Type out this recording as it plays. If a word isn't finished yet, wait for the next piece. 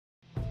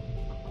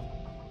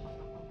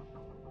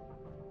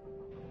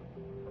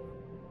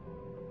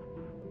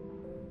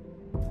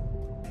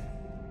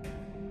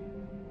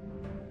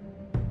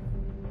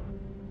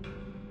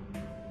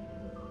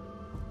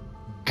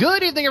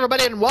Good evening,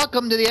 everybody, and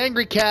welcome to the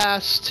Angry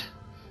Cast.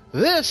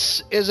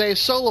 This is a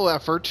solo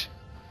effort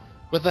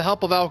with the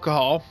help of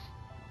alcohol.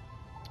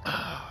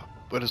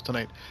 What is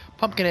tonight?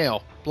 Pumpkin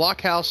Ale.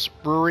 Blockhouse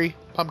Brewery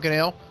Pumpkin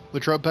Ale,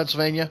 Latrobe,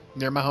 Pennsylvania,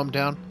 near my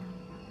hometown.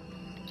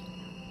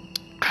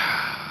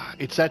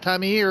 It's that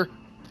time of year.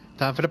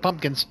 Time for the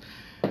pumpkins.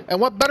 And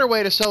what better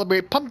way to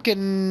celebrate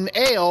pumpkin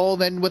ale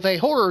than with a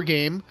horror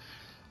game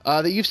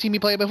that you've seen me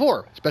play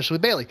before, especially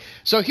with Bailey.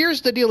 So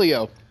here's the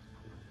dealio.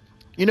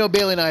 You know,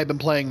 Bailey and I have been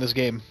playing this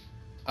game.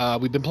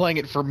 We've been playing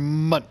it for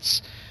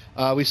months.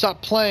 We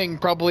stopped playing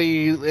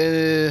probably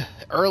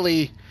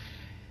early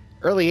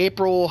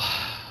April,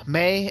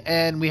 May,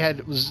 and we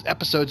had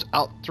episodes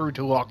out through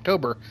to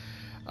October.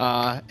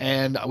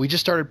 And we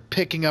just started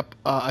picking up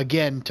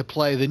again to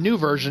play the new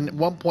version,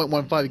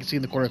 1.15. You can see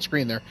in the corner of the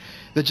screen there,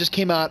 that just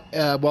came out.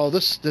 Well,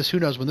 this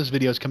who knows when this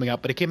video is coming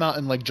out, but it came out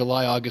in like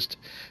July, August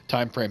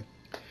time frame.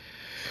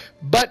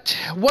 But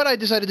what I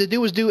decided to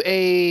do was do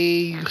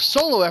a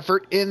solo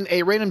effort in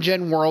a random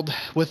gen world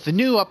with the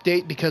new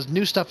update because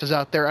new stuff is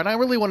out there, and I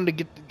really wanted to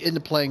get into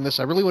playing this.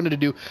 I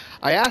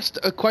asked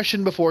a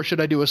question before,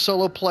 should I do a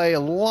solo play, a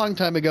long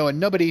time ago, and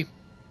nobody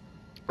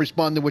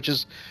responded, which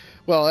is,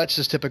 well, that's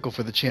just typical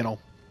for the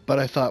channel. But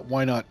I thought,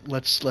 why not?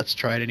 Let's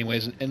try it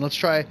anyways, and let's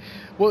try.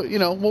 Well, you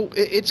know,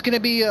 it's going to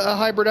be a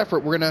hybrid effort.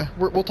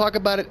 We'll talk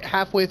about it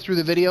halfway through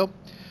the video.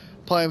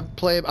 I'm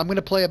going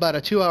to play about a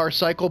 2-hour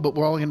cycle, but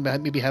we're only going to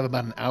maybe have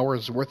about an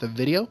hour's worth of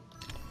video.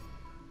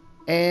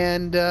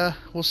 And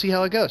we'll see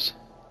how it goes.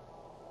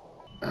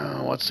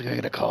 What's I'm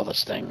going to call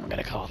this thing? I'm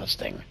going to call this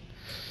thing.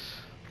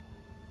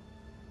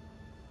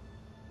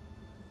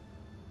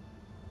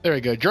 There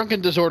we go. Drunk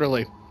and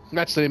Disorderly.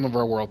 That's the name of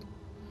our world.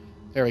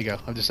 There we go.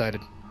 I've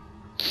decided.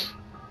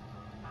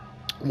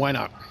 Why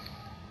not?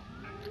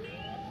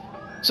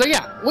 So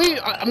yeah,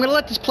 I'm going to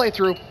let this play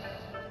through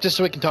just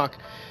so we can talk.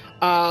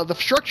 The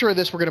structure of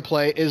this we're going to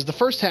play is the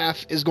first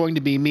half is going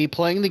to be me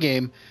playing the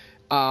game,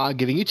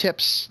 giving you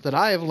tips that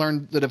I have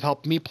learned that have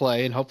helped me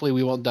play, and hopefully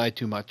we won't die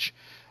too much.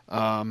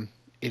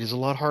 It is a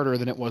lot harder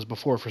than it was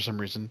before for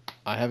some reason.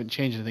 I haven't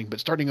changed anything,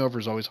 but starting over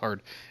is always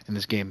hard in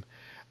this game.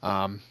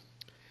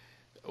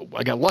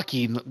 I got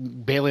lucky.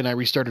 Bailey and I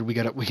restarted. We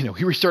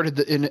restarted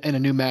in a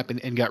new map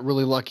and got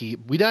really lucky.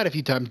 We died a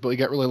few times, but we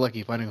got really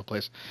lucky finding a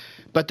place.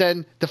 But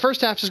then the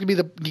first half is going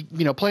to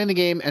be playing the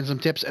game and some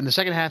tips, and the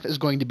second half is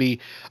going to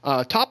be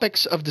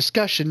topics of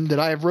discussion that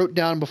I have wrote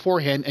down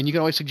beforehand, and you can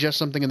always suggest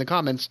something in the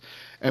comments,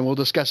 and we'll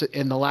discuss it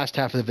in the last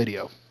half of the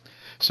video.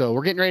 So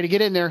we're getting ready to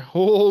get in there.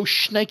 Oh,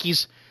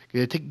 shnikes!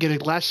 Get a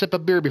last sip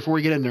of beer before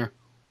we get in there,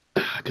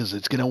 because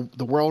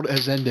the world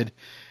has ended,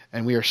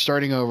 and we are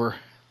starting over.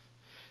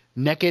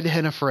 Naked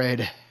and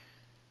afraid.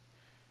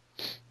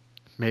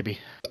 Maybe.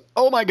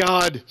 Oh my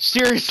god!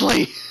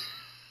 Seriously!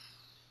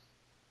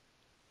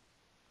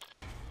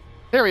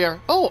 There we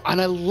are. Oh, and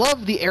I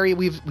love the area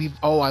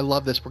oh, I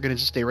love this. We're gonna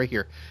just stay right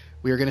here.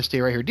 We are gonna stay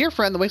right here. Dear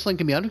friend, the wasteland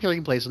can be an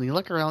unforgiving place, and you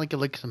look around like you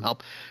look some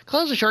help.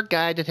 Close a short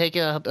guide to take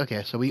you up.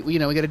 Okay, so we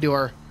gotta do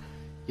our...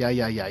 Yeah.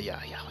 We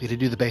gotta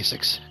do the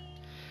basics.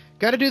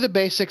 Gotta do the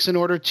basics in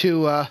order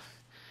to,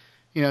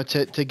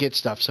 to get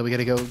stuff. So we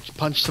gotta go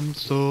punch some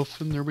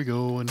stuff, and there we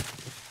go. And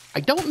I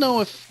don't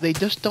know if they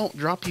just don't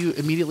drop you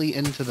immediately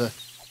into the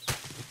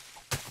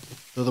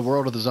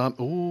world of the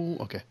zombie. Ooh,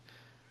 okay.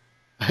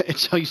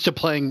 It's so used to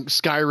playing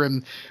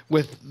Skyrim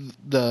with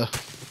the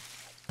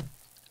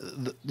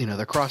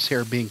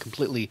crosshair being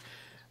completely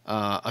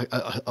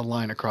a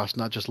line across,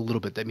 not just a little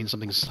bit. That means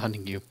something's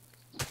hunting you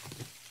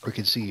or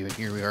can see you. And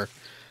here we are,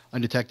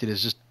 undetected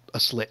is just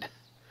a slit.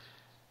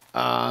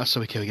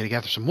 So we gotta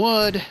gather some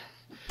wood.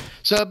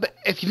 So, but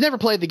if you've never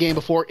played the game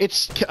before,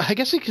 I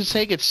guess you could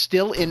say it's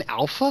still in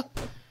alpha.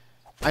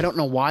 I don't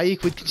know why you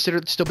would consider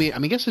it still being... I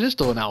guess it is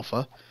still in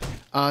alpha.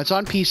 It's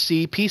on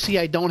PC. PC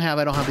I don't have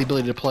the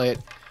ability to play it.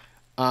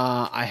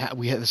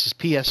 This is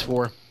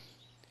PS4.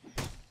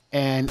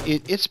 And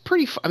it's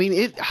pretty...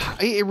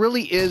 it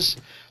really is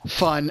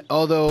fun,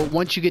 although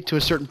once you get to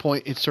a certain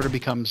point, it sort of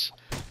becomes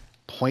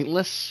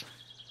pointless,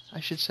 I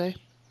should say.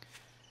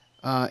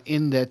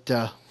 In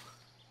that...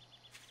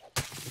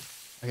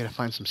 I gotta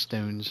find some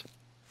stones.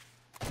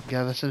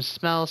 Gather some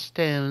small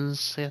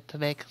stones. I have to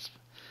make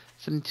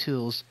some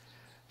tools.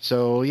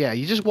 So yeah,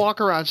 you just walk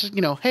around. Just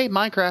hey,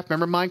 Minecraft.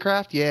 Remember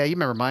Minecraft? Yeah, you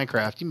remember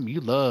Minecraft. You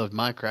loved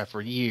Minecraft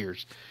for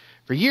years.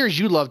 For years,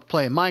 you loved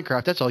playing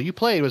Minecraft. That's all you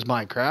played was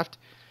Minecraft.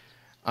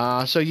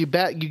 So you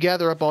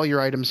gather up all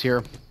your items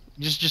here.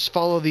 Just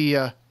follow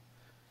the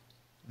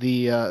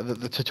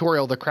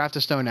tutorial. The craft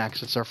a stone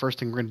axe. It's our first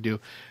thing we're gonna do.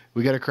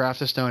 We gotta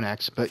craft a stone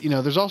axe. But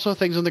there's also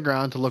things on the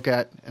ground to look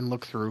at and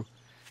look through.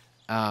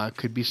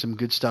 Could be some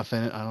good stuff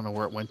in it. I don't know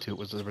where it went to.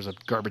 There was a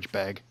garbage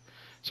bag.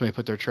 Somebody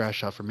put their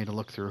trash out for me to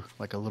look through,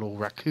 like a little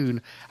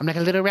raccoon. I'm like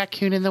a little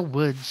raccoon in the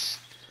woods.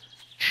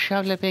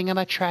 Shoveliping, I'm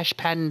a trash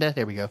panda.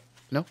 There we go.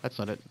 No, that's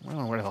not it. I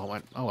don't know where the hell it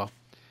went. Oh well.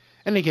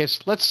 In any case,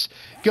 let's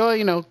go.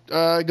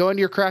 Go into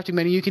your crafting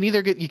menu. You can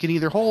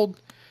either hold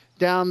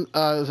down.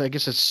 I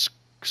guess it's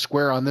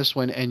square on this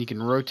one, and you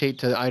can rotate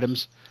to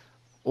items,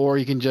 or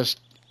you can just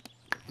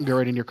go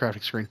right into your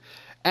crafting screen.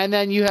 And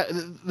then you have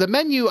the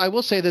menu. I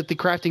will say that the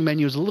crafting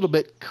menu is a little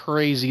bit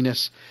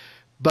craziness,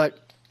 but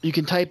you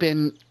can type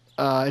in.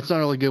 It's not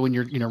really good when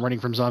you're running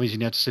from zombies. You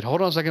have to say,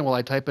 hold on a second while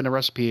I type in a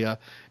recipe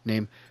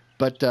name.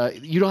 But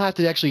you don't have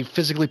to actually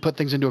physically put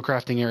things into a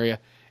crafting area.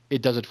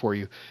 It does it for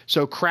you.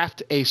 So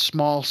craft a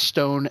small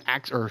stone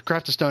axe, or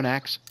craft a stone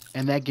axe,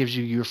 and that gives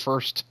you your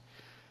first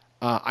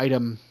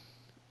item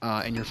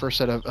and your first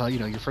set of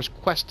your first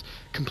quest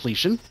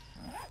completion.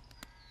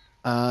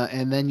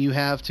 And then you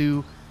have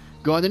to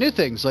go on to new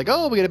things like,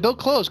 oh, we got to build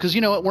clothes because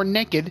you know what, we're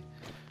naked.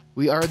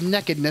 We are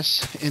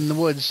nakedness in the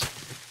woods.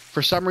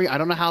 For some reason, I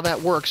don't know how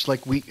that works.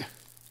 Like we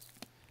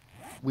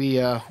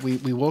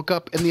woke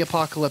up in the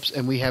apocalypse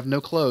and we have no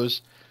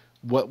clothes.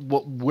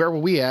 Where were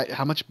we at?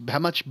 How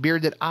much beer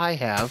did I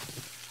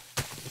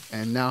have?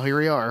 And now here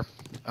we are.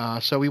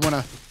 So we want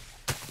to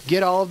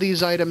get all of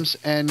these items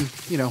and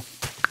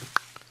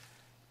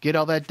get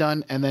all that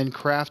done, and then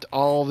craft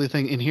all the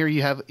thing. And here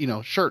you have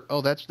shirt.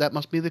 Oh, that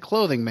must be the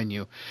clothing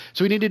menu.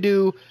 So we need to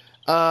do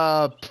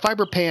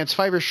fiber pants,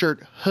 fiber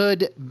shirt,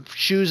 hood,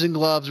 shoes, and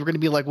gloves. We're going to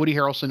be like Woody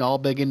Harrelson, all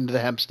big into the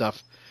hemp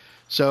stuff.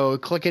 So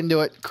click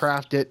into it,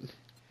 craft it.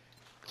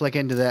 Click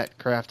into that,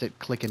 craft it.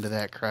 Click into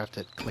that, craft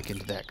it. Click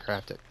into that,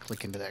 craft it.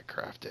 Click into that,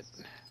 craft it.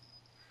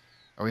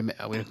 We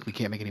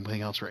can't make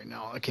anything else right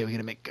now. Okay, we're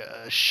gonna make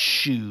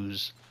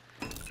shoes.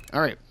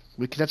 All right,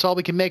 that's all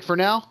we can make for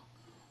now.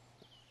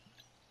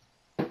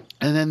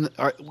 And then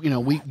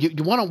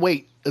you want to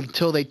wait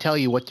until they tell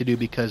you what to do,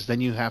 because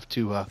then you have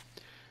to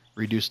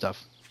redo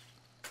stuff.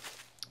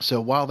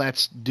 So while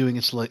that's doing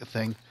its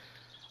thing,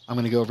 I'm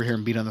going to go over here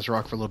and beat on this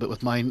rock for a little bit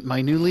with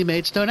my newly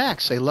made stone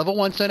axe, a level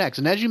 1 stone axe.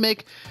 And as you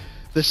make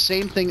the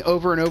same thing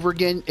over and over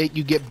again,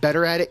 you get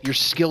better at it, your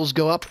skills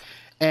go up,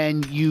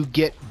 and you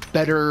get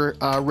better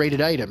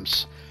rated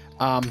items.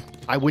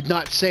 I would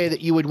not say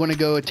that you would want to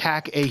go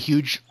attack a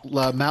huge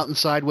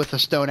mountainside with a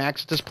stone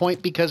axe at this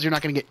point, because you're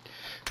not going to get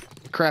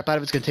crap out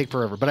of it. It's going to take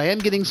forever. But I am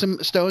getting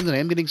some stones, and I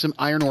am getting some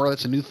iron ore.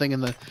 That's a new thing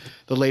in the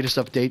latest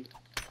update.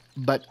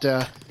 But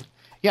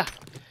yeah.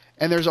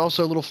 And there's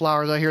also little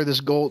flowers out here.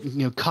 This gold,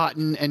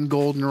 cotton and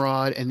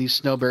goldenrod, and these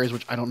snowberries,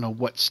 which I don't know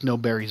what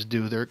snowberries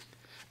do. They're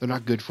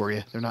not good for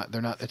you. They're not.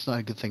 It's not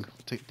a good thing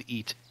to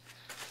eat.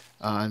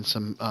 And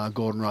some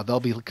goldenrod.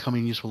 They'll be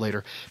coming useful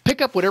later.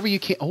 Pick up whatever you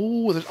can.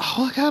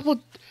 Oh God!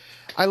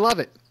 I love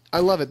it. I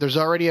love it. There's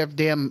already a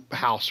damn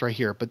house right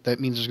here, but that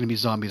means there's going to be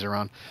zombies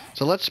around.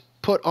 So let's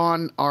put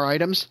on our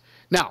items.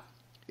 Now,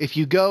 if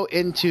you go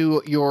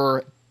into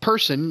your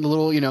person, the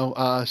little,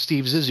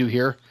 Steve Zissou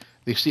here,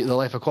 the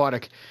Life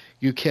Aquatic,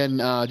 you can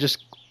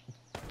just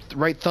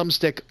right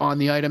thumbstick on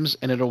the items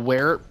and it'll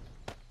wear it.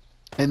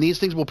 And these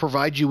things will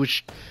provide you with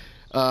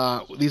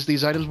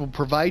these items will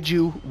provide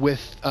you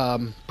with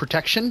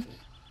protection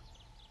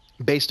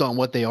based on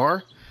what they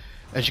are.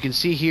 As you can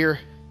see here,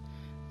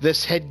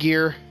 this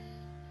headgear.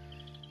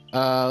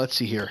 Let's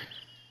see here.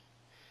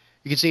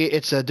 You can see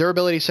it's a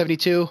durability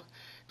 72,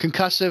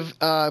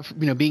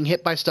 concussive. Being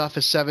hit by stuff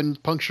is 7,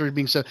 puncture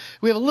being 7.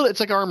 We have a little. It's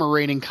like armor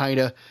rating kind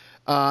of.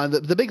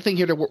 The big thing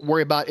here to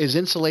worry about is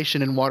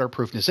insulation and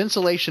waterproofness.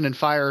 Insulation and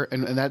fire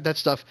and that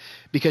stuff,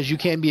 because you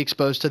can be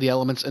exposed to the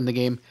elements in the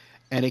game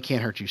and it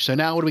can't hurt you. So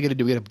now what are we going to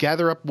do? We're going to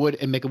gather up wood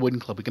and make a wooden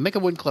club. We can make a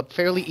wooden club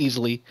fairly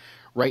easily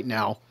right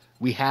now.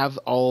 We have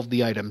all of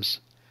the items.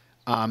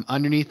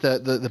 Underneath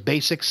the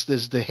basics,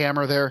 there's the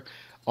hammer there.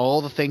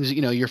 All the things,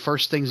 your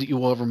first things that you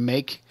will ever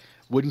make.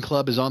 Wooden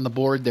club is on the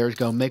board. There's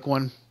go make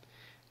one.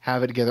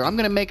 Have it together. I'm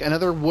going to make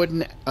another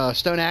wooden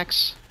stone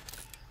axe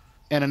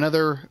and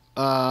another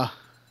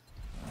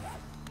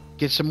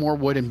get some more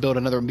wood and build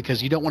another one,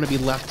 because you don't want to be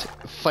left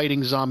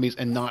fighting zombies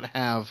and not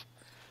have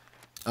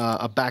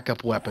a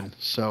backup weapon.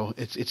 So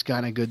it's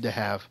kind of good to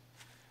have.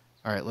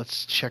 All right,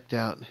 let's check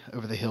out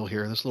over the hill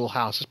here. This little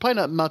house. It's probably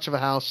not much of a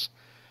house,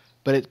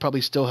 but it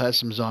probably still has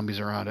some zombies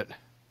around it.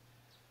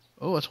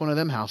 Oh, it's one of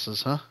them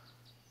houses, huh?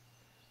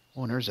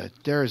 Oh, and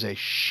there's a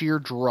sheer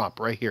drop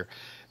right here.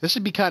 This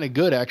would be kind of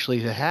good actually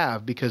to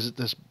have, because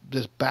this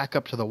back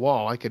up to the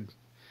wall I could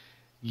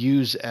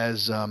use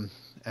as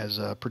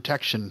a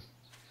protection.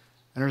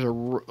 And there's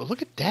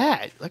look at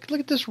that.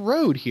 Look at this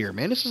road here,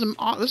 man. This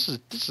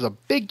is a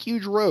big,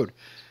 huge road.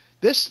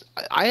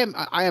 I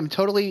am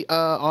totally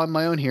on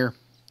my own here.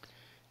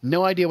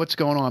 No idea what's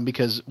going on,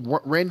 because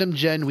random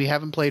gen. We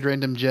haven't played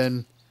random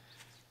gen.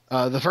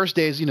 The first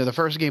days, the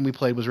first game we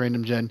played was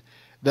random gen.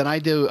 Then I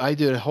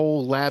did a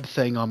whole lab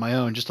thing on my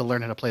own just to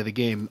learn how to play the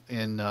game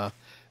in the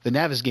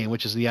Navis game,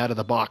 which is the out of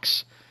the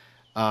box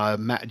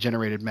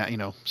generated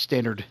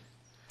standard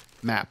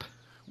map,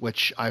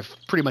 which I've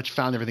pretty much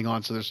found everything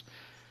on. So there's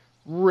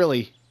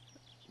really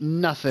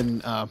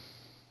nothing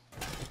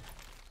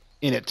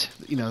in it,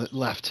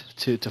 left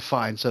to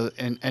find. So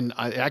and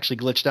I actually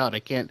glitched out. I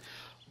can't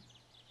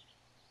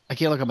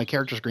look at my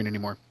character screen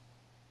anymore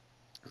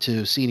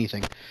to see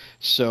anything.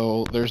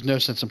 So there's no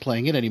sense in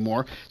playing it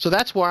anymore. So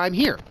that's why I'm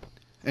here,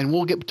 and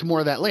we'll get to more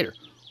of that later.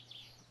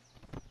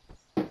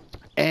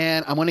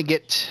 And I want to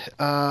get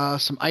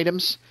some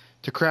items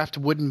to craft a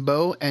wooden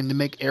bow and to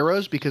make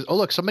arrows, because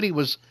look, somebody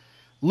was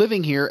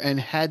living here and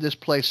had this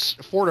place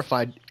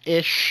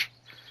fortified-ish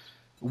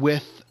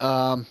with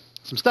some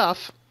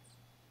stuff.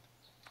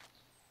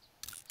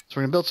 So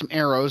we're going to build some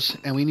arrows,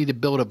 and we need to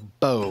build a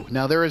bow.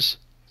 Now, there is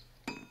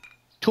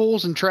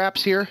tools and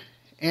traps here,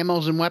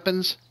 ammos and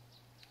weapons.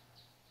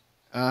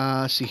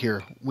 Let's see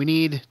here. We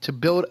need to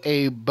build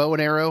a bow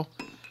and arrow.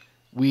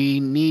 We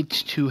need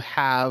to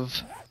have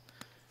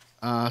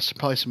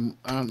probably some...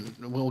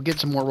 we'll get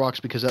some more rocks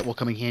because that will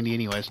come in handy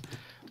anyways.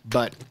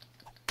 But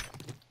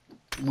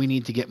we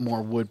need to get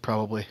more wood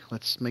probably.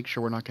 Let's make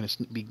sure we're not going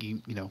to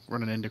be,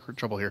 running into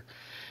trouble here.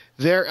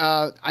 There,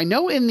 I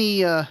know in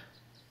the...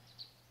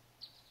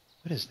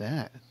 what is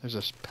that? There's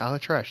a pile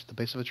of trash at the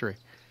base of a tree.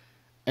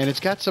 And it's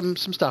got some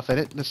stuff in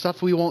it. The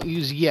stuff we won't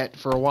use yet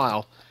for a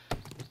while.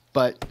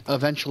 But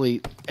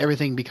eventually,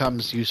 everything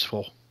becomes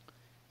useful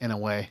in a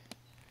way.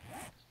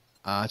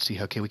 Let's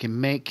see. Okay, we can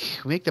make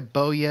the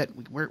bow yet.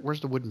 Where's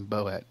the wooden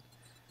bow at?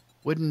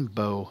 Wooden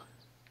bow.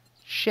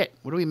 Shit,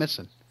 what are we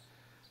missing?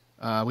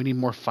 We need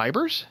more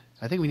fibers?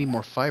 I think we need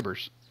more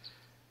fibers.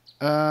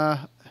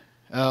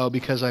 Oh,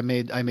 because I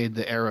made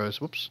the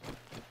arrows. Whoops.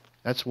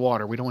 That's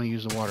water. We don't want to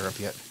use the water up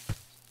yet.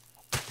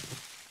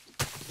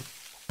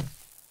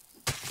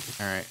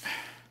 Alright.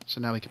 So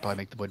now we could probably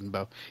make the wooden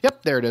bow.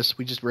 Yep, there it is.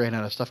 We just ran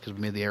out of stuff because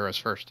we made the arrows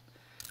first.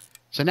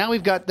 So now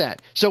we've got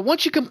that. So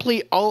once you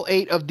complete all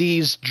 8 of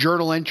these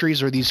journal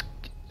entries or these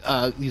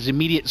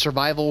immediate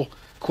survival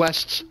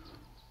quests,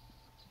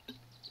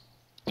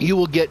 you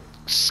will get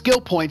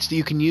skill points that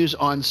you can use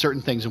on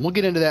certain things. And we'll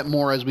get into that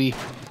more as we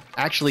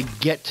actually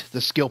get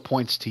the skill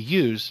points to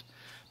use.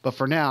 But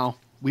for now,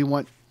 we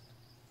want...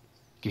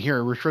 You can hear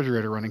a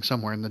refrigerator running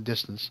somewhere in the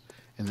distance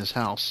in this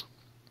house.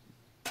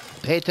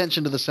 Pay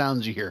attention to the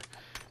sounds you hear.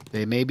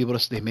 They may be able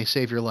to. They may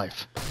save your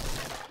life.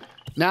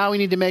 Now we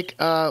need to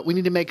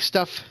make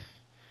stuff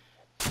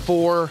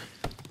for.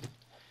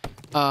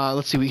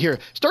 Let's see. Here,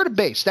 start a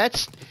base.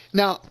 That's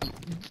now.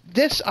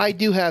 This I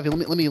do have.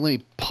 Let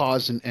me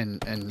pause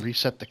and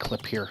reset the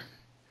clip here.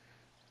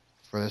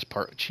 For this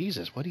part.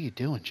 Jesus, what are you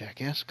doing,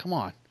 jackass? Come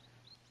on,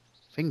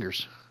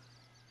 fingers.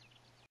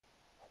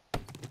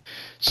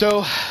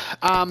 So,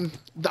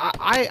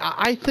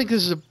 I think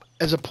this is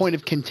as a point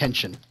of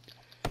contention.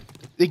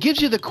 It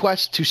gives you the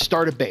quest to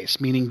start a base,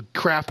 meaning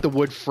craft the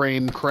wood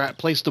frame,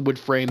 place the wood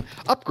frame,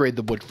 upgrade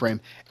the wood frame.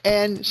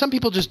 And some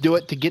people just do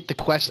it to get the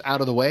quest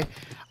out of the way.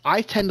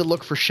 I tend to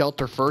look for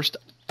shelter first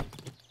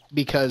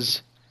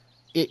because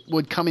it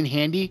would come in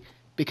handy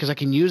because I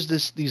can use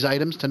these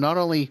items to not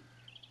only...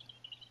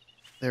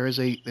 There is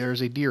a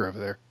deer over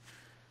there.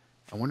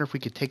 I wonder if we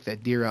could take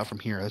that deer out from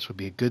here. This would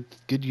be a good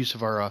use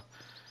of our...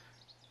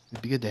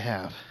 it'd be good to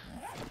have.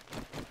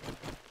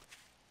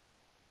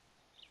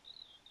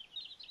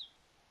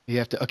 You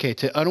have to, okay,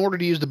 in order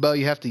to use the bow,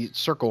 you have to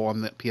circle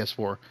on the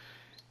PS4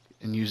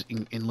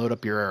 and load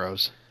up your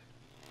arrows.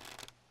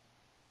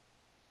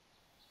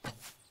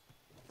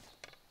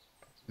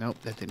 Nope,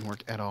 that didn't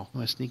work at all. I'm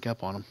going to sneak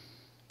up on him.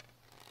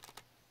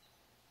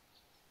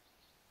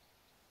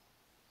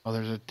 Oh,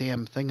 there's a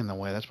damn thing in the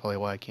way. That's probably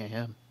why I can't hit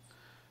him.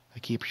 I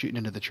keep shooting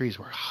into the trees.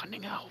 We're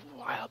hunting a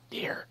wild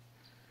deer.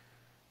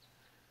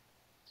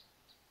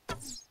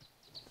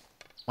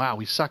 Wow,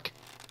 we suck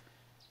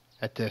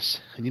at this.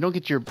 And you don't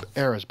get your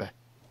arrows back.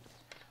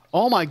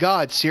 Oh my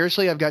god,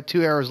 seriously? I've got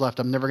 2 arrows left.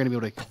 I'm never going to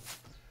be able to...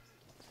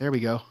 There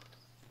we go.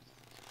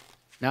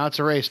 Now it's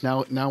a race.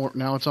 Now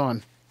it's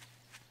on.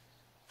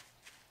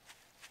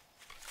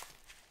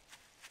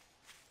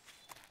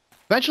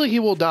 Eventually he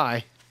will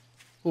die.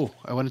 Ooh,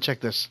 I want to check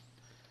this.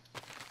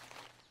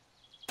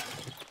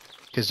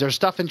 Because there's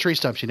stuff in tree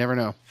stumps. You never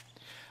know.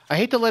 I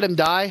hate to let him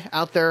die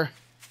out there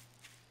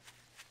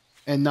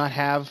and not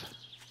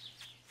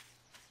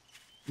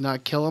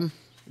kill him.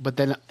 But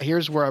then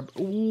here's where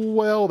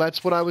well,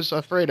 that's what I was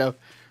afraid of.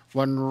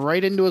 Run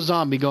right into a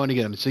zombie going to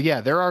get him. So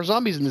yeah, there are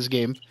zombies in this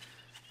game.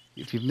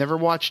 If you've never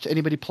watched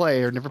anybody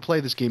play or never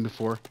played this game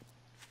before,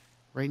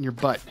 right in your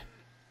butt.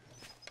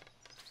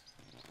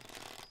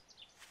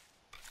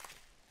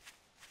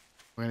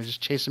 We're going to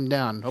just chase him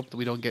down and hope that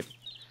we don't get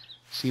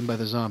seen by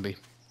the zombie.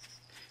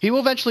 He will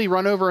eventually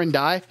run over and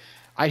die.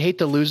 I'd hate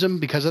to lose him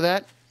because of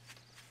that.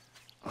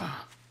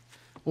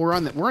 We're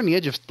on the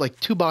edge of like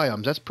 2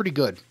 biomes. That's pretty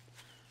good.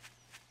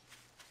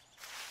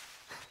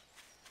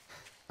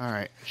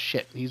 Alright,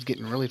 shit. He's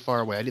getting really far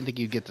away. I didn't think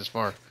he'd get this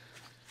far.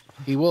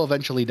 He will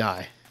eventually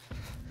die.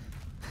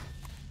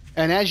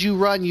 And as you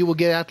run, you will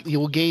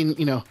gain,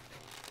 you know...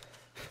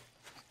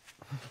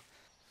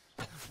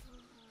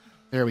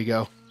 There we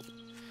go.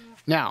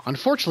 Now,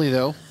 unfortunately,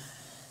 though...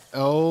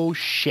 Oh,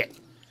 shit.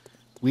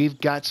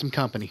 We've got some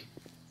company.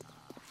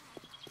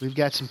 We've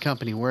got some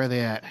company. Where are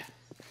they at?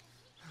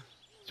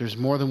 There's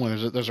more than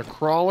one. There's a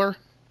crawler.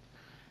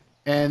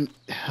 And...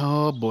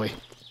 Oh, boy.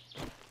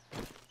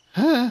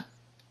 Huh?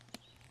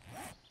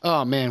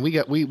 Oh, man. We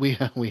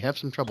have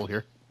some trouble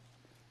here.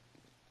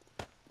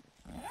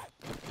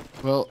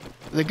 Well,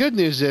 the good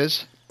news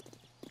is...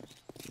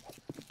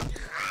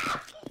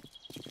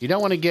 You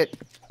don't want to get...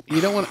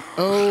 You don't want to...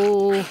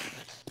 Oh...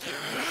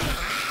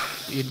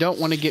 You don't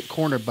want to get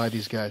cornered by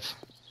these guys.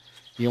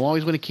 You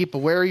always want to keep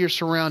aware of your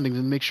surroundings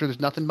and make sure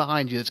there's nothing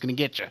behind you that's going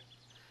to get you.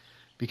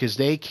 Because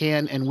they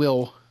can and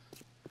will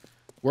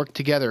work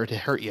together to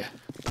hurt you.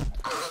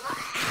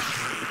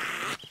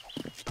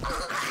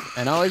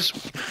 And always...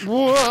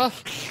 Whoa,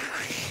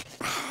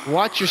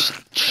 watch your...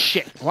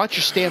 Shit. Watch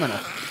your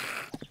stamina.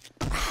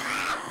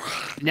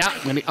 Now,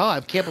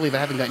 I can't believe I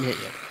haven't gotten hit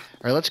yet.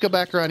 Alright, let's go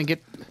back around and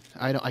get...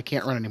 I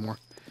can't run anymore.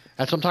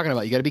 That's what I'm talking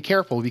about. You got to be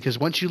careful, because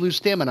once you lose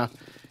stamina,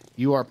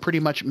 you are pretty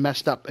much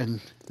messed up,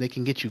 and they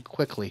can get you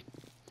quickly.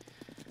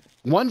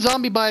 One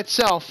zombie by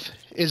itself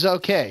is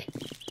okay.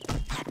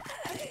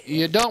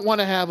 You don't want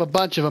to have a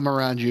bunch of them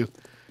around you.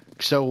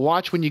 So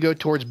watch when you go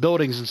towards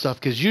buildings and stuff,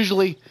 because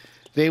usually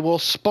they will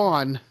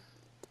spawn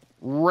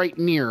right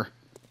near.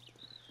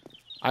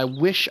 I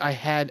wish I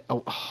had...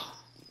 Oh.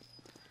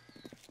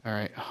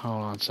 Alright,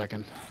 hold on a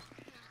second.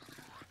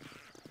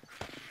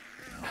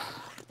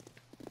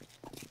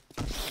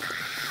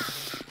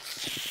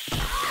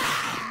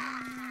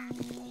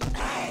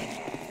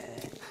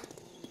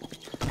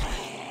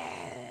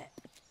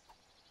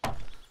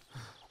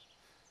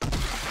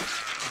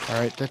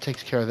 Alright, that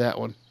takes care of that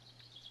one.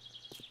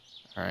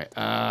 Alright,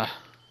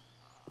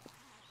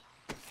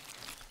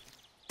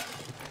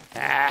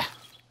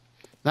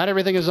 not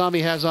everything a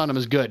zombie has on him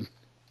is good.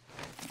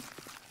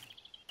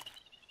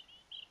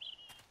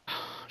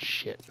 Oh,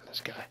 shit, this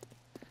guy.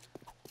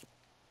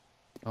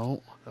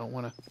 Oh, don't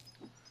want to...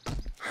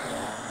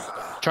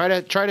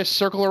 Try to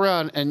circle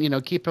around and, you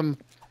know, keep him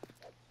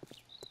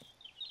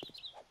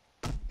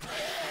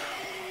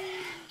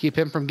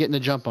from getting a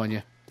jump on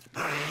you.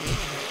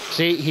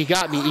 See, he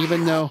got me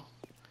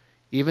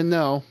even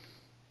though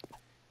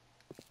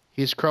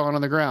he's crawling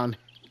on the ground.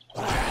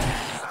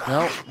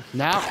 No,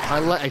 now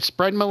I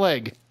spread my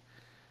leg.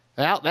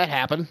 Well, that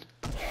happened.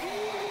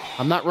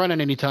 I'm not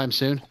running anytime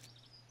soon.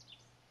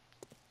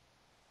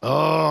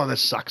 Oh,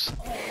 this sucks.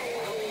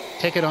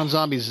 Take it on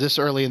zombies this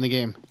early in the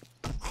game.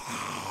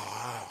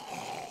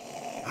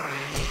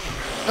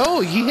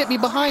 Oh, he hit me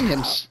behind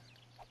him.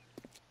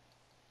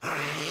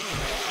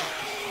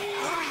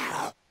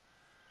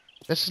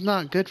 This is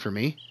not good for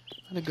me.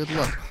 Not a good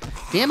look.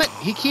 Damn it,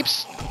 he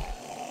keeps...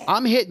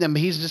 I'm hitting him,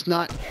 but he's just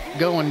not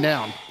going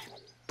down.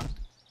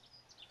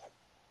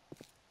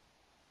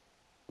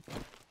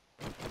 And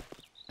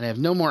I have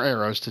no more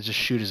arrows to just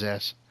shoot his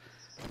ass.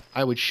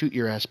 I would shoot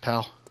your ass,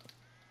 pal.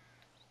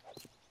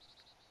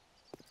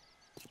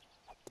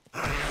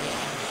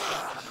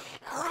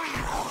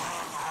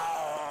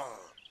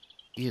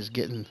 He is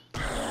getting...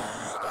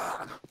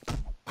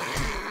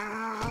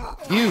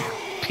 You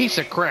piece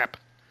of crap.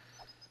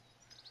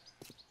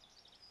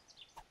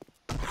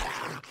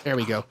 There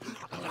we go.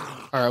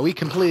 Alright, we're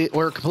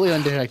completely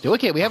undetected.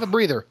 Okay, we have a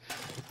breather.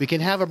 We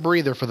can have a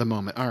breather for the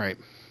moment. Alright.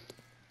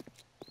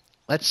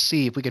 Let's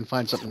see if we can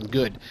find something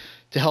good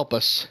to help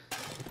us.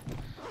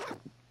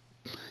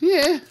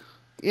 Yeah.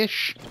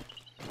 Ish.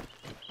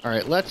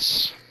 Alright,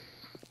 let's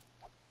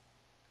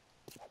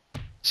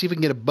see if we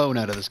can get a bone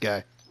out of this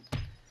guy.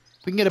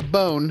 If we can get a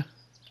bone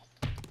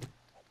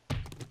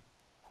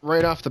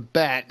right off the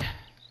bat,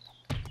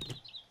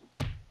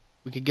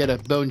 we could get a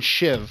bone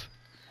shiv.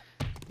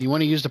 You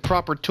want to use the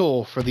proper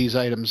tool for these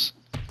items.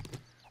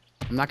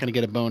 I'm not going to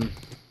get a bone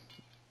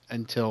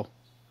until...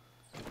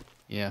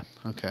 Yeah,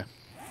 okay.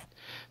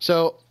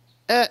 So,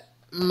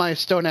 my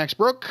stone axe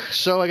broke,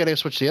 so I got to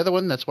switch to the other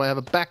one. That's why I have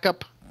a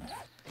backup.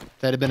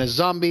 If that had been a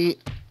zombie,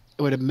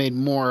 it would have made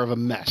more of a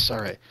mess.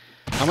 Alright.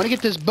 I'm going to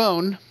get this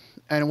bone,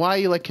 and why are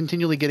you, like,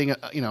 continually getting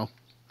a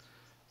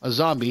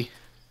zombie?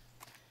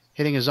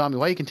 Hitting a zombie.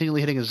 Why are you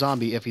continually hitting a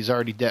zombie if he's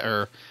already dead,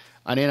 or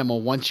an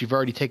animal once you've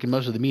already taken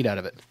most of the meat out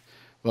of it?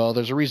 Well,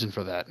 there's a reason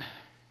for that. The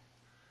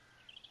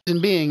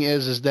reason being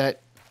is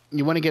that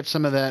you want to get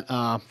some of that,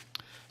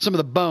 some of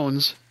the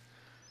bones,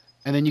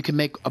 and then you can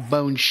make a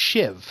bone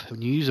shiv.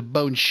 When you use a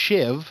bone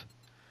shiv,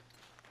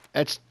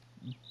 it's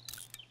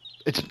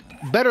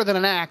better than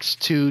an axe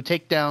to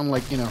take down,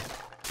 like,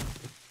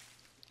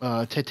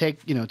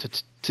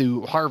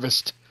 to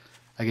harvest,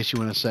 I guess you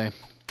want to say,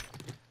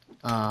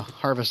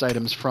 harvest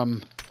items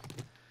from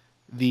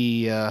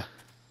the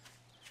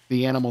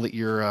animal that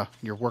you're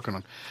working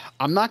on.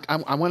 I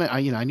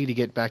need to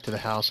get back to the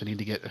house. I need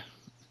to get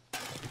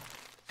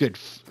good.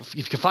 If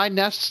you can find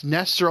nests,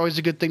 nests are always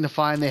a good thing to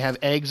find. They have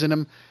eggs in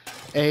them,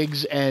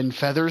 eggs and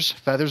feathers.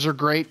 Feathers are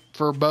great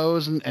for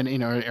bows and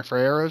for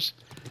arrows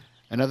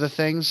and other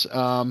things.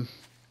 Where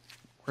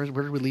did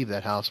we leave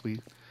that house?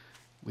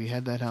 We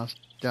had that house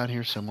down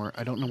here somewhere.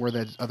 I don't know where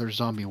that other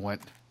zombie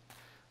went.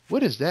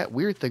 What is that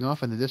weird thing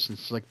off in the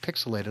distance? It's like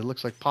pixelated. It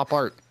looks like pop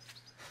art.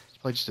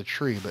 Probably just a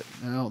tree, but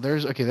no.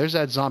 There's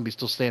that zombie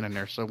still standing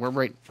there. So we're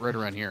right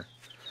around here.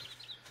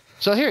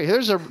 So here,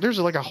 there's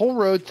like a whole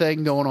road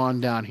thing going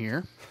on down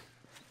here,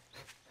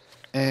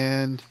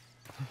 and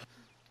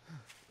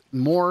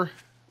more.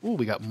 Ooh,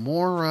 we got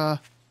more. I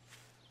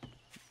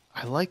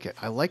like it.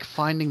 I like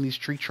finding these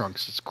tree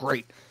trunks. It's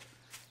great.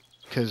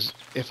 Because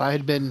if I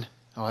had been,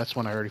 oh, that's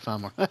one I already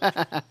found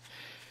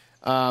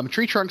more.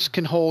 Tree trunks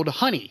can hold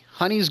honey.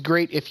 Honey's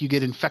great if you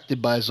get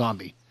infected by a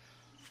zombie.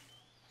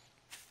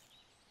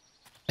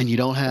 and you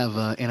don't have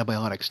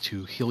antibiotics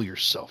to heal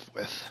yourself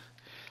with,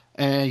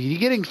 and you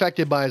get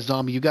infected by a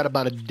zombie, you got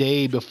about a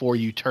day before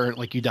you turn,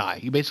 like, you die.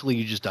 You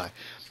just die.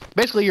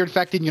 Basically, you're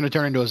infected and you're going to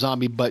turn into a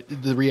zombie, but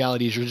the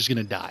reality is you're just going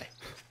to die.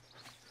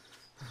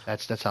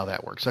 That's how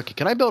that works. Okay,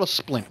 can I build a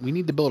splint? We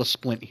need to build a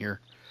splint here.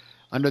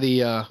 Under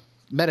the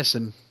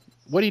medicine,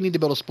 what do you need to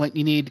build a splint?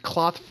 You need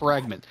cloth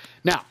fragment.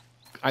 Now,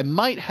 I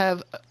might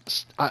have,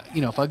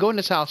 if I go in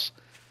this house,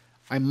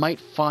 I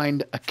might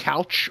find a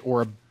couch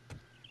or a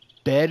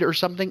bed or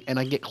something, and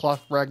I get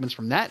cloth fragments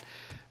from that.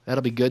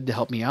 That'll be good to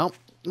help me out.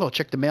 Oh,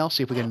 check the mail,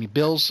 see if we got any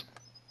bills.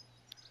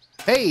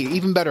 Hey,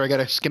 even better, I got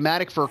a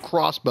schematic for a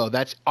crossbow.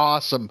 That's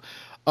awesome.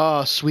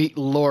 Oh, sweet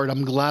Lord,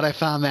 I'm glad I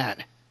found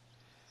that.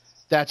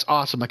 That's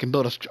awesome. I can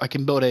build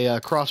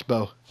a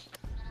crossbow.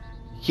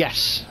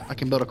 Yes, I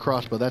can build a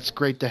crossbow. That's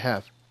great to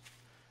have.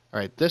 All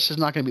right, this is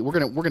not going to be.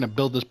 We're gonna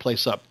build this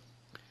place up.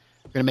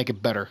 We're gonna make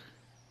it better.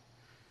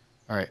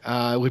 All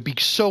right, it would be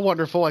so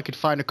wonderful. I could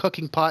find a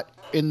cooking pot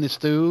in the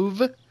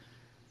stove,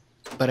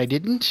 but I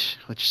didn't,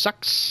 which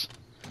sucks.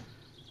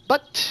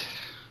 But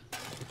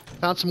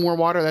found some more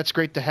water. That's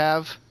great to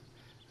have.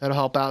 That'll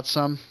help out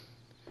some.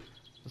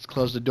 Let's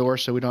close the door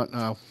so we don't.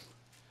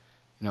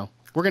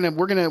 We're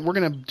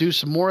gonna do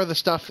some more of the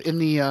stuff in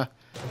the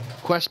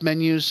quest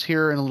menus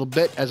here in a little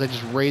bit as I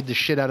just raid the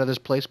shit out of this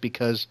place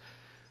because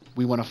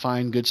we want to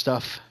find good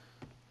stuff.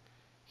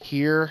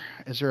 Here,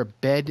 is there a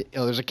bed?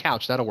 Oh, there's a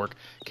couch. That'll work.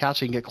 Couch,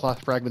 so you can get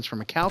cloth fragments from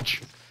a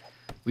couch.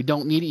 We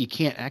don't need it. You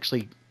can't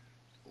actually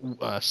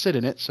sit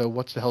in it, so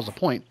what's the hell's the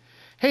point?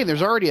 Hey,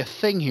 there's already a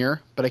thing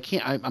here, but I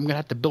can't. I'm going to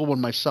have to build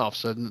one myself,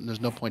 so there's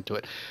no point to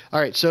it.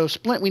 All right, so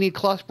splint, we need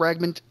cloth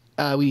fragment.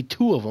 We need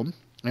 2 of them.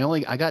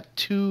 I got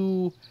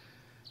 2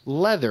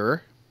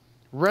 leather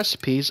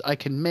recipes. I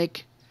can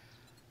make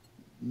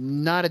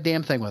not a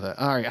damn thing with it.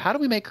 All right, how do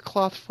we make a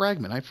cloth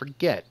fragment? I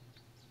forget.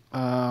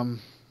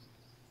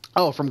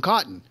 Oh, from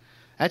cotton.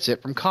 That's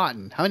it, from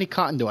cotton. How many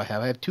cotton do I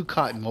have? I have 2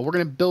 cotton. Well, we're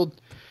going to build...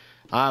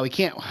 we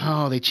can't...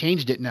 Oh, they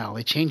changed it now.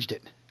 They changed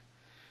it.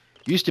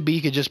 Used to be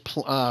you could just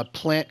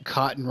plant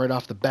cotton right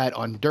off the bat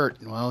on dirt.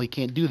 Well, you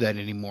can't do that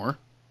anymore.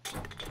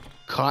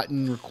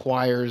 Cotton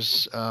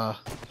requires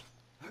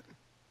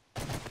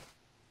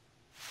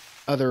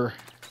other,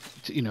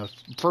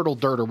 fertile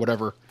dirt or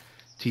whatever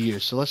to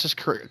use. So let's just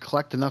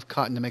collect enough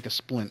cotton to make a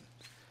splint.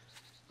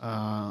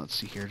 Let's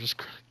see here.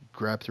 Just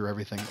grab through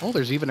everything. Oh,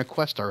 there's even a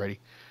quest already.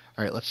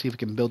 All right, let's see if we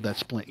can build that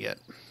splint yet.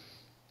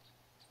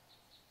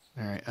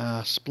 All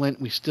right, splint.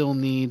 We still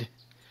need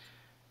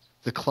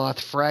the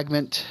cloth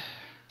fragment.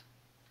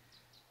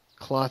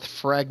 Cloth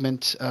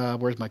fragment.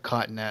 Where's my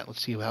cotton at?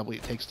 Let's see how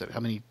it takes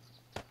how many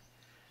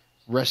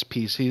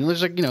recipes. See,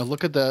 there's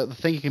look at the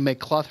thing. You can make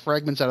cloth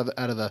fragments out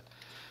of the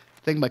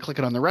thing by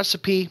clicking on the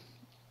recipe.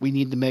 We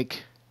need to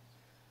make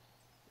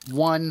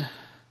 1,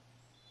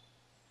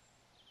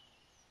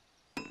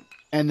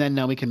 and then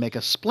now we can make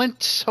a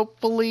splint.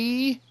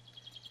 Hopefully,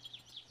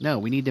 no,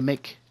 we need to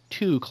make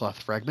 2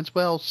 cloth fragments.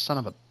 Well, son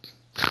of a.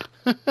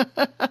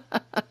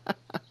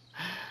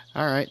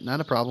 All right, not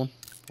a problem.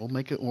 We'll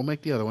make it. We'll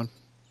make the other one.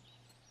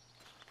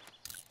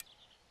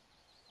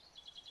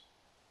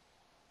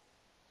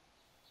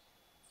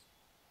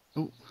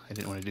 Oh, I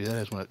didn't want to do that. I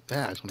just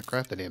want to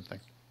craft the damn thing.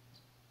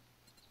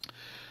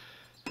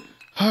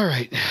 All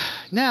right,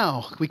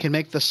 now we can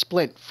make the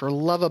splint for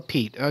love of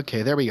Pete.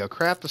 Okay, there we go.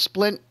 Craft the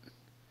splint,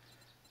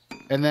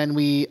 and then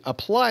we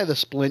apply the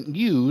splint,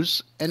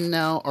 use, and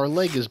now our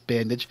leg is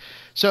bandaged.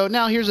 So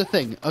now here's the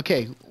thing.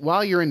 Okay,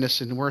 while you're in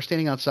this, and we're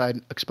standing outside,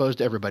 exposed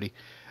to everybody,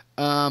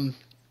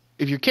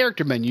 if your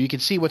character menu, you can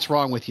see what's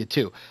wrong with you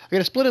too. I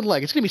got a splinted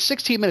leg. It's going to be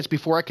 16 minutes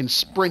before I can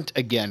sprint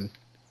again.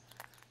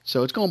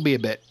 So it's going to be a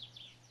bit,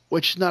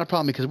 which is not a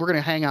problem because we're going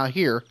to hang out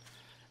here,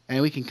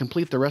 and we can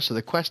complete the rest of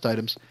the quest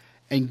items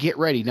and get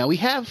ready. Now, we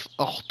have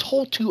a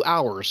whole 2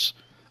 hours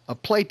of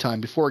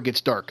playtime before it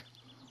gets dark.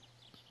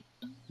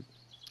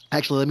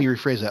 Actually, let me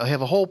rephrase that. I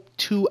have a whole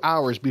 2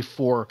 hours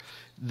before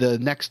the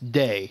next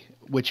day,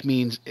 which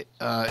means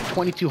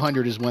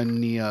 2200 is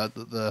when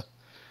the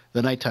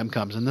nighttime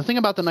comes. And the thing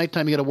about the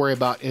nighttime you got to worry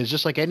about is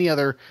just like any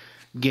other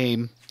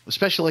game,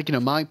 especially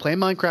like playing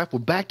Minecraft. We're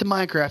back to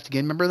Minecraft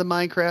again. Remember the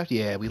Minecraft?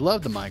 Yeah, we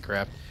love the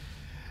Minecraft.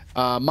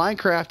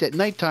 Minecraft at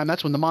nighttime,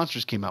 that's when the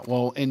monsters came out.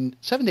 Well, in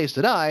 7 Days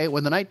to Die,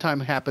 when the nighttime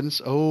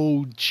happens,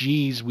 oh,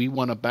 geez, we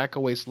want to back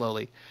away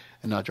slowly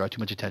and not draw too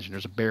much attention.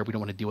 There's a bear. We don't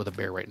want to deal with a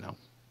bear right now.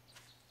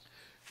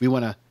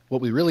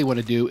 What we really want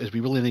to do is we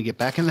really need to get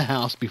back in the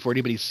house before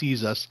anybody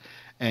sees us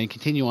and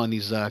continue on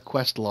these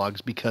quest logs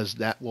because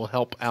that will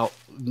help out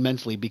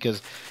immensely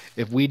because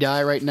if we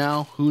die right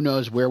now, who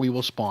knows where we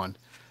will spawn.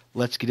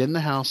 Let's get in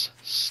the house.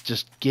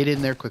 Just get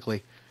in there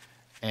quickly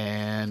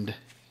and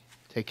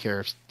take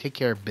care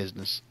of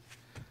business.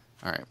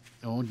 All right.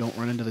 Oh, don't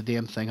run into the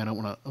damn thing. I don't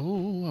want to.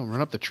 Oh, I'll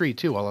run up the tree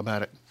too while I'm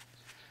at it.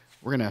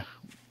 We're gonna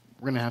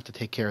have to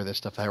take care of this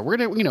stuff out here. We're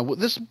gonna,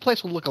 this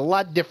place will look a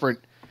lot different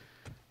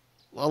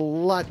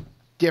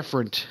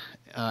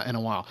in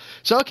a while.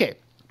 So okay,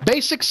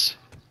 basics.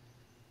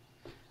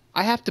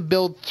 I have to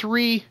build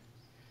 3.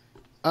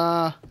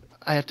 I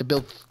have to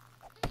build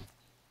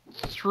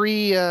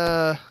 3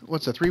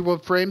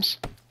 wood frames.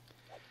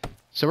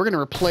 So we're going to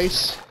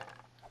replace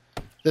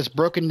this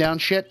broken down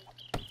shit.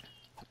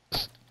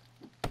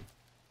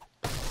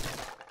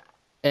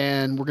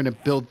 And we're going to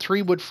build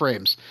 3 wood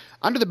frames.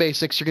 Under the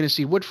basics, you're going to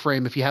see wood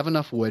frame if you have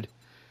enough wood.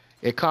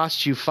 It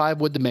costs you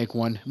 5 wood to make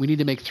one. We need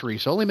to make 3.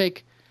 So only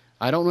make...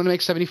 I don't want to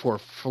make 74.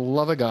 For the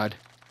love of God.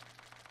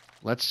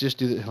 Let's just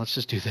do this. Let's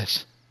just do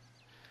this.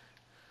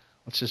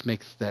 Let's just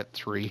make that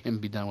 3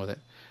 and be done with it.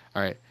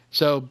 All right.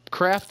 So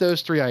craft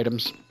those 3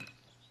 items.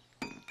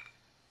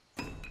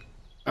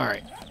 All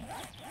right.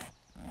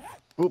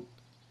 Oop.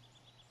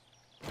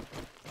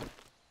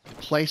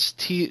 Place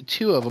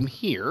 2 of them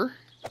here.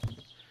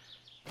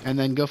 And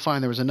then go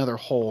find... There was another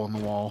hole in the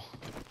wall.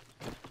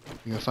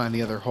 You go find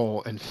the other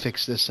hole and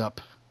fix this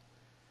up.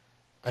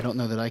 I don't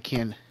know that I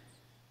can...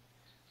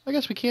 I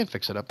guess we can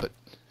fix it up, but...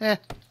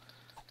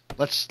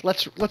 Let's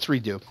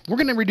redo. We're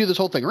going to redo this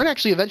whole thing. We're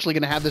actually eventually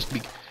going to have this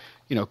be,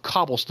 you know,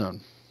 cobblestone.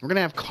 We're going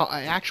to have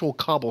actual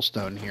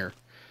cobblestone here.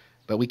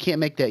 But we can't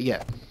make that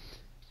yet.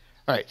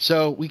 Alright,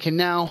 so we can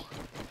now...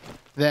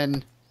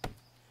 Then...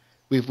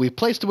 We've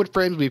placed the wood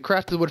frames. We've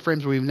crafted the wood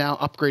frames. We've now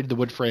upgraded the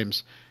wood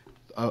frames.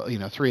 You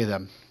know, 3 of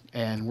them.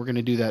 And we're going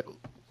to do that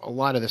a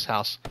lot of this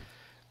house.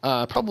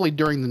 Probably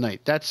during the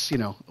night. That's, you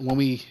know, when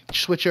we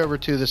switch over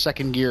to the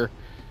second gear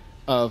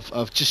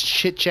of just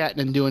chit-chatting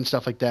and doing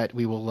stuff like that,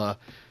 we will,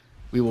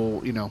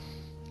 you know,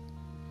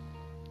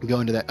 go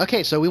into that.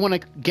 Okay, so we want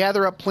to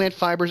gather up plant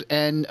fibers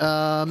and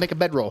make a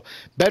bedroll.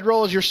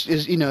 Bedroll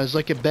is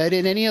like a bed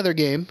in any other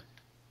game.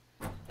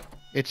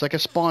 It's like a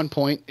spawn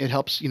point. It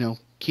helps, you know,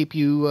 keep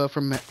you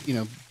from, you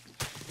know,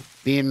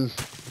 being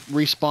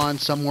respawned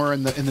somewhere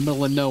in the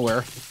middle of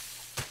nowhere,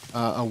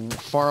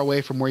 far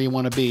away from where you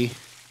want to be.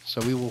 So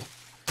we will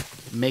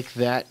make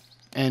that.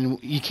 And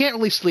you can't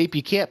really sleep.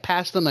 You can't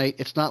pass the night.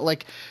 It's not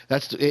like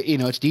that's, you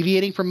know, it's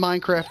deviating from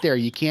Minecraft there.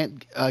 You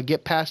can't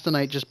get past the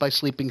night just by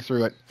sleeping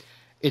through it.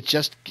 It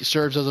just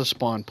serves as a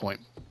spawn point.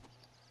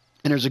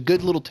 And there's a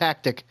good little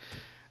tactic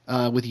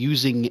with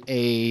using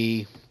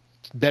a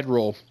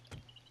bedroll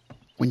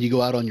when you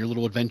go out on your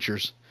little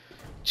adventures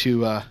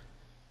to...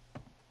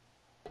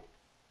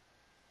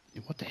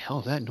 what the hell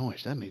is that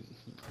noise? That means...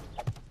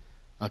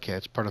 Okay,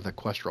 it's part of the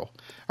quest roll.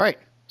 All right,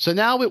 so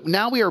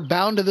now we are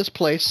bound to this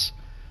place,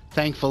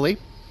 thankfully.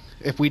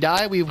 If we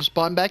die, we will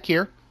spawn back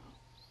here,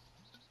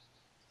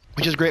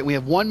 which is great. We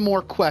have one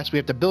more quest. We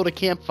have to build a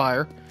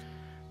campfire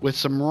with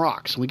some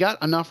rocks. We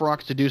got enough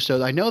rocks to do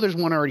so. I know there's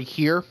one already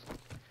here.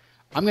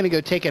 I'm going to go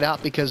take it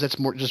out because it's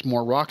just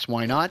more rocks.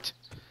 Why not?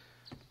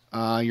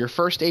 Your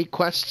first 8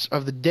 quests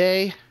of the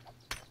day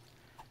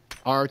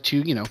are to,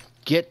 you know,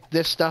 get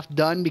this stuff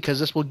done because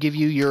this will give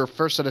you your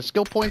first set of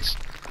skill points.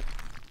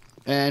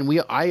 And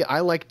I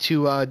like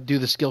to do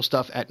the skill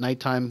stuff at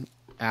nighttime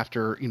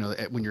after, you know,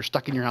 when you're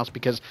stuck in your house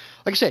because,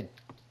 like I said,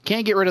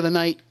 can't get rid of the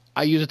night.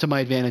 I use it to my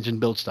advantage and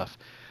build stuff.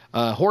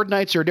 Horde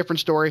nights are a different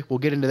story. We'll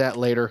get into that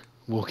later.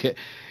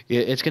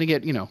 It's gonna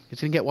get, you know,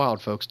 it's gonna get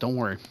wild, folks. Don't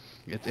worry.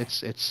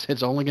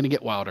 It's only gonna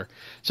get wilder.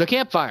 So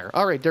campfire.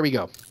 All right, there we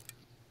go.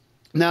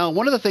 Now,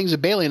 one of the things that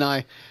Bailey and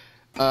I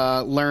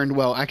learned,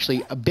 well,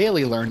 actually,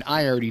 Bailey learned,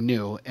 I already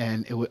knew,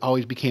 and it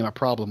always became a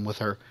problem with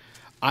her.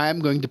 I'm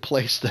going to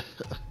place the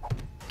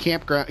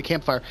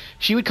campfire.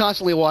 She would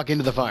constantly walk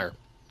into the fire.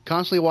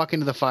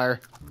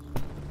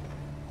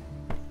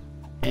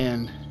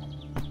 And...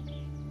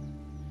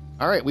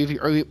 Alright, we've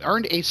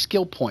earned a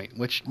skill point,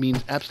 which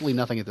means absolutely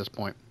nothing at this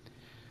point.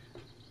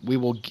 We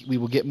will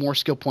get more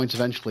skill points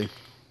eventually.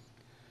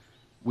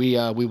 We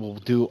will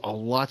do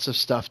lots of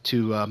stuff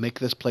to make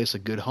this place a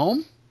good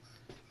home.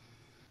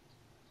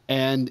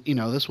 And, you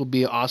know, this will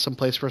be an awesome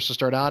place for us to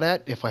start out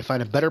at. If I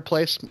find a better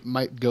place,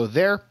 might go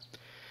there.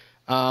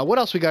 What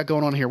else we got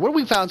going on here? What have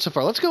we found so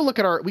far? Let's go look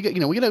at our... we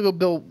gotta go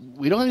build...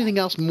 We don't have anything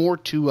else more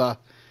to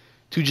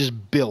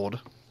just build.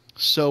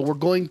 So we're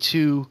going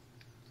to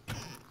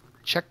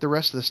check the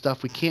rest of the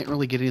stuff. We can't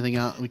really get anything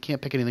out. We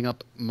can't pick anything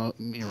up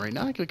right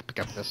now. I can pick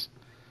up this.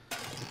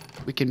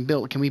 We can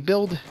build... Can we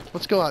build...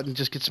 Let's go out and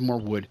just get some more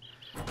wood.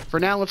 For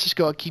now, let's just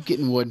go out, keep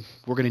getting wood.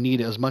 We're going to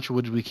need as much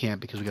wood as we can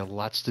because we got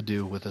lots to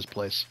do with this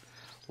place.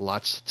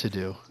 Lots to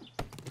do.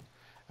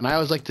 And I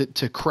always like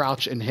to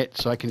crouch and hit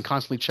so I can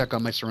constantly check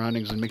on my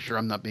surroundings and make sure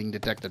I'm not being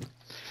detected.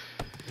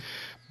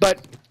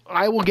 But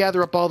I will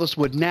gather up all this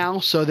wood now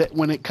so that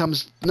when it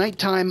comes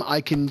nighttime,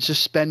 I can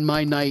just spend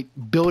my night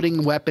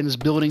building weapons,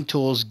 building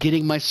tools,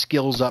 getting my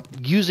skills up,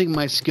 using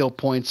my skill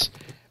points,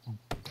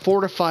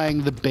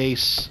 fortifying the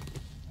base,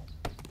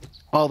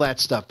 all that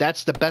stuff.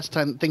 That's the best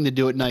thing to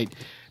do at night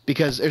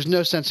because there's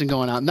no sense in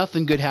going out.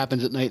 Nothing good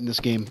happens at night in this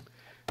game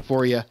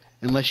for you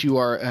unless you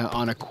are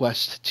on a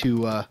quest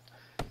to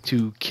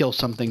kill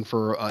something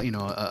for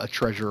a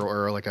treasure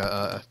or like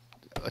a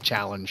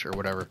challenge or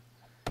whatever.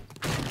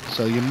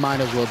 So you might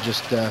as well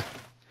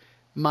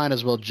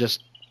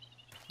just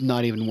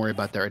not even worry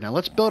about that right now.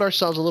 Let's build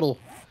ourselves a little.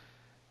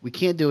 We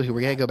can't do it here.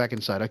 We gotta go back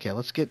inside. Okay,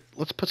 let's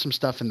put some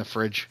stuff in the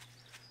fridge.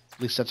 At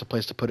least that's a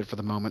place to put it for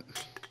the moment.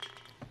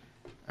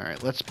 All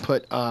right, let's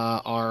put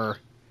our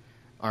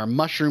our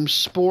mushroom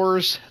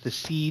spores, the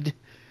seed,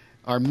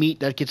 our meat,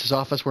 that gets us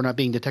off us. We're not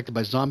being detected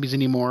by zombies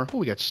anymore. Oh,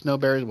 we got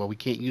snowberries. Well, we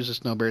can't use the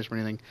snowberries for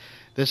anything.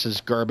 This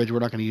is garbage. We're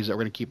not going to use that.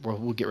 We're going to keep,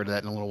 we'll get rid of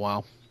that in a little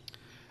while.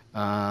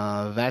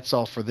 That's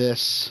all for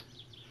this.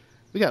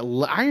 We got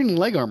iron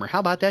leg armor. How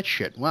about that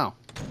shit? Wow.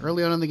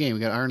 Early on in the game, we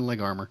got iron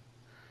leg armor.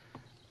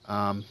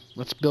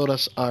 Let's build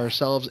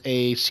ourselves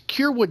a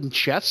secure wooden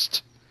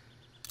chest,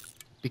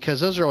 because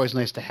those are always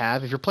nice to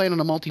have. If you're playing on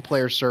a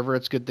multiplayer server,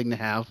 it's a good thing to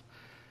have,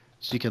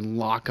 so you can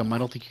lock them. I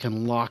don't think you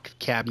can lock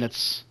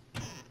cabinets.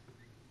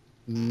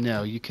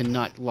 No, you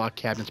cannot lock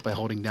cabinets by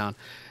holding down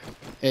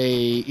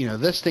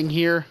this thing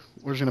here.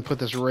 We're just going to put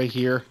this right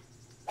here.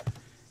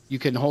 You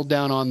can hold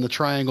down on the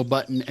triangle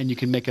button and you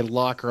can make it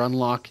lock or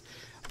unlock.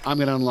 I'm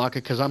going to unlock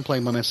it because I'm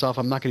playing by myself.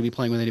 I'm not going to be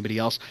playing with anybody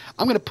else.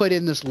 I'm going to put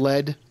in this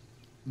lead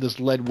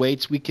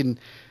weights. We can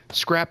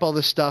scrap all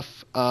this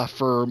stuff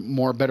for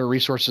better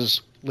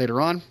resources later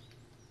on.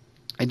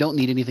 I don't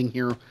need anything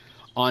here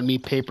on me.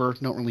 Paper,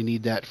 don't really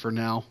need that for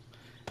now.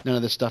 None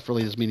of this stuff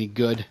really does me any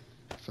good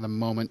for the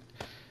moment.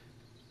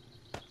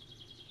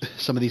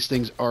 Some of these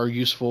things are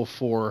useful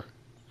for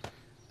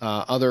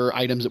other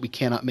items that we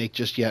cannot make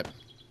just yet.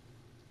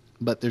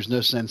 But there's no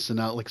sense to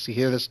not. Like, see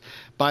here, this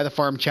buy the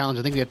farm challenge.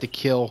 I think we have to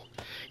kill.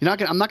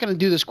 I'm not gonna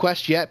do this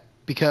quest yet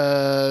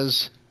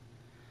because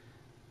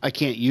I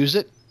can't use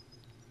it.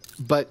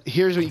 But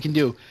here's what you can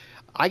do.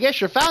 I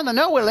guess you found the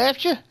note we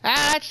left you.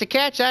 That's the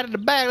cat's out of the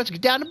bag. Let's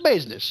get down to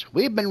business.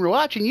 We've been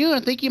watching you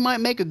and think you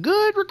might make a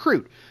good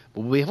recruit.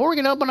 But before we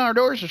can open our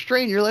doors to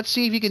stranger, let's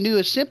see if you can do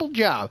a simple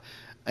job.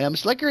 I'm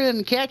slicker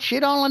than cat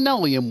shit on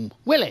linoleum.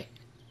 Willie.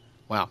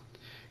 Wow.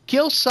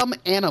 Kill some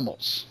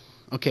animals.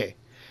 Okay.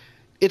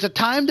 It's a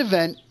timed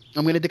event.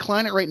 I'm going to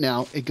decline it right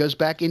now. It goes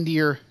back into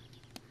your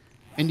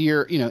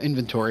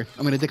inventory.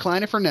 I'm going to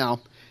decline it for now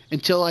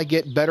until I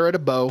get better at a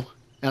bow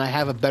and I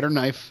have a better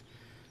knife,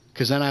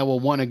 because then I will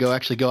want to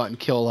actually go out and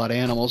kill a lot of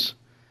animals,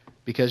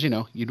 because you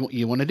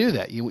want to do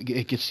that.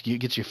 It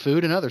gets you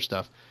food and other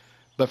stuff.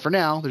 But for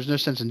now, there's no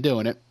sense in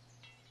doing it.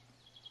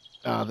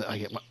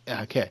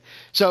 Okay.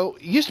 So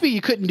it used to be you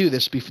couldn't do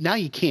this. Now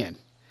you can.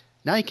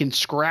 Now you can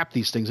scrap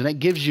these things, and that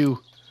gives you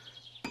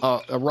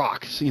a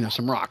rock.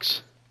 Some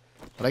rocks.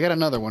 But I got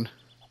another one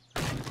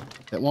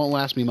that won't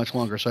last me much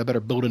longer, so I better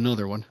build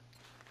another one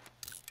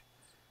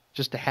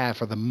just to have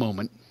for the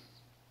moment.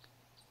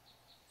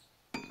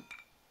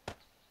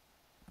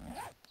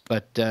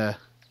 But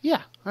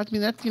yeah, I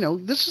mean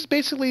this is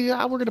basically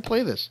how we're gonna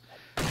play this.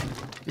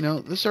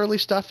 This early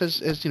stuff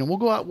is we'll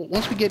go out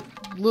once we get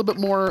a little bit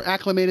more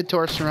acclimated to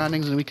our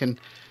surroundings, and we can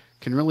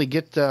really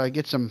get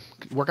some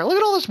work out. Look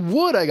at all this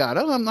wood I got.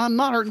 I'm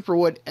not hurting for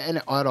wood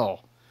at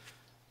all.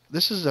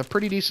 This is a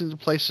pretty decent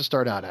place to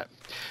start out at.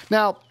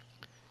 Now,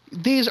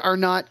 these are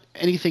not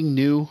anything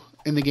new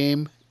in the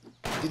game.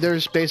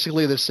 There's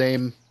basically the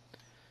same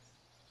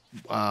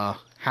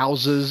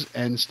houses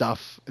and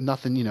stuff.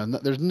 Nothing,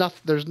 there's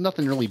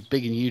nothing really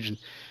big and huge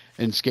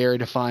and scary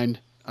to find.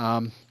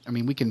 I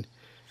mean,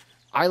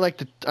 I like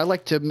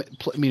to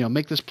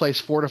make this place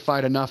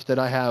fortified enough that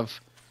I have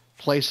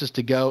places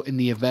to go in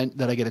the event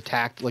that I get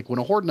attacked. Like when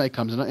a horde night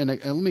comes, and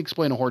let me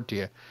explain a horde to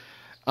you.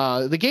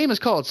 The game is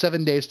called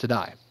 7 Days to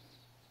Die.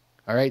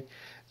 All right,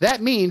 that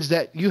means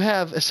that you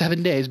have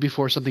 7 days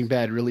before something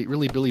bad,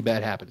 really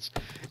bad happens.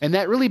 And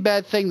that really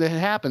bad thing that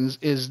happens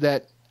is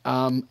that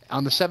on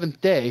the 7th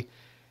day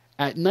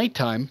at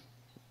nighttime,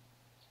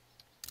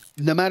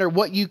 no matter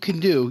what you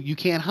can do, you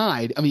can't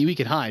hide. I mean, we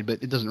can hide,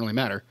 but it doesn't really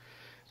matter.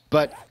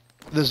 But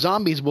the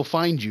zombies will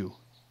find you,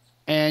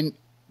 and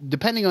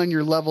depending on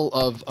your level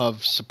of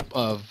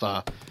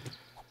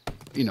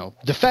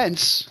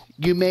defense,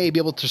 you may be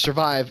able to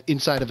survive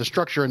inside of a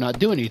structure and not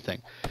do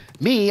anything.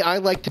 Me, I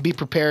like to be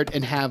prepared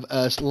and have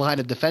a line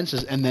of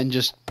defenses and then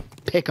just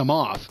pick them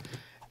off,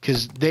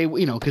 because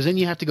then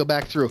you have to go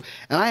back through.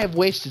 And I have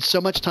wasted so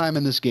much time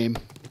in this game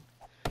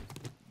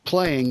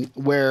playing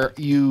where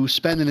you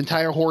spend an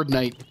entire horde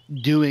night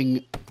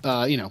doing,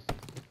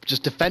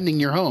 just defending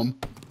your home,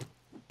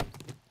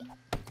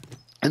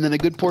 and then a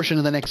good portion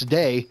of the next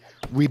day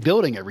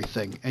rebuilding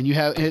everything. And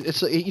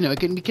it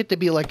can get to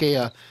be like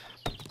a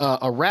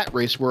rat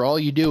race where all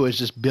you do is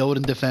just build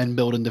and defend,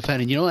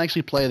 and you don't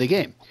actually play the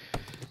game.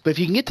 But if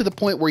you can get to the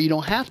point where you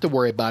don't have to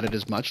worry about it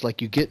as much,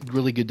 like you get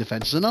really good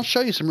defenses, and I'll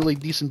show you some really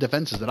decent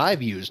defenses that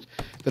I've used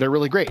that are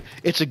really great.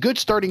 It's a good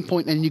starting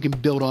point, and you can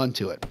build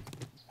onto it.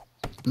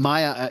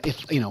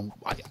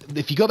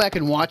 If you go back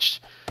and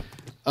watch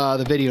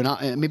the video,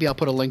 and maybe I'll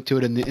put a link to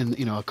it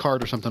in a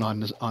card or something on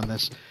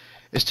this,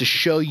 is to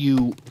show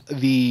you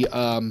the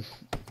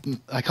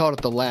I call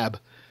it the lab.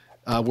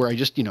 Where I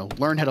just,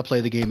 learned how to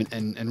play the game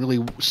and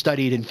really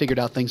studied and figured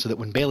out things so that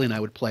when Bailey and I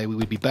would play, we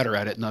would be better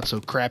at it, not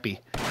so crappy.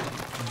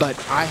 But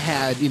I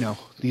had,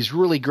 these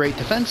really great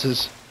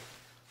defenses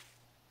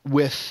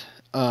with,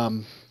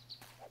 wooden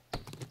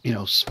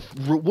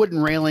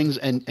railings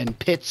and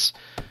pits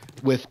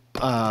with,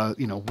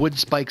 wood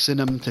spikes in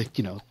them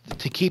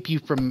to keep you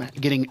from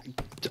getting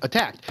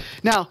attacked.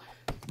 Now,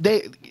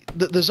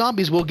 the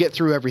zombies will get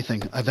through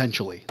everything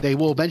eventually. They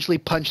will eventually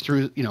punch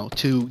through, you know,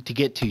 to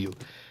get to you.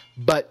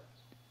 But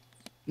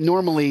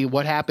normally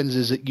what happens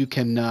is that you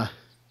can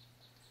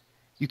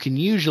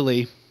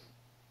usually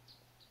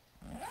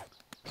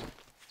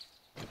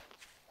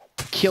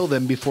kill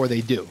them before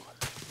they do.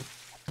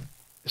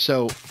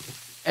 So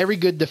every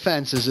good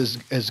defense is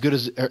as good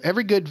as, or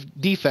every good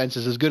defense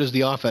is as good as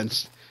the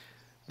offense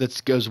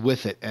that goes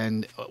with it.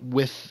 And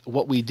with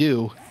what we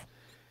do,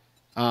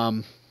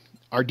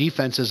 our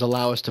defenses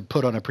allow us to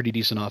put on a pretty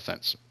decent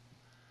offense.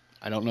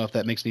 I don't know if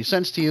that makes any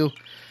sense to you,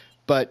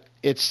 but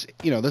it's,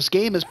 you know, this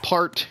game is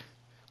part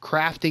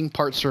crafting,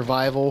 part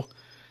survival,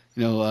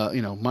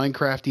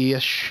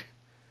 Minecraft-ish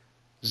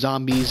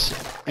zombies,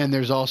 and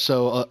there's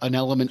also an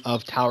element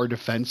of tower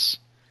defense.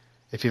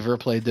 If you've ever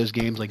played those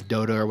games like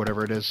Dota or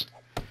whatever it is,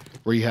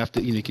 where you have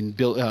to, you can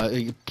build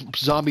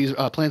zombies,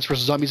 Plants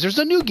vs. Zombies. There's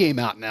a new game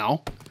out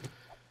now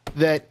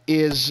that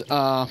is,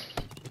 I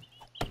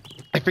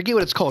forget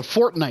what it's called,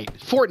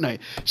 Fortnite.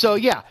 So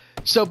yeah,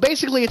 so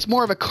basically it's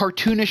more of a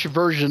cartoonish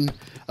version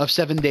of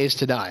 7 Days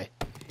to Die,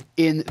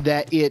 in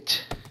that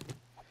it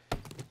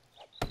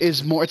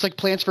is more, it's like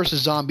Plants vs.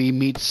 Zombie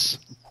meets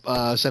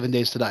 7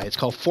 Days to Die. It's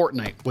called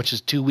Fortnite, which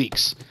is 2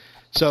 weeks.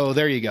 So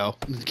there you go.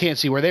 Can't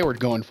see where they were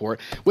going for it,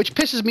 which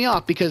pisses me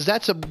off, because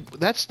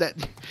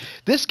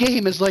this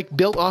game is like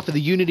built off of the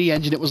Unity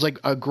engine. It was like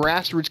a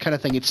grassroots kind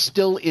of thing. It's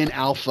still in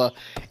alpha,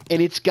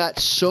 and it's got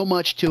so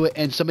much to it,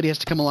 and somebody has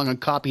to come along and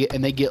copy it,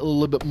 and they get a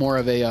little bit more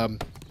of a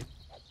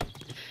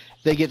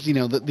they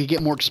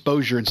get more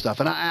exposure and stuff.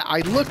 And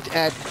I looked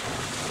at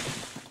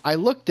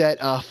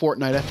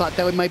Fortnite. I thought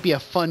that might be a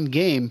fun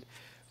game,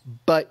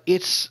 but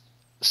it's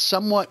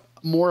somewhat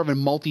more of a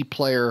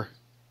multiplayer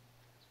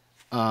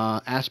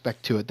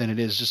aspect to it than it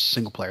is just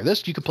single player.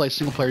 This, you can play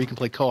single player, you can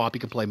play co-op, you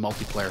can play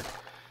multiplayer.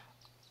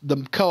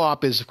 The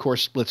co-op is, of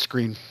course, split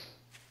screen,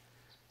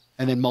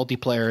 and then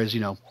multiplayer is,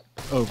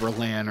 over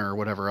LAN or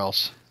whatever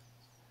else.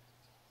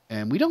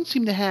 And we don't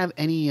seem to have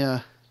any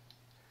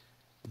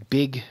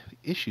big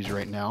issues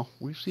right now.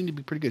 We seem to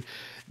be pretty good.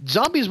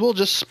 Zombies will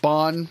just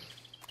spawn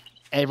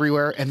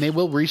everywhere, and they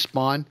will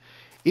respawn.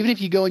 Even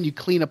if you go and you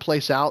clean a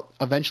place out,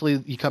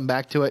 eventually you come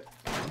back to it,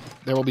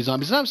 there will be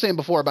zombies. And I was saying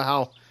before about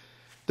how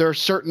there are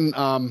certain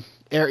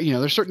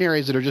there's certain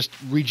areas that are just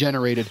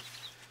regenerated.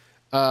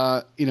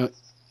 In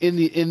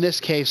this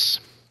case,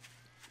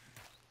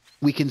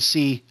 we can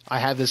see I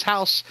have this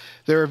house.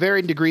 There are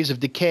varying degrees of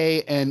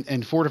decay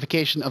and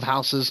fortification of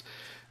houses.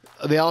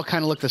 They all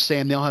kind of look the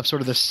same. They all have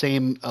sort of the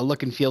same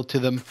look and feel to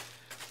them.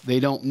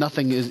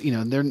 Nothing is,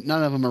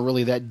 none of them are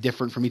really that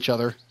different from each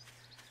other.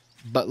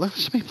 But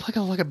let's make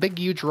like a big,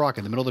 huge rock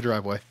in the middle of the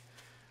driveway.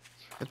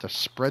 Have to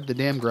spread the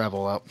damn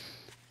gravel out.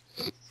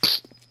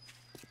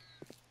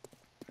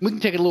 We can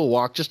take a little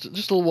walk, just a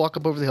little walk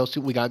up over the hill, see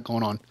what we got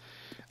going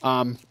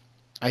on.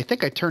 I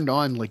think I turned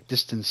on like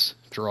distance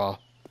draw,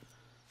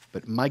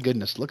 but my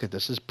goodness, look at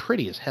this. This is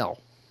pretty as hell.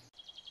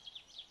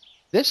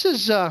 This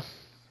is, I'm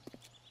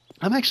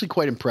actually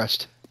quite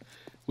impressed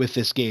with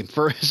this game.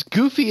 For as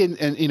goofy and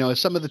as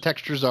some of the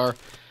textures are,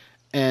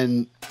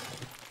 and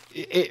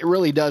it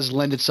really does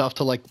lend itself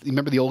to, like,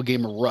 remember the old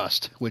game of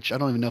Rust, which I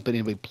don't even know if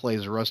anybody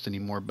plays Rust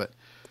anymore, but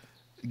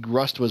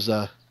Rust was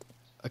a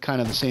kind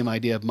of the same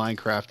idea of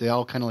Minecraft. They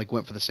all kind of like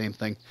went for the same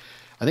thing.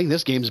 I think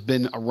this game's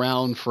been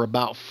around for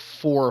about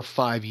 4 or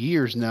 5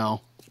 years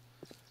now.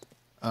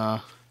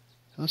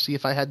 Let's see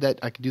if I had that.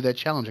 I could do that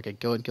challenge. I could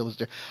go and kill this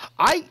deer.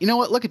 You know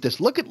what? Look at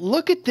this. Look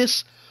at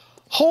this.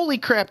 Holy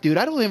crap, dude!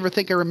 I don't ever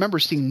think I remember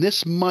seeing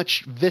this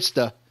much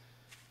Vista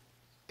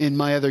in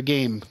my other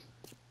game.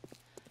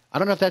 I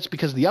don't know if that's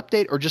because of the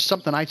update or just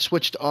something I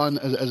switched on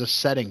as a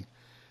setting.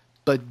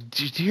 But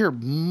dear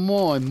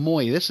moi,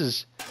 this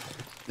is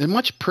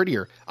much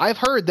prettier. I've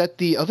heard that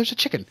there's a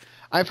chicken.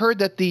 I've heard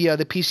that the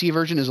PC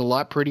version is a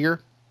lot prettier,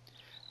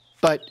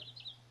 but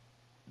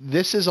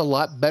this is a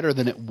lot better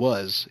than it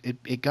was.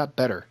 It got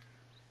better.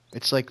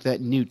 It's like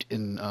that newt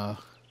in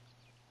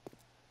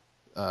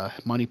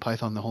Monty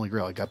Python: The Holy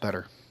Grail. It got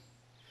better.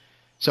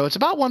 So it's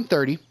about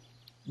 1:30.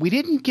 We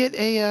didn't get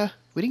an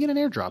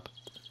airdrop.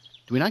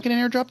 Do we not get an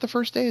airdrop the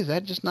first day? Does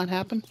that just not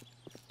happen?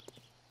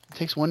 It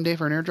takes 1 day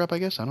for an airdrop, I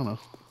guess. I don't know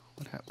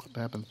what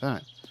happened with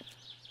that.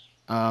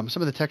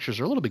 Some of the textures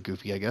are a little bit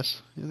goofy, I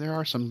guess. There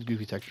are some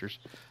goofy textures.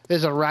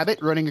 There's a rabbit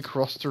running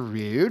across the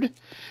road.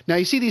 Now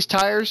you see these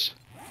tires?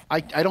 I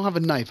don't have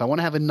a knife. I want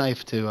to have a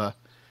knife to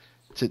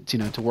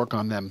work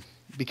on them,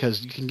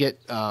 because you can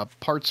get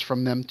parts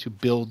from them to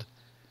build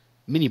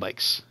mini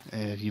bikes.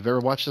 If you've ever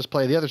watched us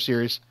play the other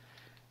series,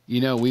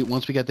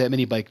 once we got that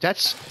mini bike,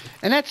 that's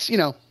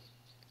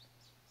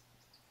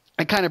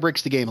it kind of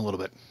breaks the game a little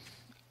bit.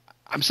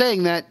 I'm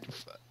saying that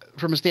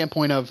from a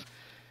standpoint of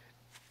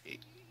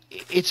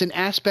it's an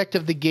aspect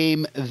of the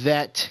game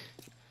that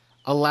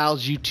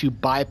allows you to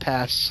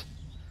bypass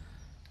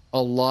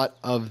a lot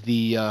of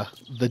the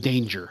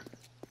danger.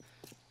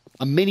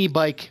 A mini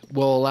bike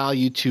will allow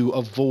you to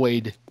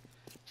avoid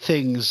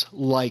things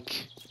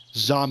like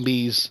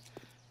zombies,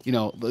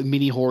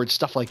 mini hordes,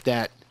 stuff like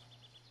that.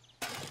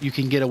 You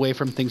can get away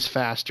from things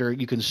faster.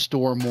 You can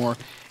store more.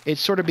 It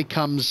sort of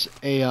becomes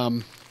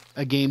a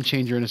game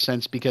changer in a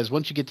sense, because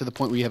once you get to the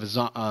point where you have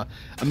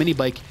a mini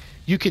bike,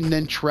 you can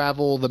then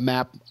travel the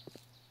map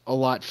a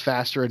lot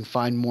faster and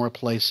find more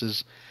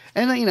places.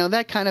 And you know,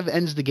 that kind of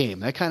ends the game.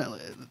 That kind of,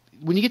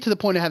 when you get to the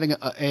point of having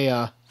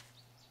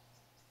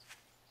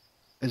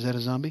is that a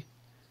zombie?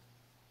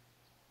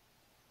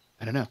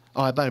 I don't know.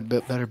 Oh, I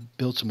better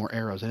build some more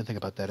arrows. I didn't think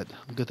about that.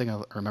 Good thing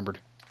I remembered.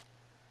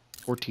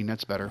 14,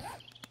 that's better.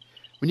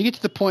 When you get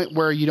to the point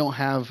where you don't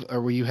have, or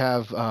where you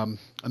have a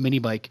mini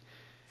bike,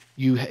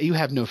 you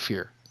have no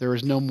fear. There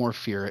is no more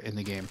fear in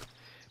the game,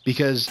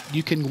 because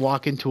you can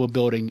walk into a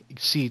building,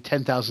 see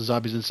 10,000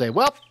 zombies, and say,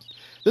 "Well,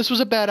 this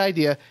was a bad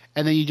idea,"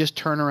 and then you just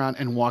turn around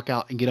and walk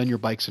out and get on your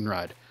bikes and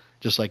ride,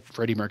 just like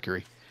Freddie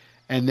Mercury.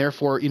 And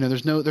therefore, you know,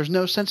 there's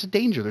no sense of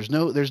danger. There's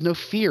no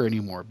fear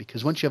anymore,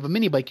 because once you have a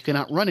mini bike, you can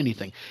outrun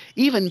anything.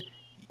 You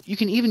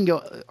can even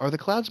go. Are the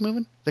clouds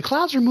moving? The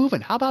clouds are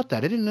moving. How about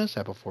that? I didn't notice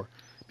that before.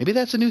 Maybe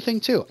that's a new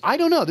thing too. I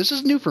don't know. This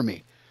is new for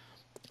me.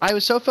 I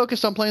was so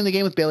focused on playing the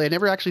game with Bailey, I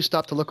never actually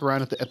stopped to look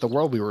around at the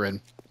world we were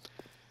in,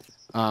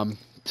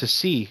 to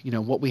see, you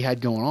know, what we had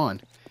going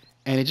on,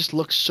 and it just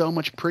looks so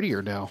much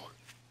prettier now.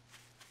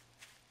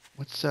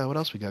 What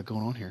else we got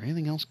going on here?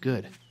 Anything else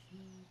good?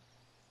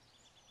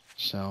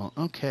 So,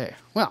 okay.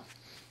 Well,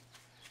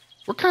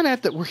 we're kind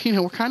of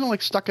we're kind of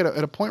like stuck at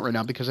a point right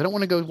now, because I don't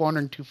want to go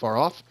wandering too far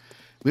off.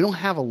 We don't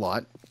have a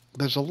lot.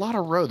 There's a lot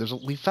of road.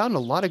 We found a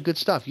lot of good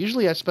stuff.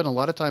 Usually I spend a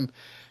lot of time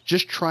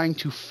just trying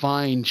to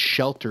find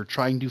shelter,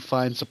 trying to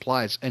find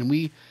supplies, and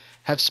we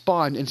have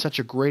spawned in such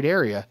a great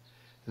area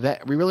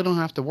that we really don't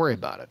have to worry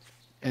about it.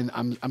 And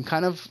I'm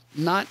kind of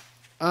not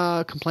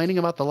complaining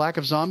about the lack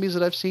of zombies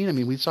that I've seen. I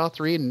mean, we saw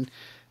 3 and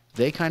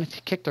they kind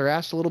of kicked our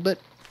ass a little bit,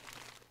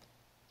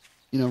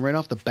 you know, right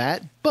off the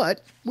bat,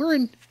 but we're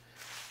in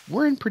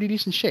pretty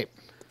decent shape.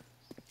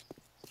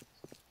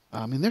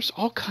 I mean, there's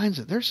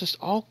just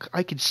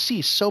I could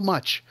see so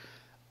much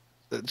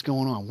that's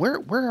going on.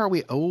 Where are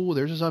we? Oh,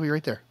 there's a zombie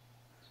right there.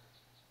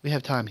 We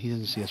have time. He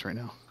doesn't see us right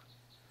now.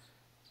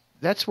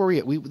 That's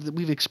where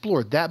we've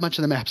explored that much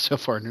of the map so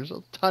far, and there's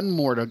a ton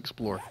more to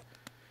explore.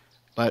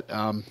 But we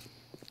can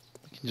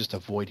just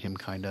avoid him,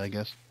 kind of, I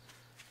guess.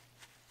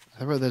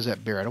 I know there's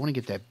that bear. I don't want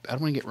to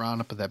get round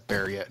up with that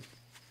bear yet.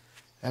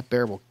 That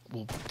bear will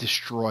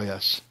destroy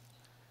us.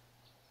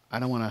 I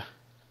don't want to.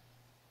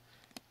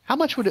 How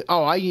much would it?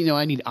 Oh, I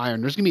need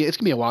iron. It's gonna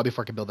be a while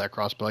before I can build that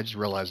crossbow. I just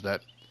realized that.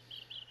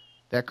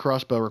 That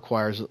crossbow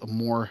requires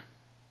more.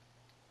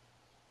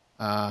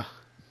 But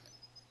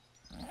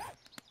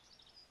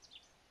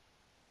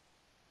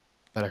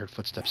I heard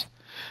footsteps.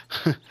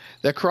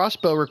 That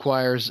crossbow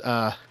requires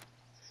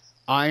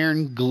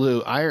iron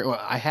glue.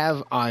 I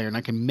have iron.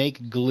 I can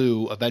make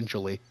glue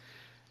eventually.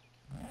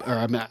 Or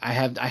I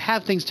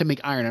have things to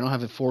make iron. I don't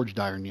have it forged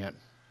iron yet.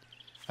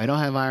 I don't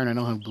have iron. I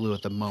don't have glue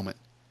at the moment.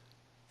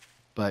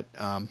 But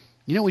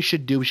you know what we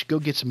should do? We should go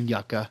get some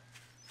yucca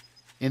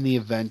in the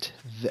event.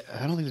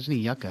 I don't think there's any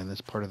yucca in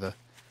this part of the.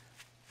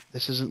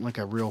 This isn't like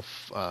a real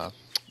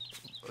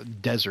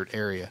desert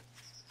area.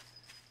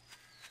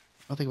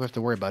 I don't think we have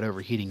to worry about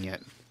overheating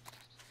yet.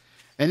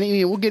 And then,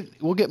 you know,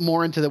 we'll get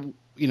more into the,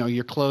 you know,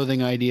 your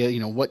clothing idea. You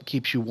know, what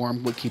keeps you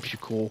warm, what keeps you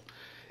cool.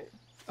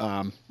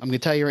 I'm going to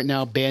tell you right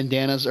now,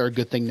 bandanas are a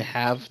good thing to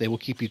have. They will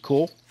keep you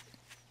cool.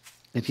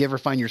 If you ever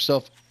find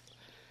yourself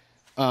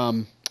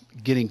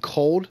getting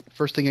cold,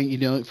 first thing you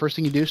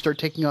do, start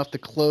taking off the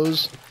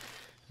clothes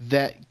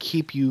that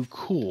keep you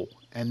cool,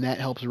 and that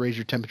helps raise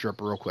your temperature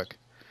up real quick.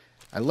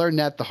 I learned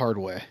that the hard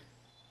way.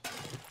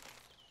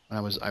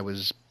 I was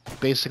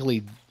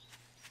basically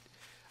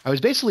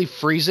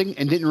freezing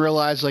and didn't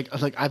realize, like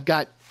I've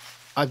got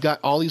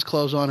all these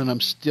clothes on and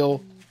I'm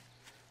still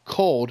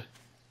cold,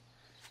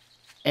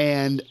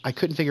 and I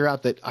couldn't figure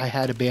out that I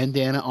had a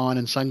bandana on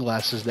and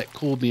sunglasses that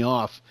cooled me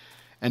off,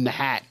 and the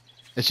hat.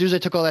 As soon as I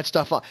took all that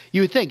stuff off,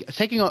 you would think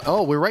taking off.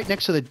 Oh, we're right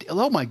next to the.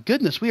 Oh my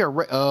goodness, we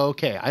are.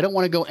 Okay, I don't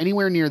want to go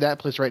anywhere near that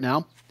place right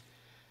now.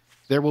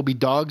 There will be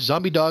dogs.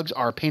 Zombie dogs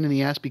are a pain in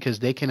the ass because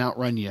they can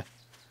outrun you.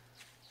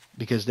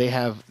 Because they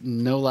have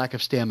no lack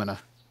of stamina,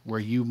 where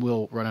you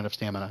will run out of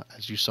stamina,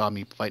 as you saw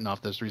me fighting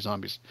off those 3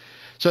 zombies.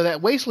 So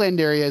that wasteland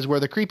area is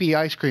where the creepy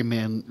ice cream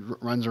man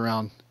runs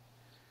around.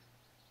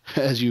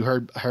 As you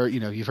heard, you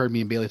know, you've heard me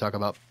and Bailey talk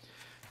about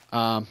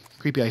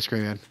creepy ice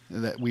cream man,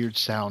 that weird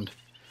sound.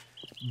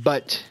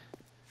 But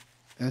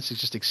this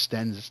just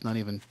extends. It's not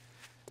even.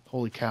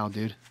 Holy cow,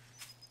 dude!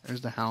 There's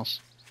the house.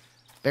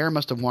 Bear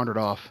must have wandered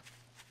off.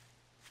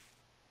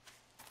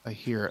 If I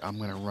hear it, I'm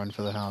gonna run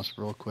for the house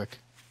real quick,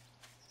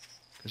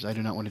 because I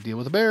do not want to deal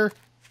with a bear.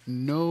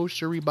 No,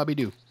 siree, Bobby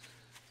do.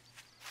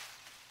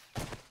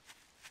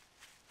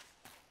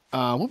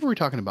 What were we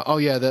talking about? Oh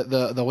yeah,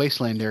 the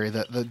wasteland area,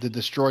 the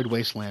destroyed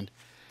wasteland.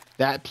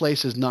 That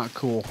place is not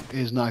cool. It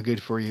is not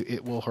good for you.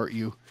 It will hurt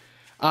you.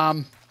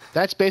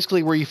 That's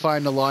basically where you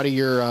find a lot of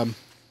your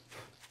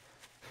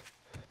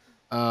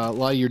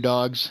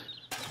dogs.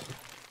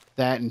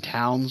 That in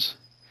towns.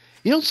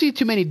 You don't see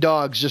too many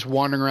dogs just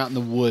wandering around in the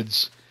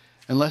woods.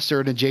 unless they're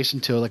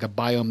adjacent to like a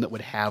biome that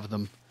would have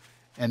them,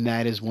 and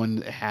that is one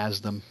that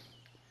has them.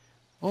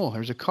 Oh,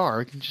 there's a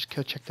car. I can just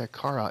go check that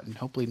car out and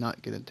hopefully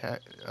not get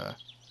attacked.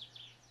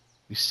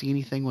 We see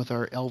anything with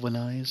our elven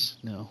eyes?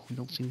 No, we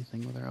don't see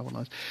anything with our elven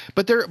eyes.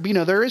 But there,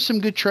 there is some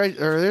good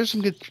treasure. There's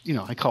some good,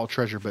 I call it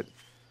treasure, but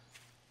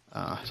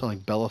it's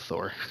like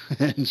Bellathor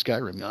in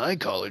Skyrim. I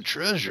call it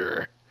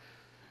treasure.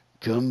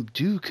 Come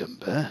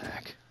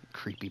back,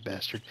 creepy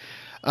bastard.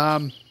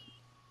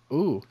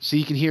 Ooh, so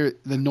you can hear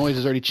the noise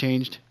has already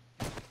changed,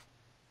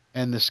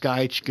 and the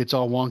sky gets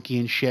all wonky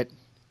and shit.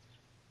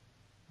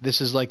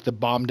 This is like the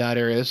bombed out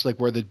area. This is like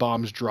where the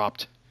bombs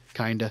dropped,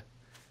 kinda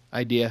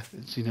idea.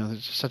 It's,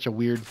 there's such a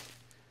weird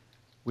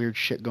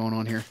shit going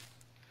on here.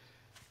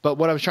 But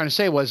what I was trying to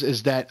say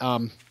is that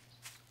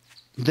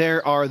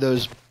there are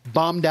those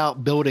bombed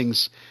out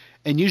buildings,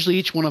 and usually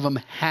each one of them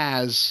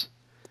has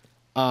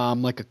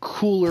like a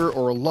cooler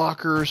or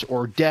lockers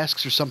or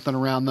desks or something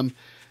around them,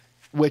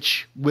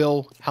 which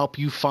will help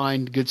you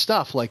find good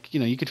stuff. Like,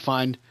 you could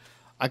find,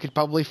 I could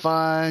probably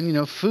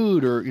find,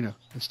 food or, and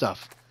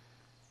stuff.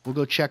 We'll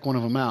go check one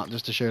of them out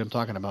just to show you what I'm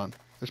talking about.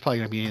 There's probably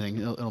going to be anything.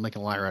 It'll make a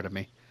liar out of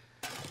me.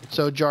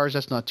 So jars,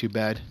 that's not too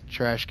bad.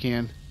 Trash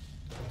can.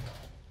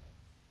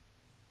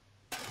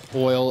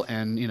 Oil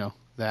and,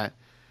 that.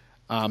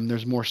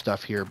 There's more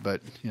stuff here,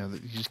 but, you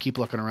just keep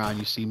looking around.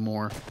 You see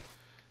more.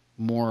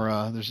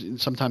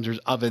 Sometimes there's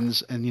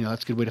ovens, and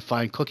that's a good way to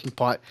find cooking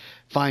pot.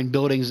 Find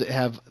buildings that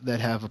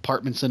have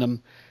apartments in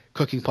them.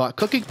 Cooking pot.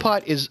 Cooking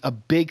pot is a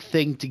big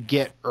thing to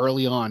get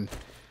early on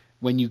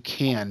when you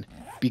can,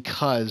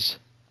 because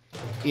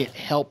it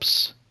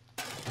helps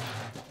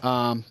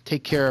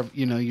take care of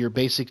your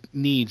basic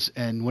needs,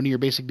 and one of your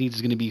basic needs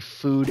is going to be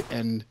food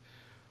and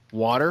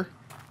water.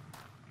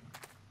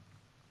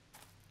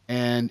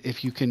 And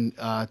if you can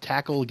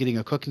tackle getting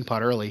a cooking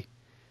pot early,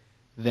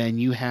 then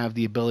you have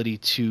the ability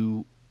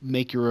to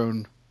make your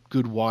own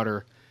good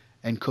water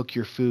and cook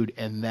your food,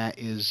 and that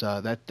is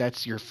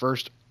that's your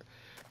first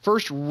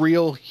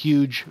real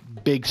huge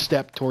big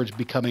step towards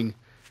becoming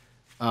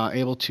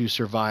able to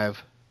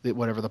survive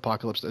whatever the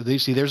apocalypse. You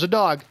see, there's a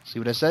dog. See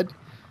what I said?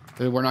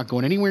 We're not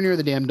going anywhere near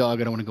the damn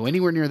dog. I don't want to go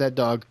anywhere near that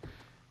dog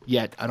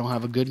yet. I don't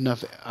have a good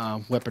enough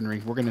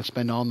weaponry. We're going to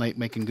spend all night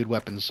making good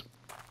weapons,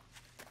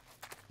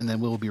 and then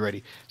we'll be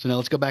ready. So now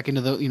let's go back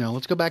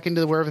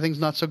into where everything's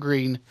not so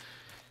green.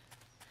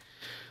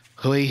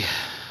 Hooey.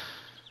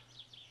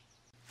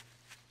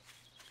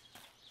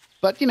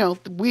 But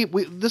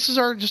this is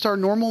just our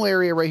normal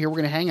area right here. We're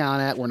going to hang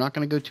out at. We're not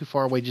going to go too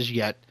far away just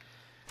yet.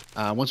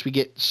 Once we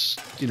get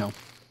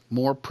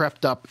more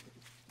prepped up,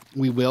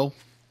 we will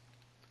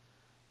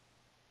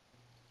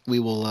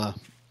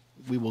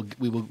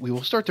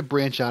start to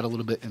branch out a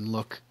little bit and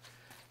look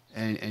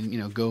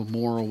and go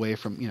more away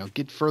from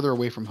get further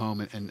away from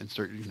home and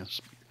start and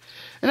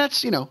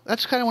that's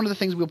that's kind of one of the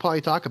things we'll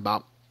probably talk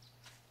about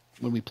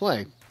when we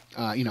play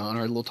on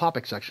our little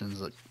topic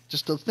sections, like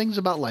just the things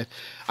about life.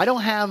 I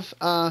don't have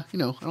I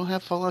don't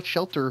have Fallout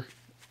Shelter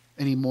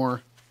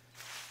anymore.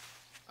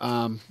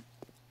 The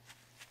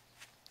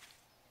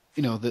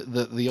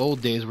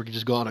old days where we could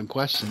just go out on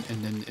quests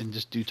and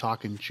just do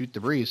talk and shoot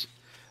the breeze.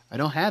 I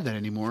don't have that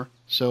anymore,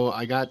 so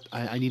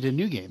I need a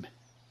new game.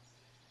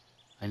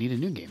 I need a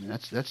new game, and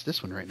that's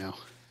this one right now.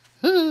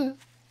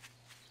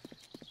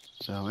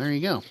 So there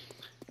you go.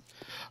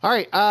 All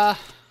right,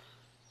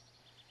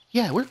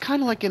 yeah, we're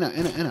kind of like in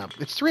a.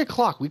 It's 3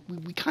 o'clock. We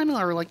kind of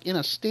are like in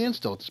a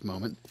standstill at this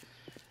moment.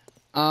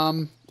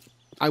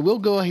 I will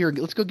go here.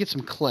 Let's go get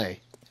some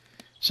clay.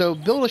 So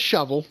build a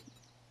shovel.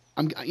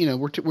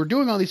 We're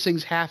doing all these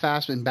things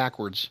half-assed and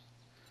backwards,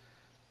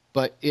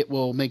 but it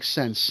will make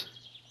sense.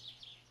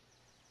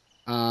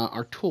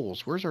 Our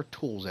tools. Where's our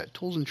tools at?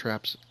 Tools and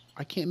traps.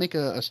 I can't make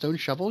a stone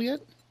shovel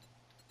yet?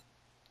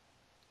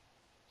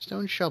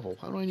 Stone shovel.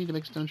 How do I need to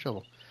make a stone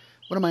shovel?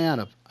 What am I out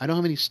of? I don't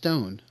have any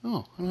stone.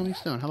 Oh, I don't have any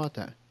stone. How about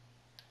that?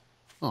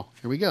 Oh,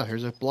 here we go.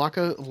 Here's a block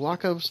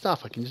of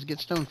stuff I can just get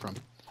stone from.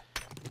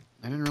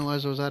 I didn't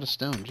realize I was out of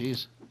stone.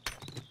 Jeez.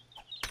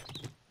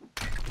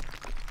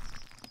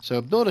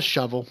 So build a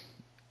shovel.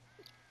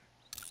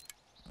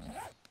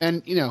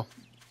 And,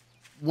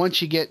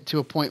 once you get to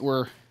a point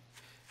where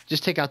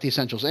just take out the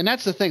essentials. And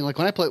that's the thing. Like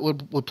when I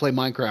would play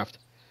Minecraft,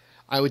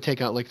 I would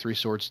take out like 3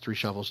 swords, 3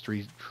 shovels,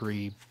 3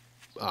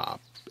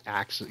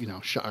 axes,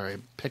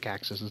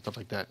 pickaxes and stuff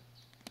like that.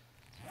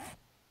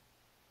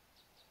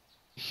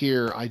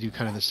 Here I do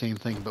kind of the same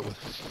thing, but with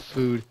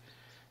food,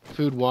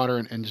 water,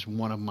 and just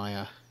one of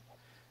my.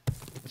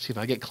 Let's see if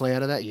I get clay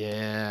out of that.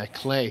 Yeah,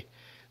 clay.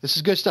 This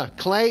is good stuff.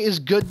 Clay is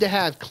good to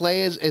have.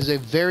 Clay is a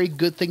very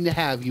good thing to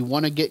have. You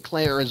want to get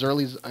clay as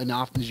early and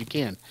often as you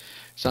can.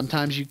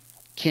 Sometimes you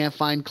can't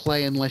find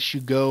clay unless you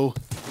go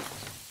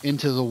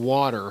into the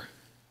water.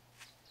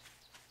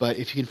 But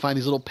if you can find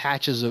these little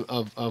patches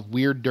of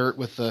weird dirt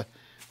with the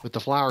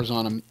flowers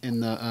on them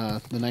in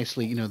the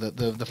nicely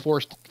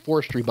the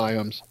forestry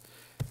biomes,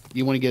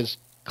 you want to get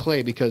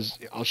clay, because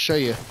I'll show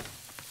you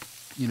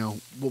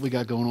what we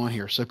got going on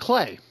here. So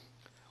clay,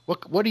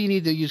 what do you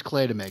need to use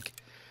clay to make?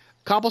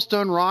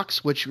 Cobblestone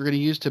rocks, which you're going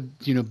to use to,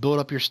 build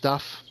up your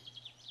stuff.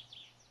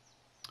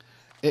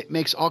 It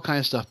makes all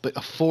kinds of stuff. But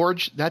a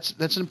forge, that's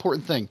an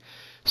important thing.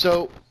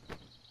 So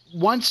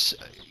once,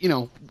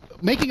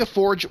 making a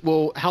forge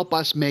will help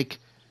us make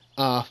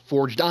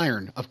forged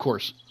iron, of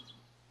course.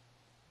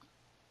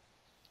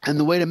 And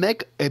the way to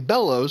make a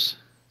bellows,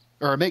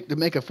 or to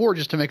make a forge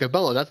is to make a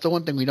bellows. That's the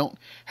one thing we don't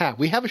have.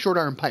 We have a short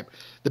iron pipe.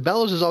 The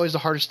bellows is always the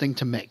hardest thing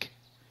to make.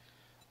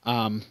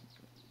 What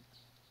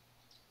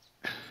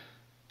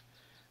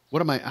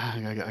am I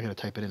gotta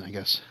type it in, I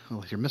guess.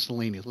 Oh, you're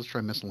miscellaneous. Let's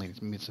try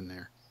miscellaneous. Maybe it's in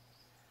there.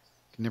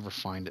 Can never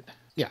find it.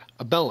 Yeah,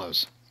 a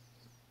bellows.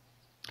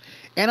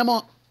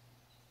 Animal.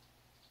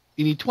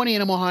 You need 20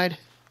 animal hide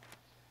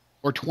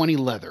or 20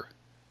 leather.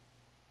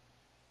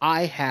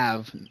 I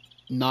have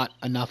not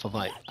enough of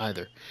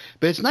either.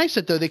 But it's nice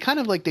that, though, they kind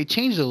of they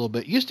changed it a little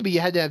bit. It used to be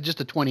you had to have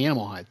just a 20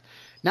 animal hide.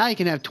 Now you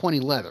can have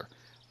 20 leather.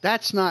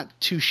 That's not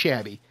too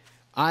shabby.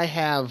 I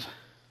have...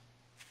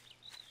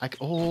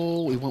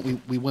 we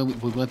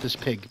want this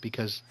pig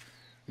because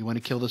we want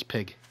to kill this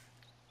pig.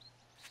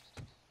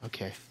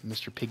 Okay,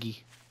 Mr.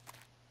 Piggy.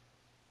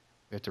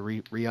 We have to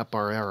re-up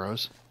our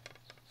arrows.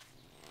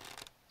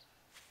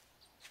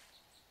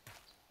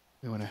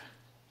 We want to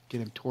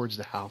get him towards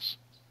the house.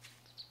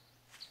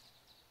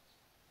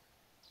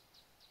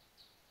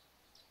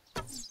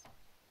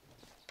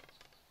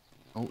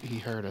 Oh, he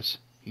heard us.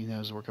 He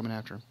knows we're coming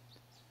after him.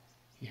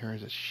 He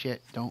hears us.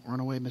 Shit, don't run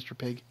away, Mr.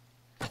 Pig.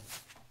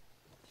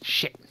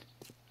 Shit.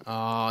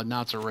 Oh,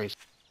 now it's a race.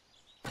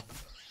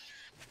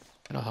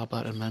 That'll help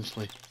out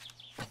immensely.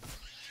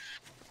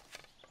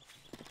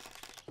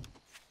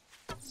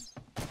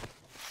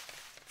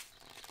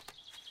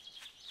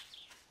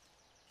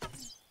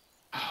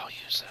 Oh,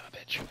 you son of a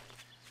bitch.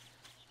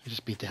 I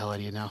just beat the hell out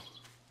of you now.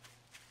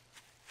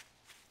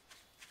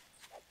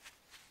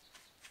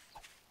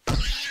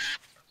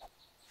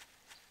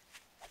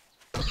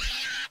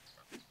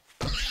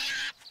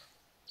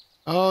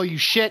 Oh, you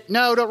shit.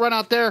 No, don't run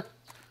out there.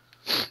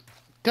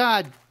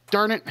 God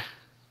darn it.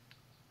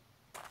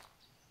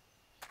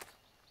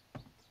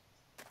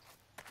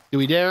 Do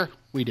we dare?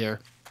 We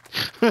dare.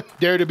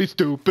 Dare to be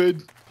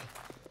stupid.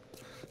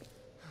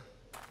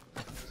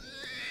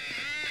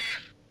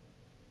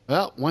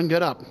 Well, one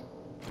got up.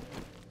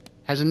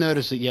 Hasn't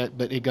noticed it yet,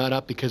 but it got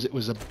up because it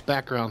was a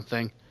background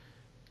thing.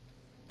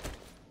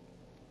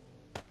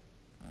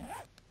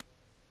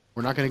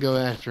 We're not going to go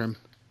after him.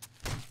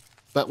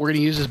 But we're going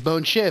to use this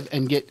bone shiv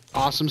and get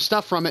awesome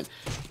stuff from it.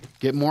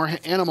 Get more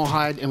animal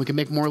hide, and we can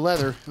make more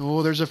leather.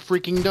 Oh, there's a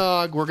freaking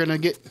dog. We're going to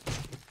get...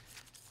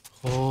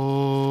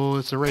 Oh,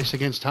 it's a race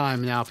against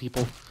time now,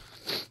 people.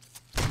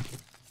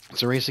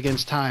 It's a race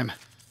against time.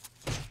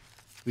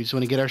 We just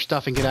want to get our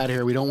stuff and get out of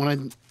here. We don't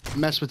want to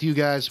mess with you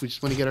guys. We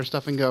just want to get our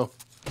stuff and go.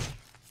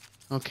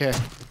 Okay.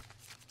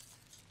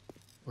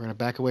 We're going to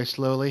back away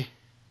slowly.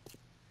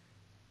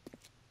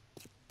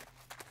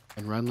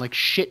 And run like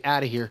shit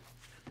out of here.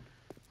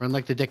 Run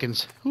like the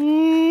Dickens.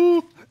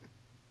 Ooh.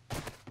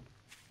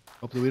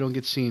 Hopefully we don't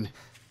get seen.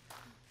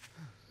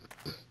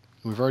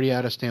 We've already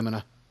out of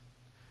stamina.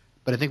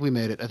 But I think we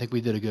made it. I think we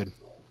did a good.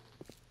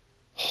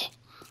 Oh,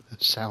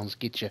 the sounds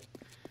get you.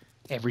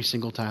 Every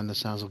single time the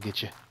sounds will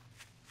get you.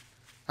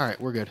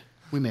 Alright, we're good.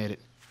 We made it.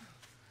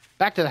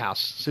 Back to the house.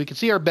 So you can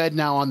see our bed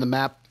now on the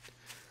map.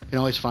 You can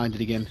always find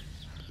it again.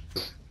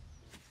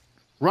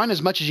 Run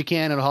as much as you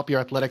can. It'll help your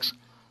athletics.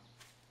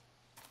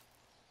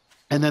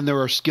 And then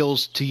there are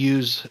skills to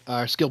use,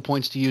 skill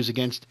points to use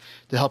against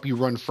to help you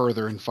run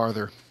further and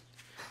farther.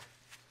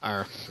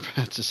 Or,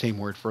 that's the same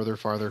word, further,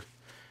 farther,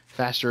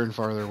 faster and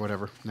farther,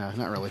 whatever. No,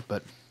 not really,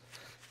 but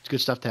it's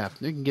good stuff to have.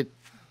 You can get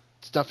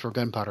stuff for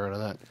gunpowder out of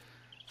that.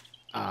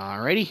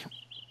 Alrighty.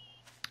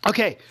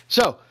 Okay,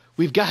 so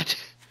we've got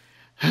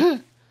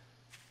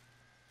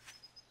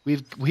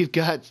we've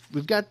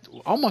got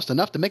almost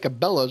enough to make a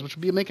bellows, which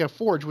would be make a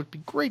forge, which would be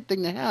a great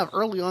thing to have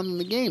early on in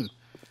the game.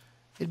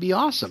 It'd be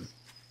awesome.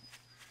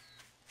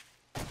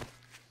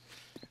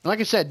 Like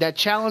I said, that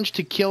challenge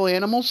to kill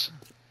animals,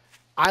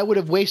 I would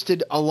have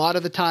wasted a lot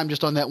of the time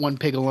just on that one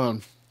pig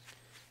alone.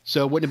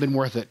 So it wouldn't have been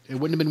worth it. It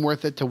wouldn't have been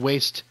worth it to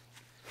waste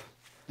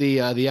the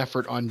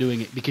effort on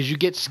doing it because you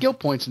get skill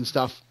points and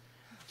stuff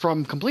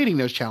from completing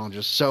those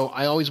challenges. So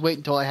I always wait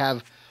until I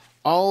have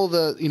all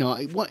the,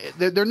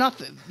 they're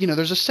not,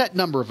 there's a set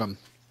number of them.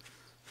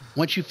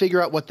 Once you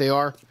figure out what they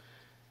are,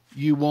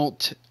 you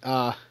won't,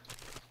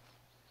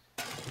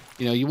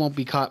 you won't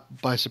be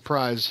caught by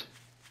surprise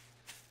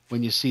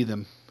when you see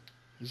them.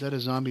 Is that a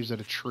zombie? Is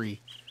that a tree?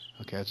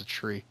 Okay, that's a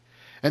tree.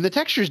 And the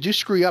textures do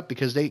screw you up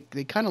because they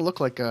kind of look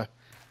like a,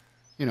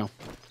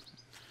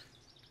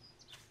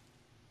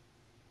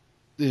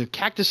 the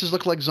cactuses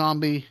look like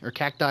zombie, or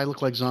cacti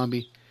look like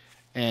zombie,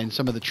 and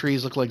some of the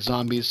trees look like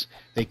zombies.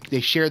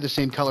 They share the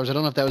same colors. I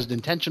don't know if that was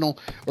intentional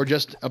or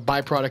just a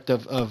byproduct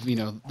of the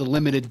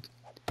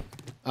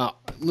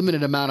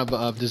limited amount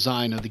of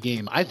design of the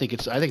game. I think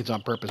it's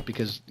on purpose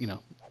because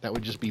that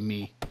would just be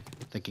me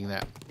thinking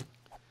that.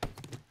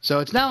 So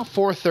it's now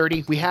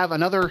 4:30. We have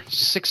another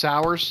 6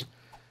 hours,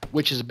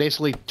 which is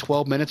basically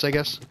 12 minutes, I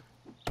guess.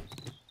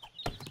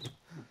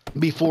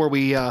 before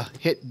we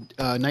hit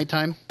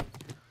nighttime.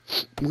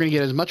 We're gonna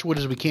get as much wood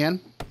as we can.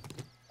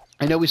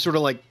 I know we sort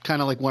of like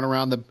kind of like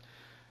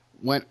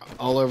went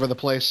all over the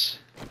place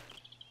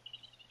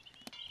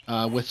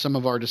with some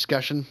of our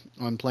discussion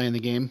on playing the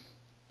game,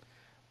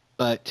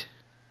 but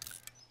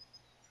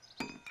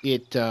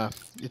it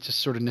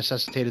just sort of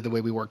necessitated the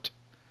way we worked.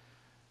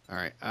 All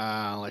right,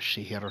 let's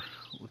see here.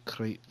 We'll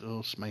create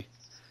those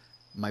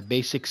my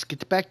basics.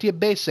 Get back to your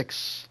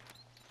basics.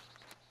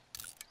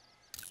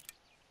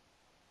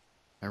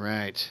 All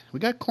right, we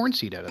got corn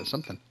seed out of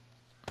something.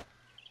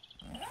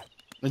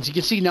 As you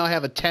can see, now I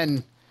have a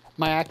 10.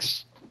 My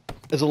axe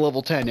is a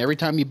level 10 every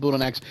time you build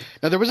an axe.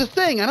 Now, there was a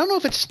thing. I don't know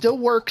if it still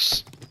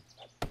works.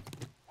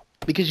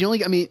 Because you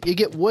only, I mean, you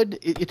get wood.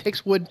 It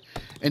takes wood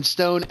and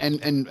stone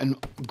and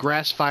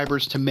grass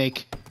fibers to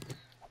make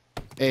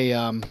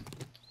an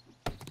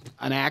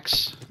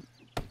axe.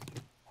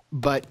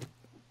 But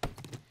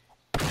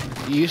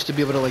you used to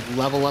be able to, like,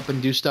 level up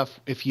and do stuff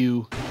if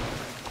you,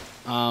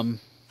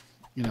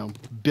 you know,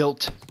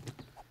 built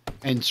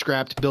and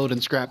scrapped, build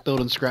and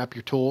scrap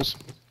your tools.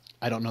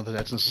 I don't know that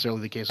that's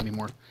necessarily the case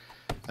anymore.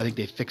 I think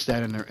they fixed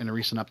that in a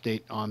recent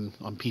update on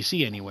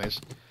PC anyways.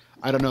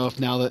 I don't know if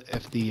now that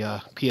if the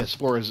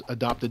PS4 has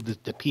adopted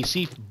the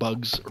PC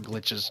bugs or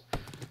glitches.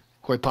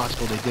 Quite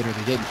possible they did or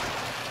they didn't.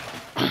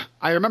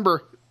 I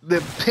remember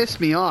that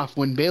pissed me off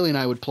when Bailey and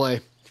I would play.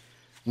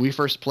 When we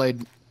first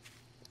played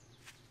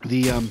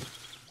the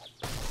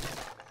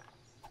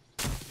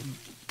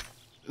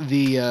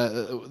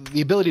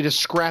ability to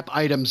scrap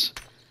items.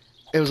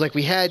 It was like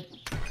we had,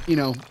 you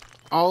know,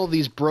 all of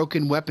these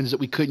broken weapons that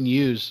we couldn't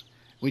use.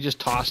 We just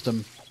tossed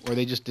them, or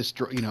they just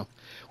destroy. You know,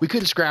 we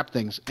couldn't scrap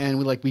things, and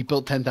we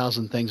built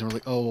 10,000 things, and we're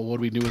like, oh, well, what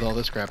do we do with all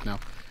this scrap now?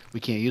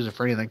 We can't use it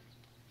for anything.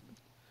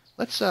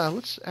 Let's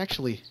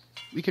actually,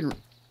 we can.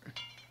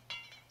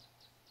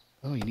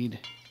 Oh, you need.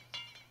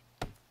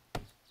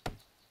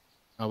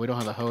 Oh, we don't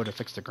have the hoe to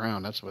fix the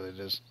ground. That's what it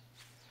is.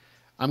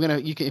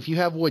 You can, if you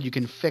have wood, you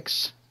can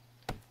fix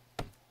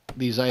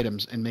these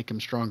items and make them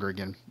stronger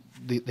again.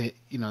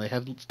 You know, they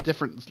have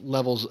different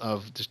levels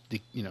of just,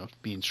 you know,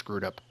 being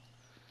screwed up.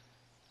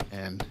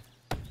 And,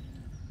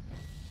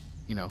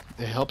 you know,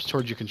 it helps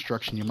towards your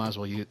construction. You might as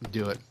well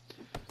do it.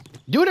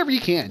 Do whatever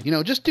you can. You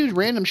know, just do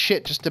random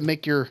shit just to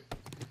make your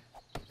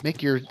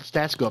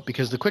stats go up.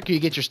 Because the quicker you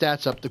get your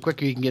stats up, the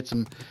quicker you can get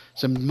some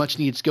much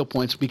needed skill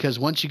points. Because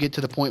once you get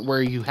to the point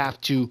where you have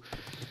to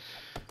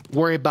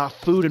worry about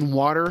food and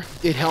water,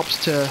 it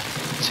helps to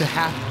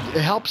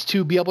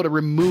be able to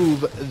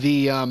remove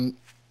the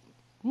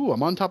ooh,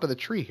 I'm on top of the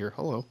tree here.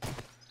 Hello.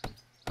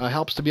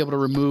 Helps to be able to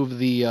remove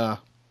the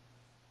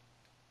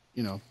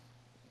you know,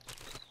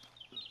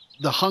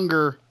 the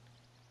hunger.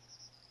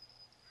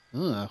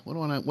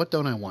 What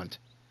don't I want?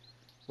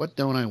 What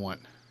don't I want?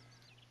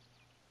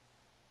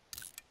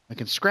 You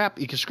can scrap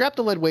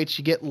the lead weights,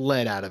 you get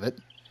lead out of it.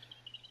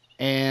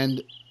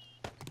 And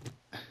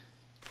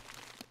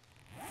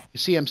you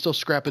see I'm still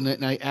scrapping it,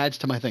 and it adds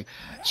to my thing.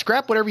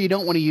 Scrap whatever you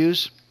don't want to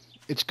use.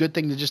 It's a good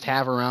thing to just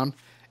have around.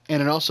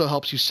 And it also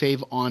helps you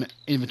save on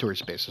inventory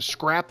space. So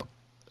scrap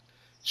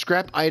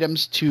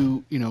items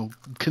to, you know,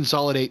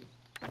 consolidate.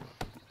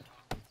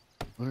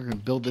 We're going to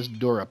build this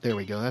door up. There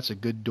we go. That's a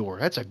good door.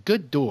 That's a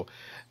good door.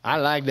 I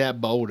like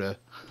that boulder.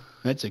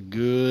 That's a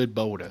good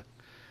boulder.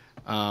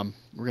 We're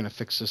going to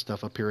fix this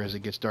stuff up here as it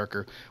gets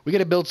darker. We got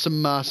to build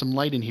some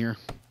light in here.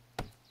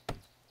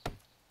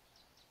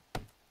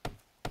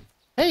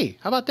 Hey,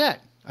 how about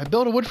that? I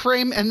built a wood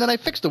frame and then I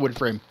fixed the wood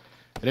frame.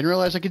 I didn't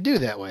realize I could do it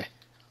that way.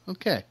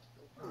 Okay.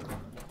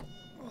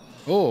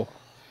 Oh,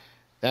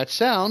 that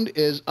sound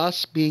is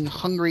us being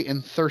hungry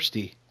and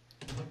thirsty.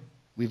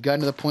 We've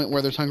gotten to the point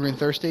where there's hungry and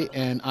thirsty,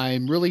 and I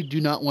really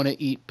do not want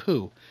to eat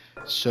poo.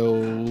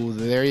 So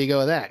there you go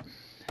with that.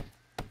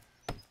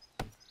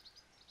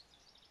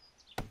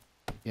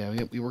 Yeah,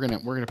 we're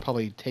gonna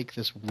probably take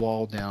this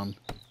wall down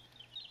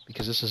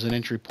because this is an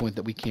entry point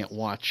that we can't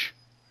watch.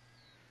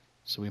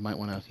 So we might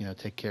want to, you know,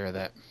 take care of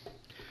that.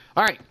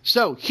 All right,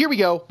 so here we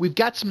go. We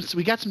got some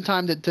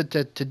time to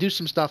do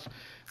some stuff.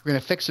 We're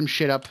gonna fix some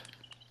shit up.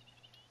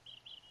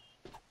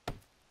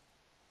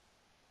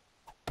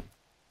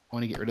 I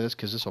want to get rid of this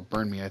because this will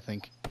burn me, I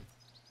think.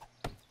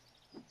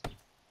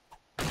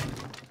 I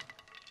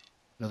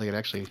don't think it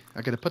actually.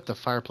 I gotta put the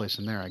fireplace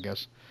in there, I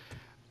guess.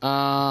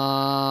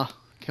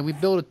 Can we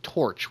build a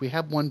torch? We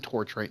have one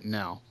torch right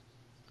now,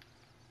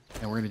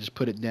 and we're gonna just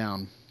put it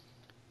down.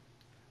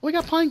 Oh, we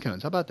got pine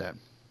cones. How about that?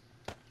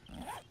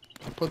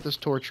 I'll put this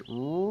torch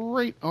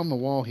right on the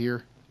wall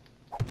here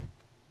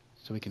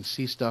so we can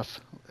see stuff.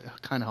 It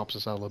kind of helps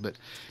us out a little bit.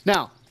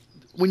 Now,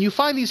 when you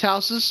find these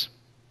houses,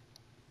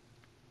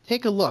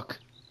 take a look.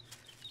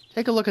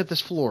 Take a look at these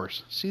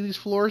floors. See these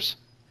floors?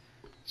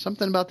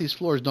 Something about these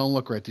floors don't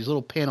look right. These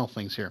little panel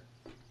things here.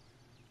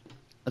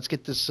 Let's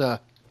get this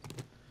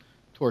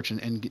torch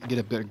and get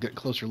a get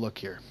closer look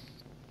here.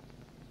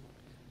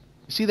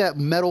 You see that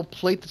metal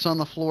plate that's on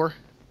the floor?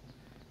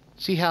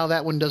 See how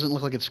that one doesn't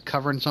look like it's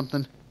covering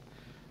something?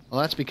 Well,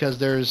 that's because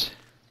there's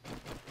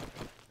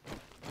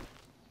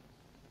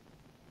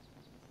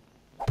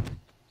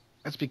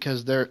That's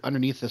because there,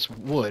 underneath this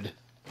wood,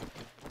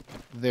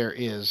 there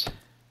is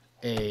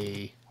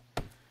a,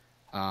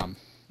 I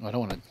don't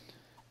want to,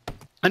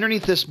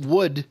 underneath this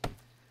wood,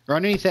 or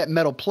underneath that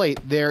metal plate,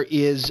 there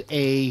is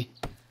a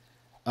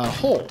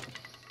hole.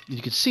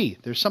 You can see,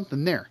 there's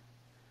something there.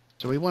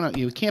 So we want to,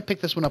 you can't pick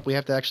this one up, we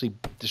have to actually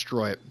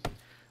destroy it,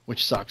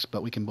 which sucks,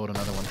 but we can build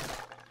another one.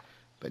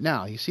 But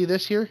now, you see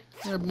this here?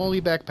 There are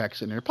moldy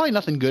backpacks in there. Probably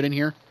nothing good in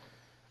here.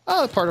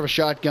 Oh, part of a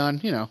shotgun,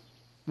 you know,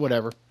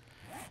 whatever.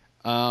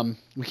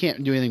 We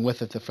can't do anything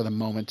with it for the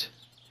moment.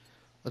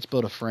 Let's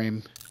build a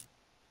frame.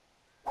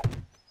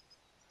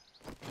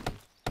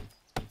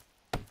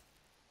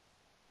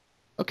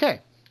 Okay,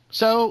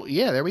 so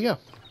yeah, there we go.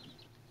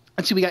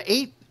 Let's see, we got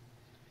 8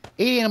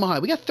 animal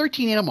hide. We got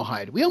 13 animal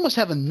hide. We almost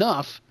have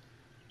enough.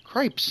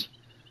 Cripes.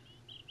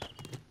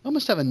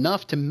 Almost have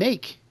enough to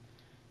make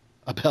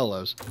a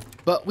bellows.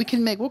 But we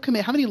can make,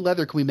 how many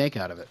leather can we make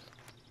out of it?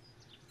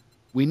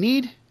 We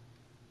need,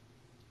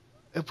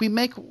 if we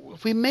make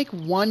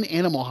one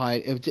animal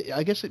hide,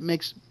 I guess it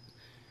makes,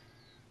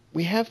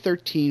 we have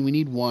 13, we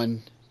need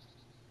 1.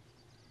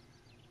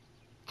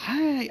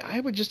 I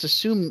would just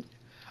assume,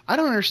 I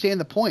don't understand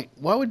the point.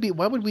 Why would we,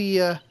 we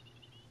don't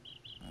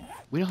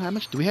have how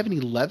much, do we have any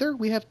leather?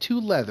 We have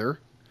 2 leather.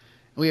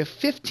 We have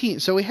 15,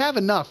 so we have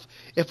enough.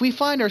 If we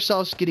find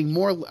ourselves getting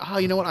more, oh,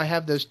 you know what, I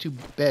have those 2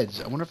 beds.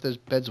 I wonder if those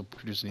beds will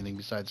produce anything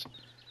besides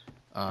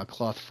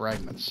cloth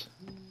fragments.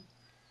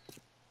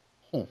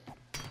 Oh.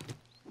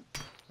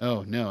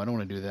 Oh, no, I don't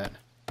want to do that.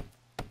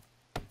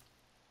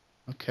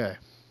 Okay.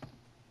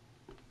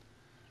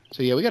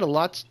 So yeah, we got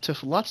lots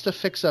to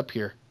fix up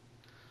here.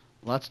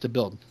 Lots to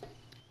build.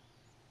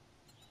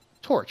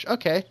 Torch,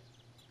 okay.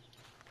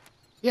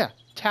 Yeah,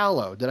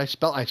 tallow. Did I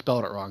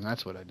spelled it wrong.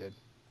 That's what I did.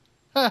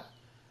 Ha!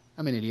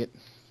 I'm an idiot.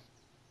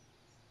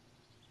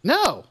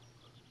 No!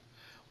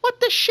 What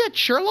the shit,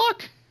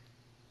 Sherlock?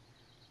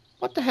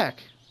 What the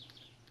heck?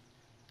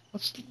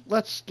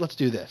 Let's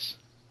do this.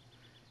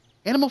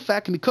 Animal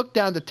fat can be cooked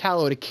down to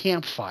tallow at a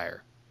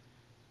campfire.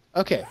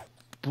 Okay,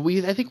 but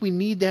I think we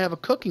need to have a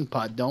cooking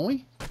pot, don't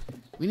we?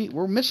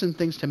 We're missing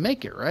things to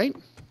make it, right?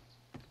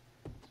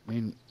 I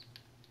mean,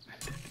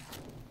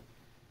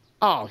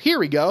 oh, here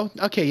we go.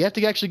 Okay, you have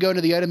to actually go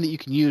to the item that you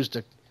can use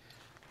to.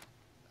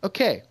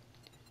 Okay,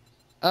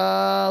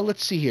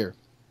 let's see here.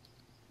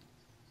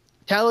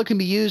 Tallow can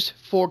be used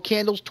for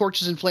candles,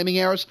 torches, and flaming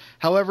arrows.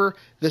 However,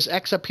 this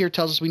X up here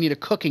tells us we need a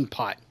cooking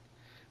pot.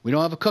 We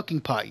don't have a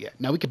cooking pot yet.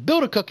 Now, we could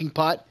build a cooking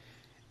pot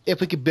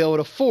if we could build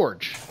a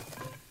forge.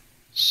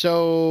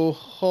 So,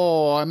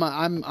 oh,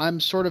 I'm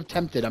sort of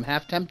tempted. I'm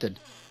half tempted.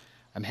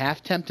 I'm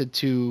half tempted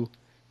to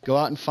go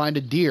out and find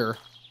a deer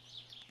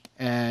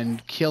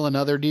and kill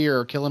another deer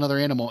or kill another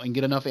animal and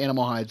get enough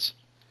animal hides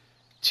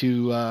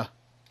to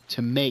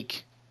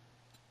make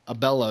a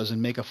bellows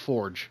and make a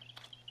forge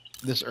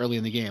this early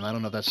in the game. I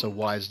don't know if that's so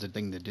wise the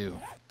thing to do.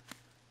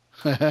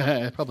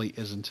 It probably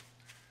isn't.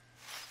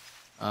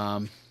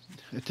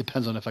 It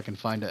depends on if I can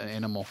find an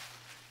animal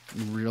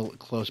real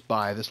close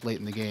by this late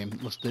in the game.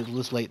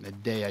 This late in the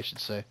day, I should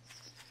say.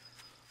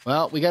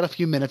 Well, we got a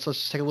few minutes. Let's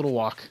just take a little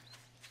walk.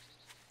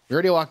 We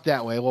already walked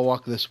that way. We'll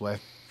walk this way.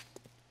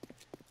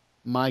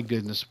 My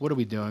goodness, what are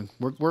we doing?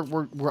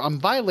 I'm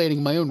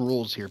violating my own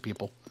rules here,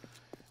 people.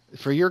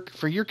 For your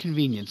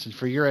convenience and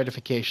for your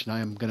edification, I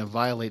am going to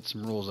violate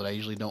some rules that I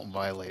usually don't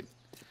violate.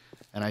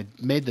 And I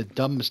made the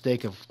dumb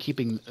mistake of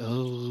keeping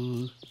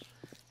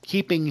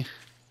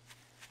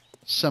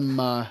some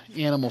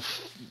animal,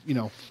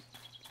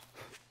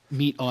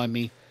 meat on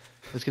me.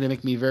 That's going to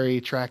make me very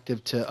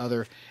attractive to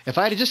other. If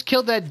I had just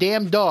killed that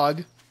damn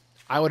dog,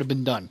 I would have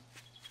been done.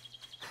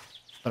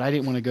 But I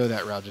didn't want to go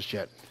that route just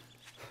yet.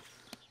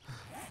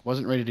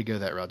 Wasn't ready to go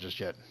that route just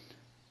yet.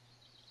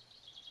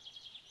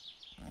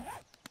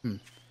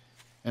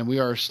 And we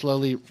are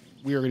going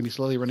to be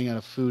slowly running out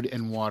of food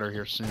and water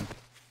here soon.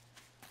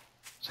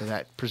 So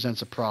that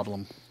presents a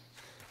problem.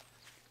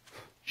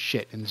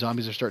 Shit, and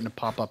zombies are starting to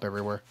pop up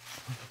everywhere.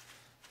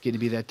 Getting to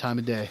be that time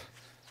of day.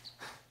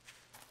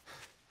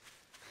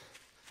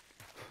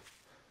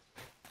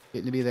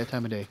 Getting to be that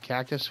time of day.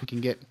 Cactus, we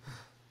can get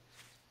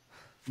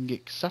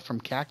stuff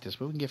from cactus.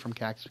 What we can get from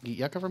cactus? We can get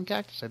yucca from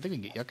cactus? I think we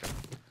can get yucca.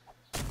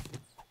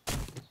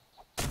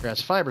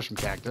 Grass fibers from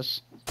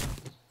cactus.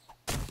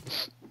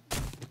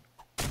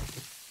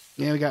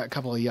 Yeah, we got a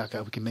couple of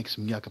yucca. We can make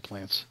some yucca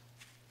plants.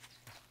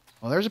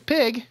 Well, there's a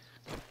pig.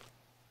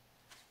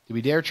 Do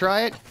we dare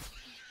try it?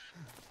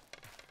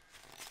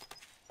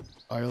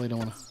 I really don't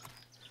want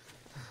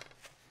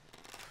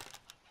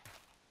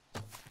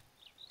to.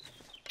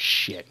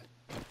 Shit.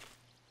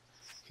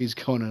 He's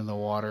going into the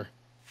water.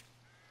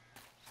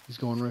 He's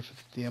going right for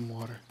the damn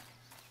water.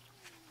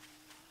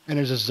 And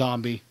there's a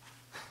zombie.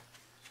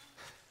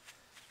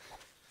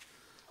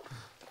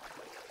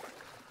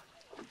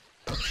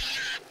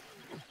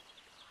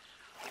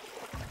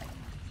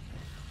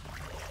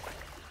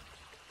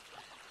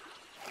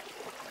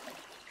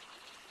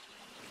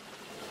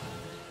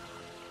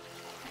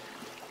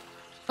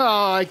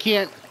 Oh, I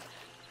can't.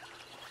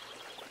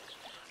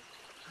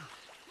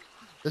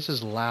 This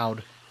is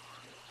loud.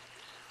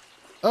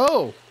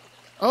 Oh!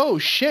 Oh,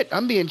 shit!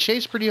 I'm being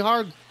chased pretty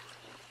hard.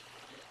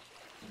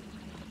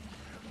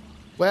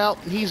 Well,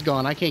 he's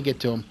gone. I can't get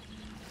to him.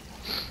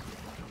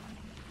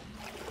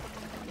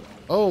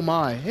 Oh,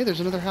 my. Hey, there's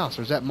another house.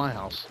 Or is that my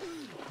house?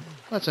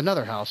 That's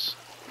another house.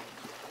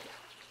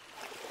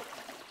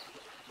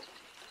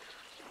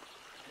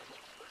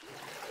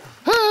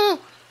 Ah!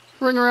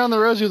 Ring around the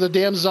rosy with a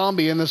damn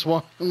zombie in this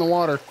in the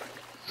water.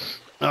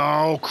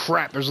 Oh,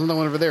 crap. There's another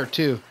one over there,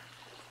 too.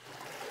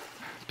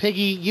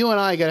 Piggy, you and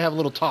I gotta have a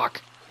little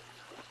talk.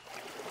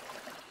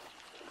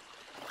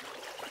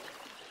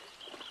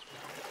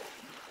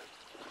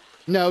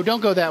 No,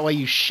 don't go that way,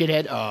 you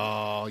shithead.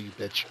 Oh, you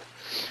bitch.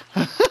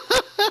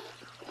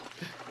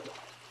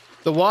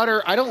 The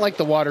water, I don't like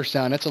the water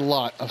sound. That's a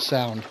lot of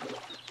sound.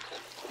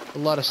 A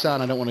lot of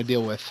sound I don't want to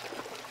deal with.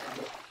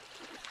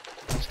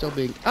 Still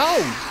being...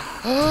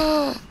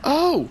 Oh!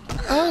 Oh!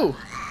 Oh!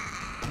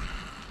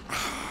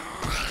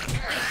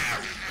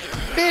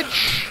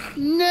 Bitch!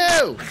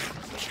 No!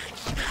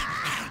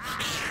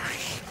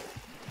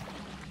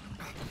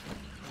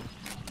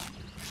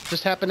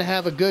 Just happen to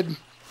have a good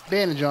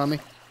bandage on me.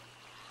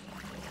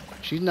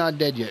 She's not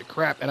dead yet.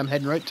 Crap. And I'm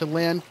heading right to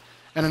land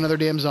and another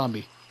damn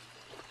zombie.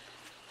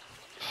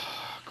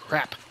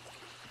 Crap.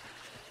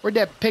 Where'd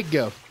that pig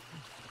go?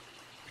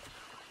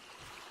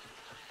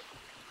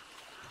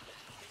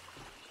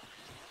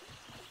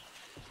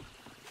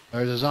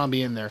 There's a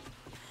zombie in there.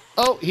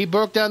 Oh, he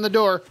broke down the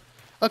door.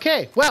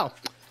 Okay, well,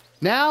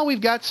 now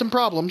we've got some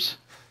problems.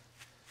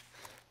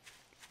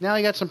 Now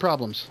I got some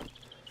problems.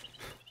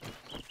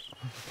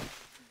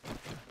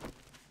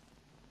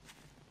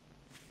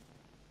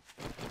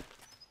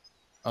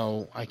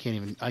 Oh, I can't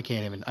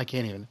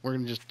even. We're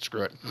gonna just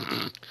screw it.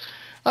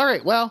 All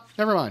right, well,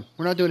 never mind.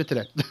 We're not doing it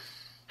today.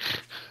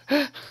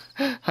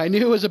 I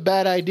knew it was a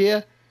bad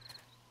idea.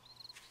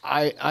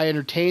 I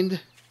entertained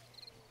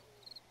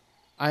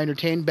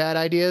bad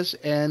ideas,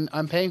 and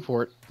I'm paying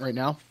for it right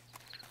now.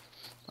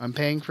 I'm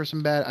paying for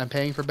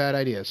bad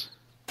ideas.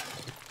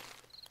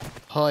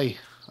 Hi.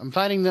 I'm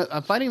finding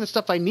the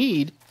stuff I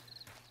need.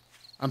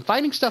 I'm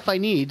finding stuff I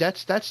need.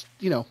 That's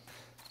you know,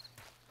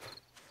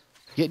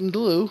 getting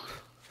glue.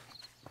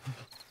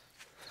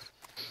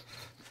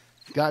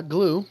 Got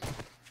glue.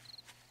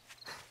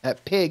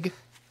 That pig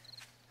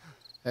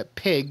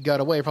got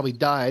away, probably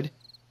died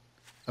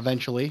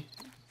eventually.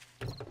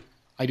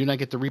 I do not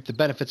get to reap the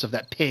benefits of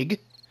that pig.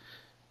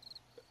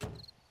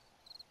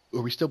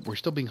 We're still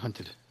being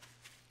hunted.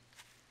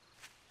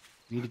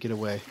 We need to get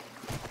away.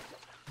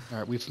 All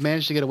right, we've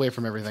managed to get away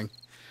from everything.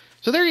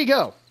 So there you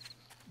go.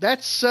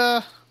 That's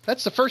the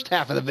first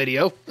half of the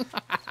video.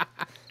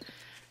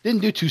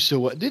 Didn't do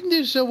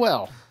so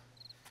well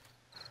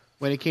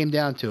when it came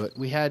down to it.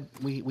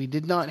 We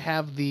did not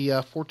have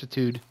the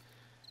fortitude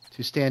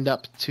to stand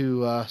up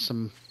to a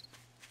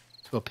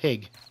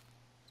pig.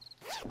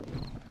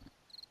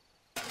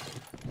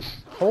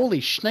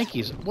 Holy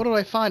shnikes! What did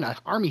I find? An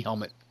army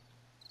helmet.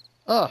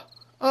 Son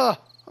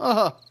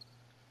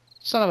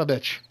of a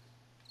bitch.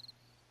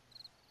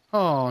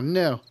 Oh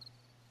no.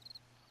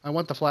 I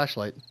want the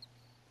flashlight.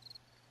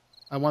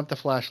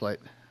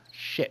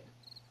 Shit.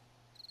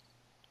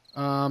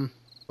 What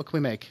can we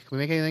make? Can we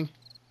make anything?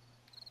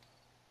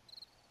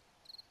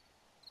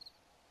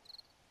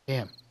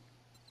 Damn.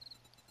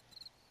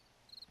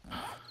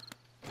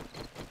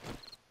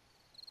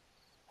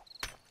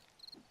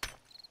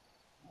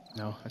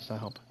 No, that's not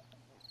help.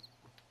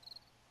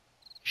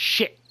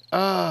 Shit.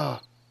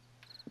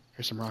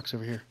 Here's some rocks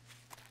over here.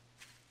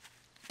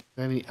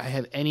 I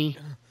have any.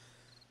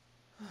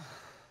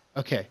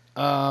 Okay.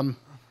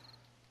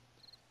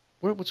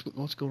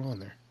 What's going on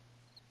there?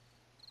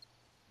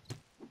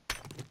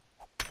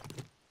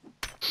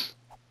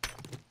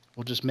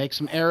 We'll just make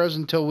some arrows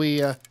until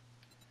we,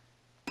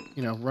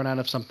 run out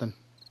of something.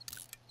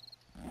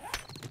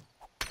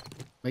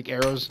 Make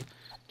arrows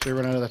until we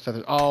run out of the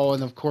feathers. Oh,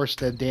 and of course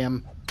the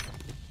damn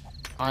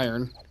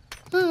iron.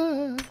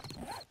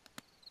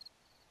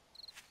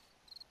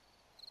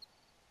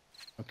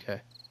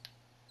 Okay.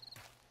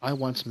 I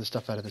want some of the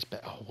stuff out of this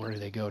bag. Oh, where do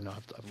they go? No,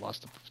 I've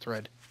lost the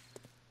thread.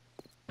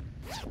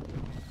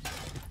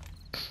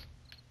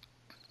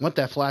 Want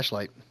that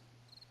flashlight.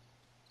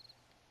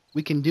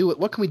 We can do it.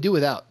 What can we do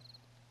without?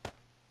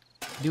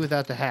 Do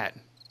without the hat.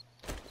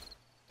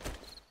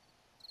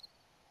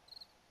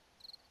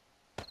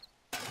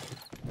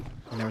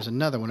 And there was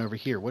another one over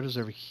here. What is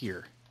over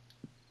here?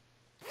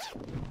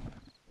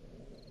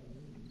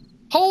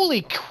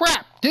 Holy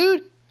crap,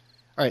 dude!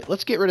 Alright,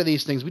 let's get rid of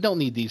these things. We don't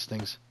need these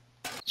things.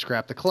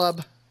 Scrap the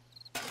club.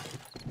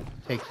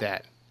 Take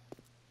that.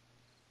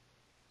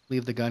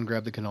 Leave the gun,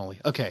 grab the cannoli.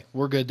 Okay,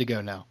 we're good to go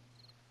now.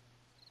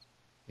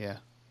 Yeah.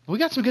 We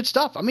got some good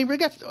stuff. I mean, we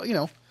got,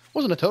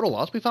 wasn't a total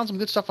loss. We found some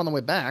good stuff on the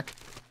way back.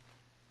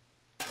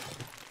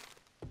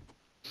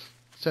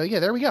 So, yeah,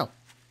 there we go.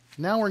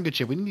 Now we're in good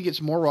shape. We need to get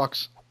some more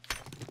rocks.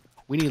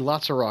 We need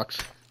lots of rocks.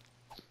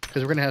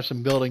 Because we're going to have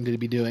some building to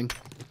be doing.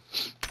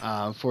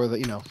 For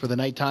the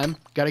nighttime.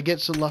 Got to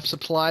get some enough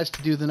supplies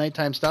to do the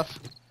nighttime stuff.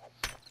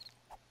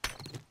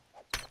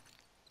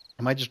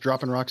 Am I just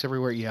dropping rocks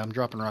everywhere? Yeah, I'm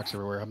dropping rocks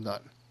everywhere. I'm done.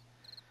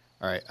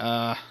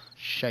 Alright,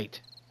 shite.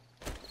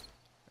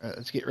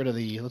 Let's get rid of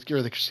the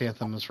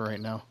chrysanthemums for right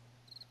now.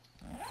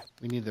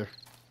 We need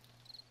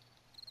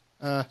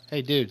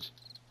hey dudes.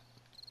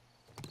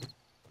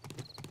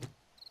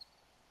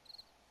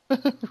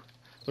 The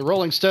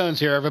Rolling Stones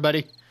here,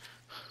 everybody.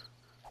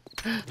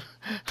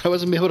 I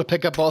wasn't able to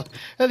pick up all...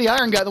 the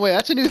iron got in the way.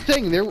 That's a new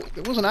thing. There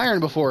wasn't iron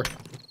before.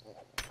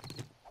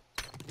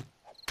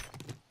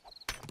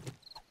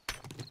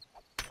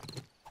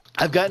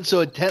 I've gotten so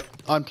intent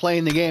on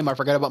playing the game, I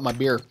forgot about my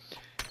beer.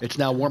 It's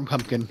now warm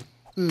pumpkin.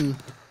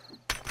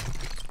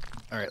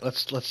 Alright,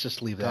 let's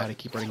just leave that. I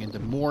keep running into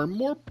more and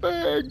more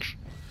bags.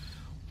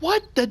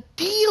 What the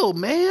deal,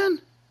 man?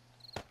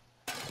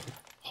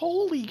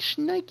 Holy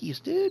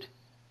shnikes, dude.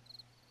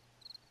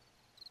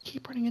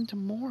 Keep running into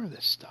more of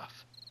this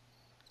stuff.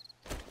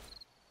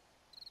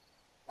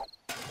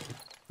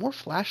 More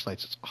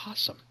flashlights. It's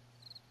awesome.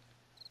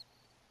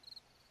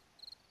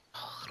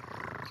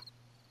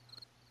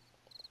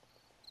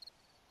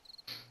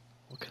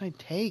 What can I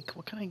take?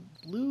 What can I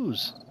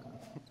lose?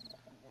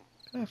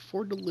 What can I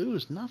afford to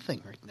lose?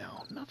 Nothing right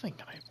now. Nothing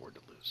can I afford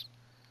to lose.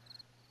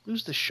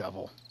 Lose the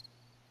shovel.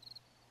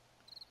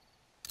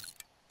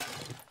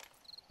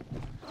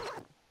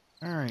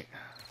 Alright.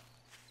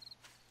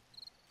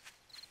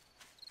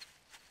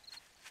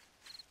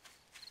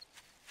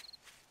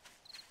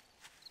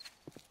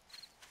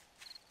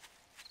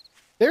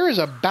 There is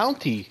a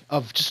bounty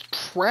of just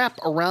crap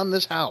around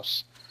this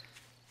house.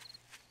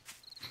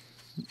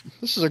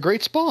 This is a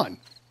great spawn.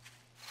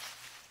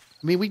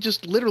 I mean, we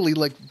just literally,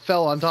 like,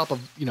 fell on top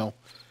of, you know,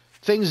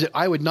 things that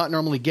I would not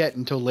normally get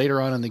until later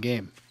on in the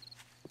game.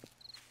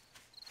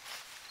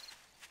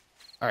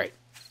 Alright.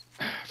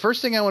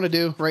 First thing I want to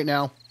do right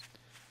now,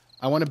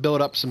 I want to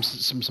build up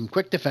some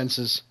quick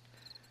defenses.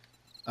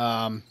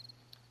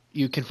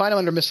 You can find them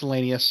under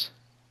miscellaneous.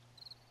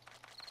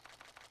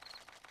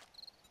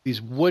 These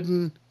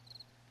wooden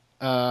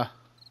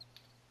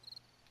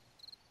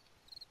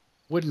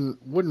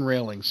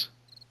railings.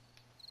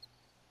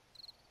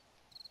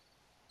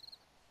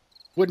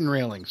 Wooden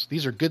railings.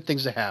 These are good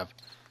things to have.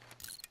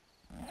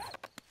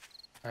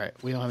 Alright,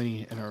 we don't have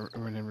any in our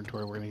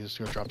inventory. We're going to just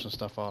go drop some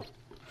stuff off.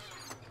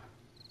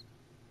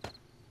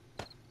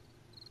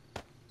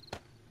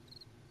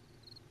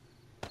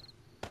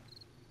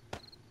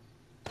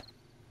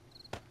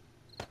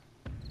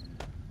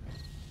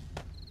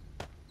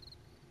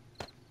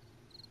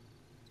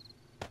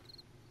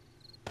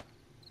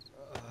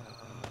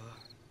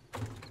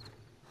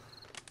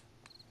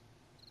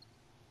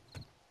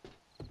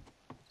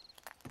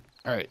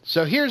 Alright,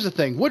 so here's the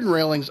thing. Wooden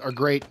railings are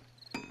great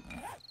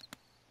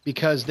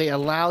because they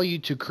allow you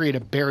to create a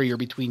barrier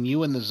between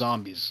you and the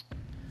zombies.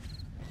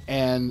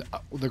 And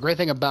the great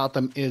thing about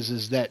them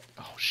is that...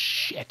 Oh,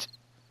 shit.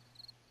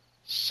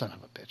 Son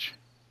of a bitch.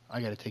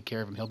 I gotta take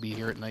care of him. He'll be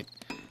here at night.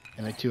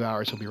 In like 2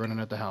 hours, he'll be running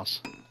at the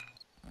house.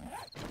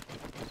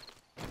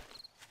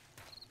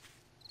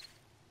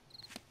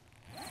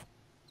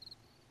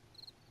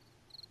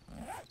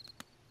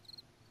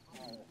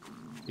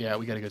 Yeah,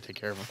 we gotta go take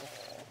care of him.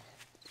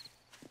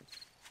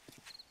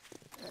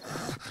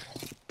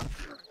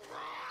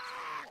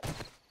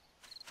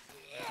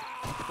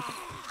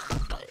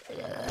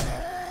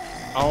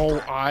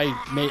 Oh,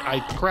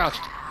 I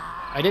crouched.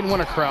 I didn't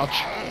want to crouch.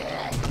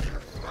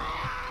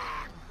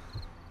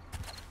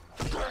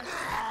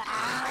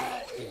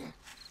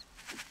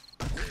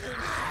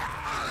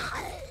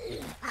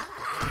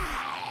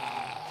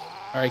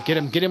 Alright, get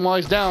him while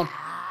he's down.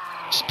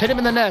 Just pit him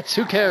in the nets,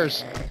 who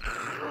cares?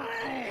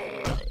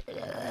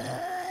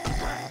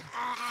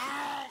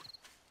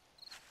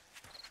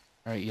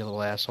 Alright, you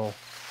little asshole.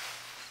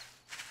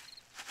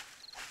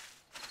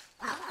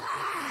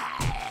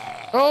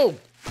 Oh!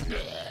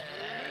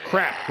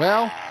 Crap.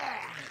 Well,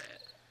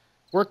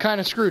 we're kind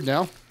of screwed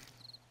now.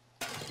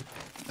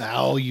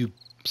 Oh, you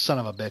son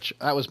of a bitch.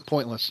 That was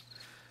pointless.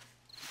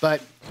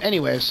 But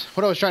anyways,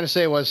 what I was trying to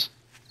say was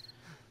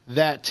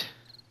that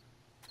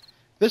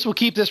this will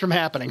keep this from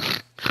happening.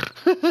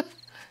 This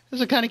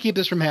will kind of keep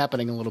this from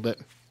happening a little bit.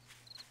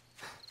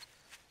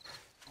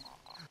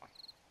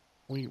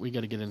 We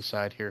got to get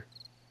inside here.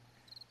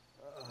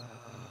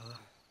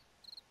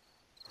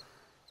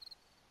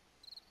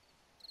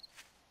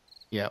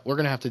 Yeah, we're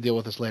gonna have to deal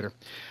with this later.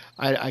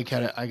 I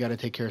gotta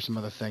take care of some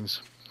other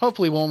things.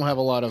 Hopefully, we won't have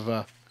a lot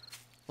of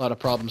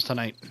problems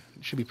tonight.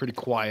 It should be pretty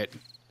quiet,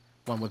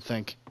 one would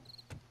think.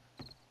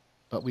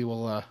 But we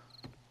will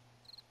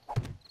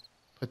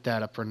put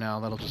that up for now.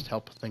 That'll just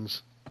help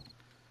things.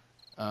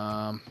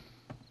 And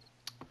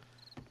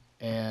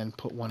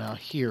put one out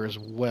here as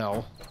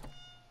well.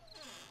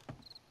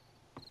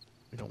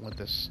 We don't want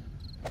this.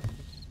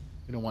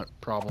 We don't want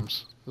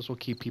problems. This will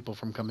keep people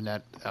from coming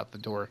out the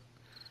door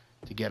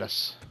to get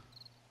us.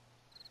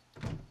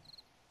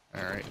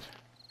 Alright.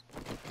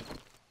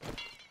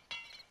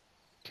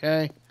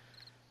 Okay.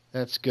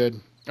 That's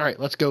good. Alright,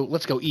 let's go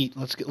eat.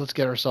 Let's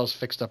get ourselves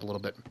fixed up a little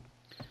bit.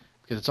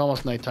 Because it's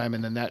almost nighttime,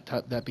 and then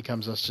that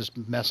becomes us just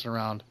messing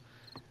around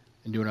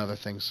and doing other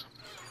things.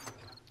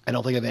 I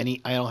don't think of any.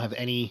 I don't have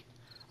any.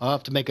 I'll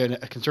have to make a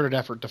concerted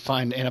effort to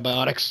find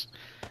antibiotics,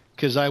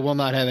 because I will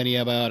not have any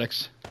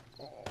antibiotics.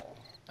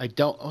 I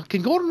don't.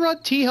 Can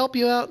goldenrod tea help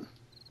you out?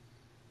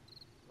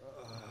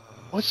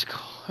 I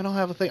don't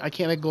have a thing. I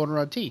can't make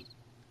goldenrod tea.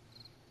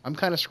 I'm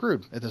kind of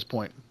screwed at this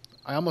point.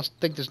 I almost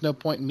think there's no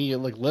point in me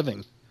like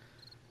living.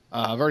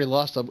 I've already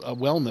lost a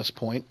wellness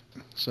point,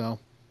 so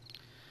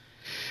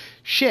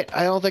shit.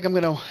 I think I'm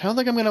gonna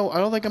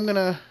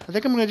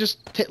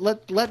just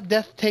let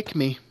death take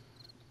me,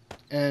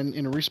 and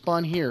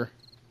respawn here,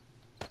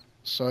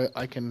 so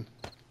I can.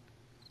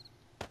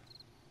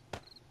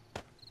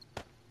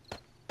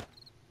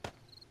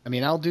 I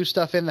mean, I'll do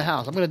stuff in the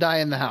house. I'm gonna die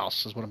in the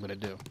house. Is what I'm gonna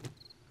do.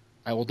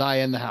 I will die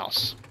in the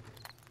house.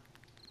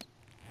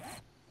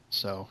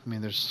 So, I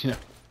mean, there's,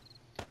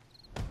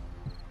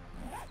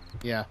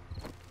 yeah.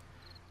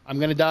 I'm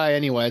gonna die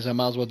anyways. I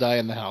might as well die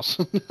in the house.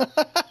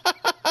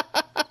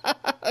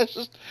 It's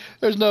just,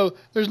 there's no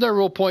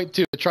real point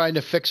to trying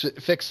to fix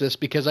this,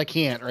 because I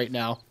can't right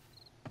now.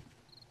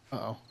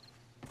 Uh-oh.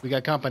 We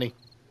got company.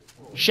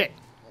 Shit.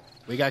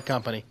 We got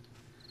company.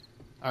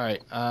 All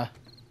right.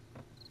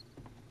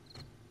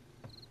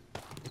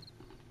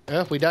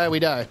 If we die, we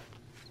die.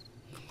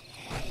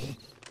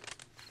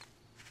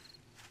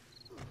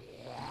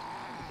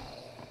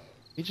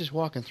 He's just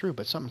walking through,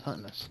 but something's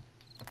hunting us.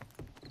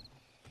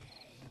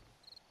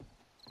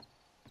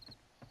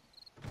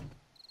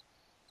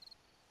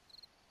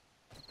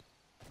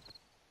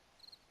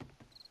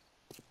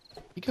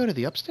 He go to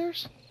the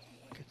upstairs?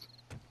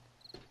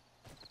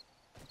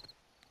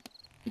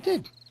 He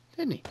did,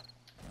 didn't he?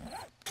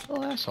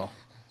 Oh, asshole.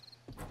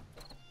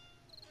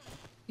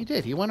 He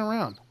did. He went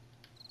around.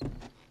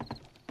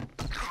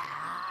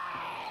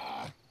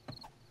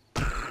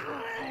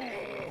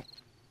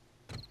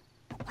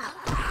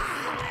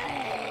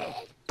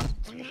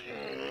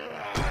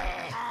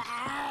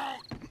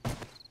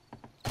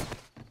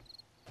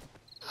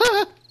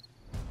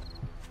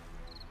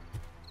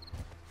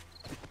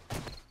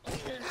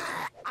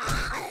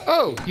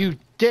 Oh, you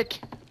dick.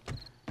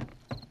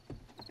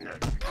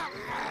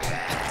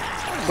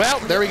 Well,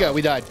 there we go.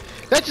 We died.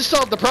 That just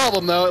solved the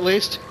problem, though, at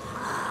least.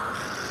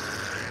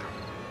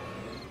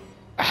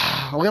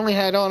 We only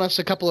had on us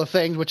a couple of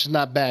things, which is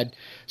not bad.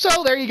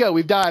 So, there you go.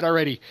 We've died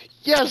already.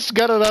 Yes,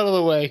 got it out of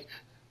the way.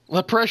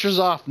 The pressure's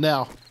off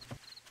now.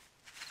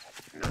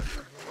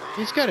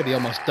 He's got to be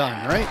almost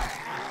done, right?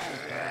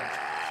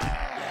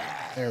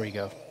 There we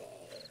go.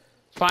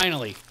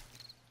 Finally.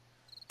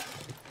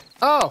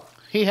 Oh,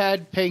 he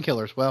had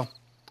painkillers. Well,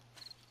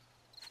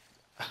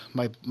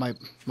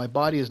 my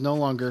body is no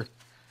longer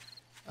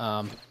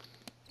oh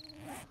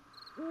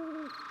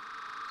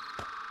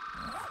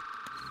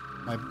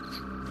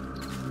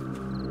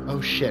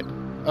shit.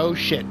 Oh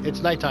shit.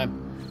 It's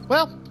nighttime.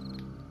 Well,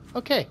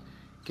 okay.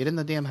 Get in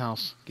the damn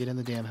house. Get in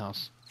the damn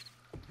house.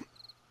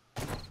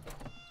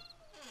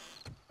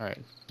 Alright.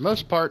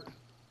 Most part,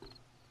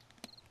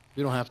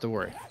 we don't have to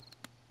worry.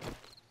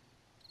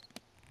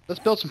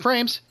 Let's build some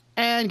frames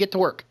and get to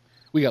work.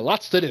 We got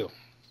lots to do.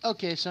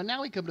 Okay, so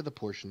now we come to the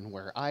portion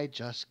where I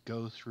just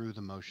go through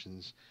the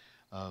motions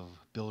of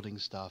building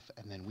stuff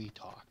and then we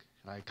talk.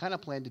 And I kind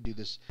of plan to do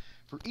this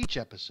for each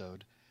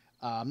episode.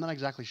 I'm not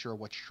exactly sure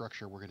what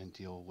structure we're going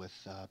to deal with,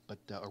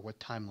 or what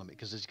time limit,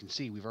 because as you can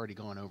see, we've already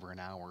gone over an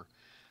hour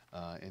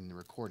in the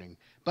recording.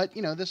 But,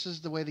 you know, this is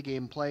the way the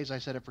game plays. I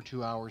set it for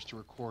 2 hours to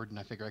record, and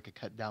I figure I could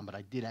cut down, but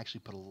I did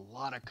actually put a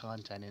lot of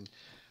content in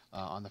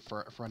on the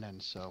front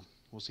end, so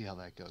we'll see how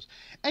that goes.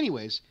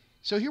 Anyways,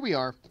 so here we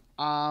are.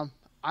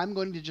 I'm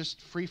going to just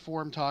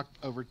freeform talk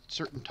over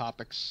certain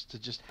topics to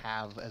just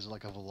have as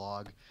like a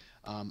vlog.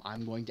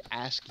 I'm going to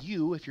ask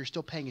you, if you're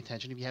still paying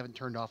attention, if you haven't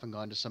turned off and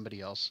gone to somebody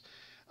else,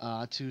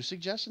 to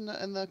suggest in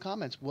the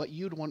comments what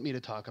you'd want me to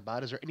talk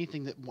about. Is there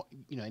anything that,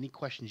 you know, any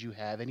questions you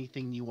have,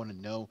 anything you want to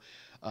know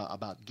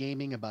about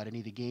gaming, about any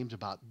of the games,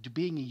 about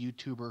being a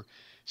YouTuber,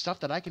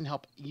 stuff that I can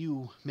help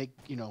you make,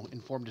 you know,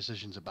 informed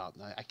decisions about.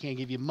 I can't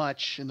give you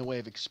much in the way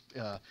of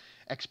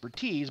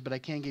expertise, but I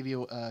can give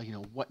you, you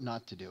know, what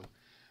not to do.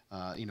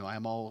 You know,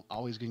 I'm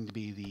always going to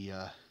be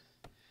the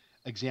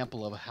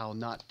example of how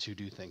not to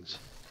do things.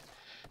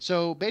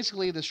 So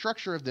basically, the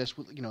structure of this,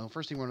 you know,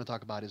 first thing we're going to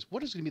talk about is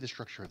what is going to be the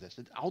structure of this.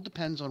 It all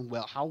depends on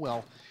how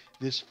well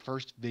this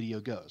first video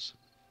goes.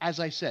 As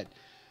I said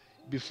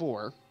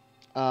before,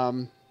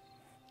 I'm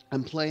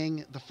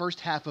playing the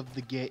first half of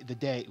the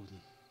day,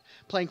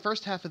 playing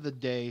first half of the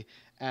day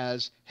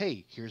as,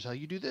 hey, here's how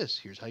you do this,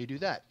 here's how you do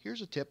that,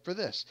 here's a tip for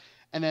this,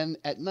 and then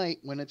at night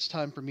when it's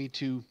time for me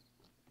to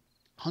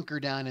hunker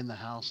down in the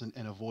house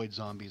and avoid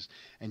zombies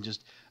and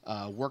just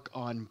work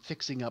on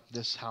fixing up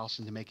this house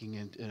into making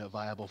it a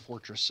viable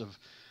fortress of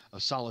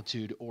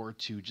solitude, or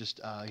to just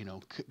you know,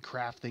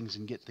 craft things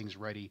and get things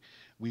ready.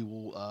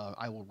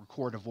 I will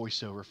record a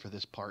voiceover for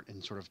this part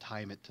and sort of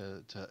time it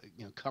to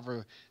you know,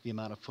 cover the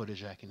amount of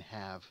footage I can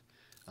have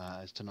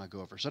as to not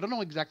go over. So I don't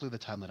know exactly the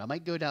time limit. I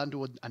might go down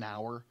to an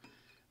hour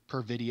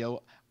per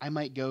video. I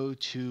might go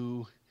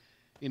to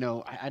you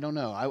know, I don't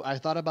know. I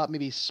thought about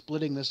maybe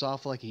splitting this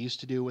off like I used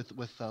to do with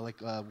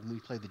when we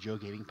played the Joe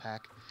Gaming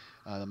Pack,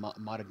 the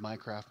modded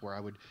Minecraft, where I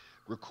would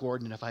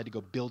record, and if I had to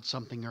go build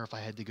something or if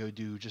I had to go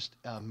do just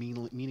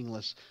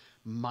meaningless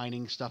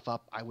mining stuff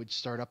up, I would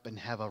start up and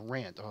have a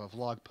rant or a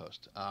vlog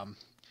post.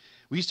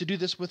 We used to do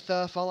this with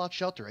Fallout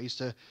Shelter. I used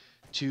to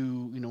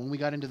you know, when we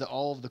got into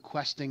all of the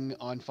questing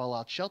on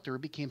Fallout Shelter,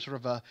 it became sort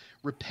of a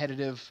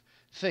repetitive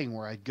thing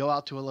where I'd go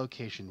out to a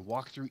location,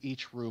 walk through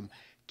each room,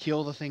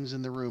 kill the things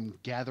in the room,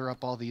 gather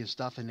up all the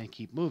stuff, and then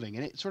keep moving.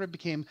 And it sort of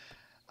became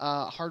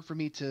hard for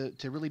me to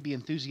really be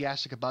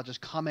enthusiastic about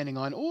just commenting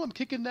on, oh, I'm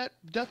kicking that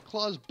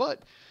Deathclaw's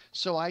butt.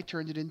 So I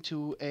turned it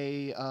into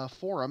a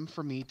forum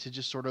for me to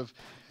just sort of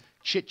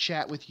chit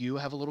chat with you,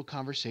 have a little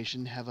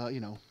conversation, have a, you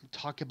know,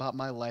 talk about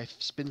my life,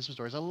 spin some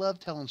stories. I love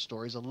telling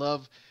stories. I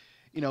love,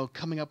 you know,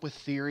 coming up with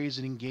theories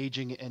and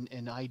engaging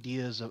in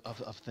ideas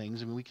of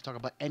things. I mean, we can talk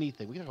about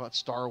anything. We can talk about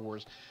Star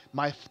Wars,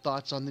 my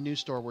thoughts on the new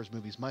Star Wars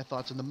movies, my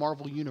thoughts on the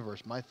Marvel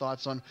Universe, my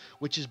thoughts on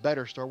which is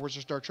better, Star Wars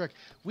or Star Trek.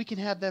 We can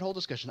have that whole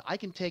discussion. I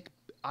can take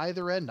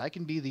either end. I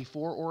can be the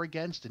for or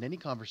against in any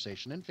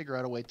conversation and figure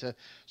out a way to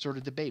sort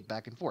of debate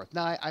back and forth.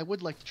 Now, I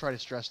would like to try to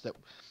stress that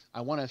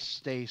I want to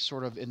stay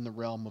sort of in the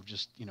realm of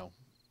just, you know,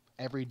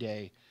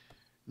 everyday,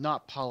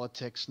 not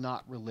politics,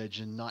 not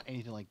religion, not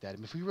anything like that. I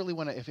mean, if we really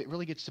want to, if it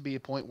really gets to be a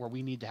point where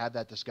we need to have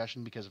that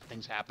discussion because of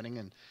things happening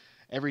and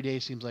every day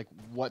seems like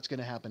what's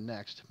going to happen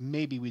next,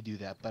 maybe we do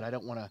that. But I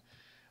don't want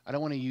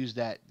to use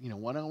that, you know,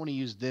 I don't want to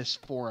use this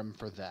forum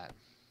for that.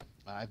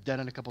 I've done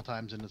it a couple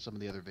times in some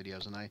of the other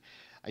videos, and I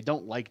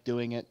don't like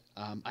doing it.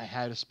 I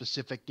had a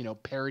specific, you know,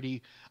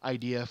 parody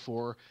idea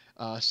for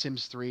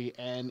Sims 3,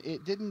 and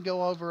it didn't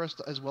go over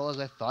as well as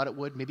I thought it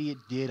would. Maybe it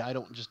did. I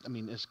don't just, I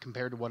mean, as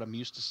compared to what I'm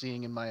used to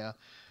seeing in my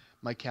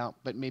my count,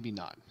 but maybe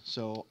not.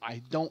 So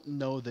I don't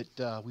know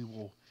that we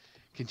will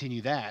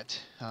continue that.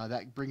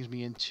 That brings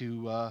me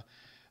into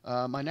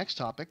my next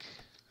topic.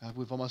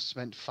 We've almost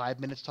spent 5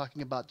 minutes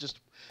talking about just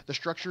the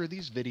structure of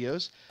these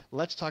videos.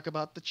 Let's talk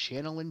about the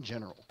channel in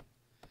general.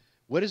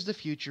 What is the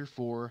future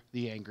for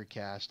the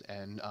Angrycast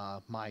and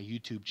my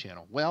YouTube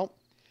channel? Well,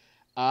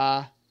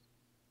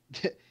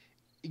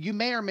 you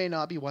may or may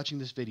not be watching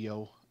this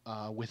video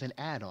with an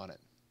ad on it.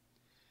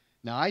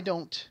 Now, I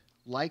don't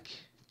like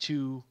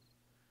to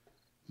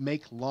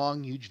make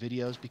long, huge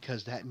videos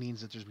because that means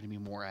that there's going to be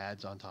more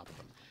ads on top of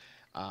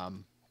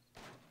them.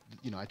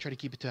 You know, I try to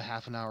keep it to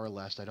half an hour or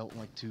less. I don't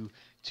like to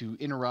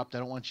interrupt. I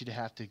don't want you to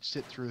have to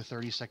sit through a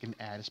 30-second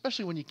ad,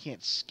 especially when you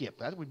can't skip.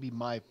 That would be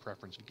my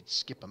preference. You could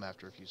skip them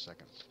after a few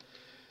seconds.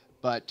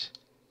 But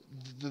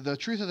the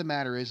truth of the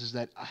matter is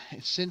that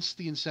since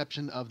the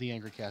inception of the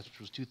Angrycast, which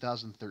was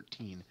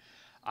 2013,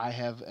 I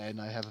have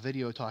a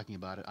video talking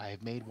about it. I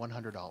have made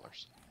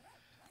 $100.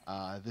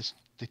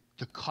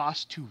 The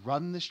cost to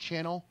run this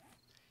channel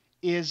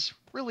is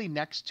really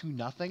next to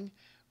nothing.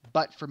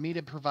 But for me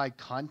to provide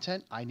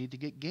content, I need to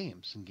get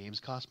games, and games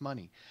cost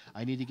money.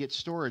 I need to get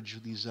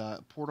storage, these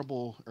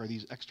portable or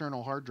these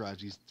external hard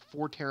drives, these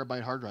 4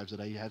 terabyte hard drives that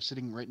I have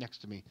sitting right next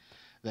to me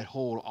that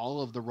hold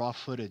all of the raw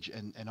footage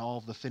and all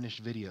of the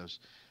finished videos,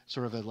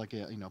 sort of like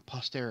a, you know,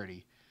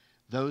 posterity.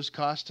 Those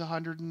cost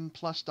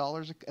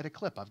 $100+ at a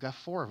clip. I've got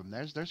 4 of them.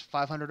 There's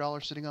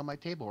 $500 sitting on my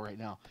table right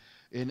now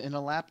in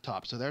a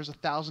laptop. So there's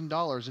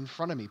 $1,000 in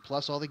front of me,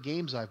 plus all the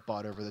games I've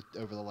bought over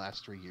the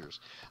last 3 years.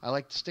 I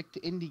like to stick to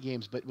indie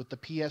games, but with the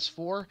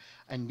PS4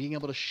 and being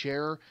able to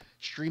share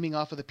streaming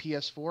off of the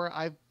PS4,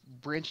 I've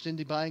branched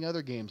into buying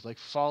other games like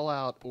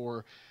Fallout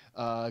or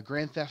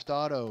Grand Theft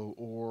Auto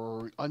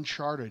or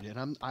Uncharted,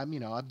 and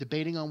I'm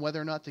debating on whether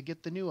or not to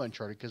get the new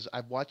Uncharted because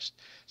I've watched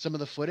some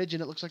of the footage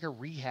and it looks like a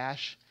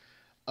rehash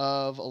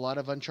of a lot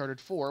of Uncharted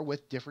 4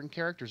 with different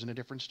characters and a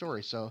different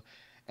story. So,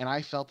 and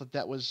I felt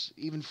that was,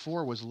 even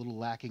 4 was a little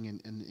lacking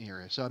in the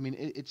area. So, I mean,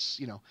 it's,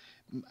 you know,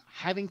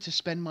 having to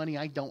spend money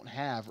I don't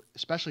have,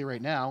 especially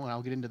right now, and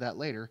I'll get into that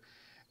later,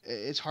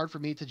 it's hard for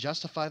me to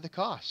justify the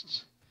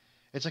costs.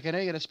 It's like, I know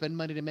you got to spend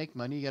money to make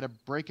money. You got to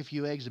break a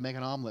few eggs to make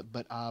an omelet,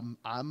 but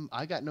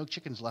I got no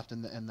chickens left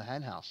in the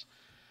hen house.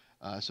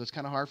 So it's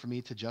kind of hard for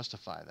me to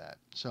justify that.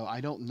 So I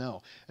don't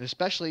know. And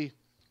especially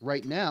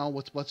right now,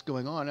 what's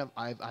going on,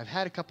 I've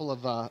had a couple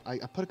of, I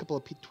put a couple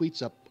of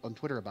tweets up on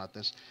Twitter about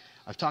this.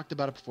 I've talked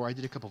about it before. I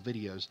did a couple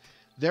videos.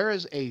 There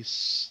is a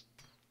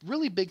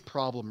really big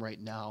problem right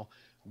now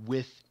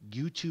with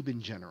YouTube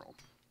in general.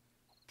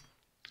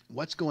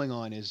 What's going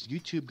on is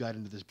YouTube got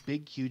into this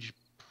big, huge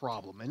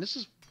problem. And this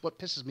is what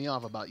pisses me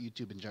off about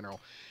YouTube in general,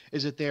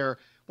 is that they're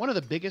one of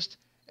the biggest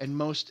and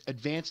most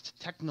advanced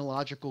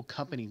technological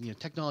company,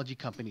 technology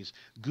companies.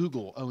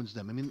 Google owns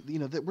them. I mean,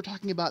 we're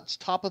talking about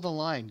top of the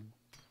line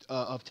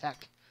of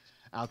tech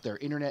out there,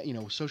 internet,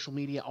 social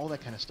media, all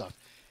that kind of stuff.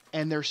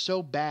 And they're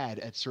so bad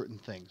at certain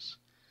things.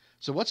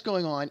 So what's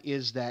going on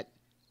is that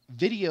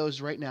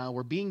videos right now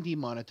were being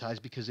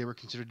demonetized because they were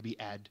considered to be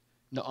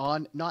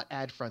not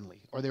ad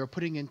friendly, or they were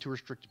putting into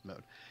restricted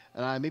mode.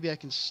 And maybe I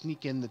can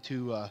sneak in the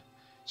 2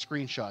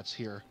 screenshots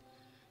here.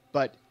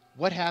 But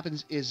what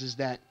happens is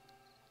that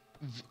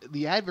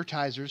the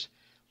advertisers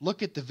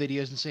look at the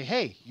videos and say,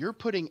 hey, you're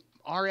putting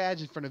our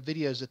ads in front of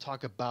videos that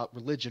talk about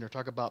religion or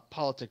talk about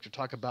politics or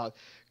talk about,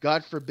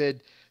 God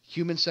forbid,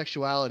 human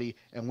sexuality,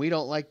 and we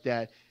don't like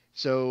that.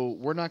 So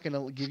we're not going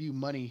to give you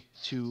money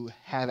to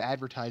have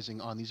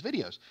advertising on these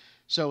videos.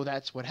 So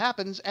that's what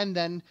happens. And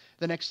then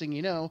the next thing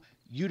you know,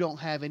 you don't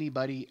have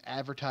anybody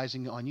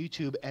advertising on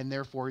YouTube, and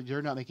therefore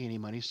you're not making any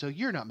money. So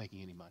you're not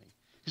making any money,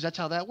 because that's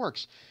how that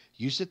works.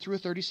 You sit through a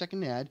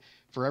 30-second ad.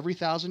 For every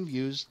 1,000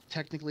 views,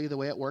 technically the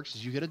way it works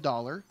is you get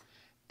 $1.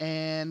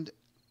 And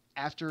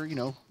after,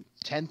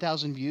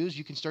 10,000 views,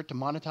 you can start to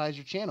monetize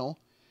your channel.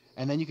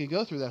 And then you can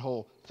go through that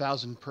whole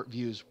 1,000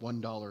 views,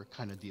 $1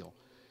 kind of deal.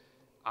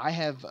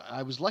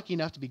 I was lucky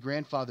enough to be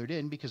grandfathered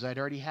in because I'd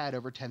already had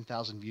over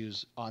 10,000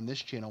 views on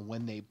this channel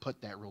when they put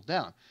that rule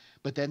down.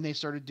 But then they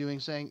started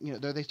saying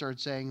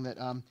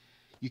that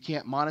you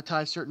can't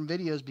monetize certain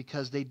videos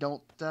because they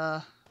don't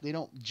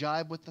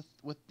jibe with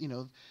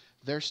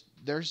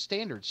their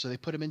standards. So they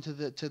put them into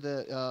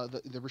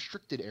the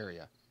restricted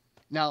area.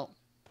 Now,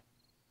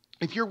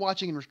 if you're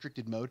watching in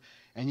restricted mode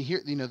and you hear,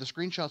 the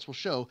screenshots will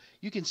show,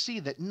 you can see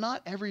that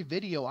not every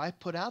video I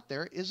put out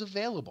there is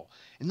available.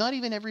 And not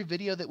even every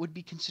video that would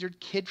be considered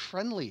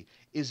kid-friendly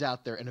is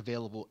out there and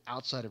available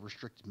outside of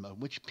restricted mode,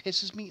 which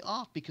pisses me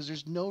off because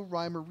there's no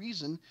rhyme or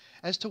reason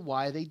as to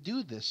why they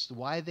do this,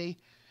 why they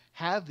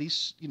have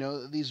these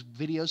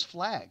videos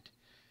flagged.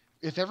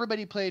 If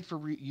everybody played for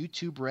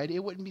YouTube Red,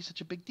 it wouldn't be such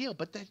a big deal,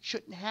 but that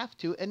shouldn't have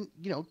to. And,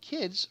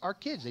 kids are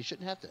kids. They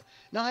shouldn't have to.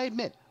 Now, I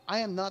admit, I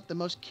am not the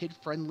most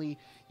kid-friendly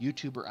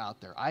YouTuber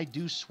out there. I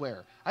do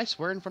swear. I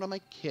swear in front of my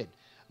kid.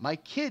 My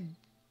kid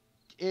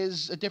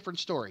is a different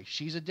story.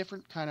 She's a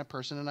different kind of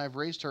person, and I've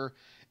raised her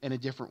in a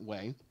different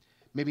way.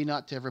 Maybe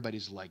not to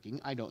everybody's liking.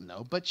 I don't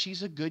know. But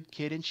she's a good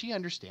kid, and she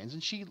understands,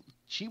 and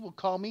she will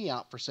call me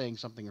out for saying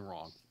something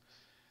wrong.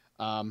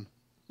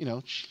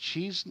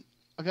 She's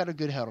got a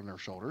good head on her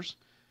shoulders.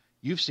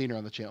 You've seen her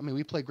on the channel. I mean,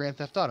 we play Grand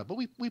Theft Auto, but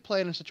we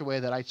play it in such a way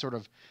that I sort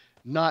of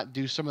not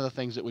do some of the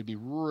things that would be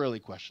really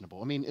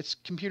questionable. I mean, it's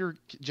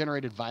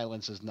computer-generated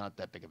violence is not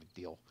that big of a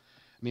deal.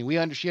 I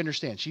mean, she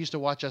understands. She used to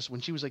watch us when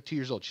she was like 2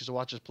 years old. She used to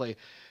watch us play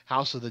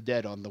House of the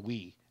Dead on the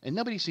Wii, and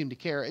nobody seemed to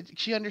care.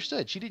 She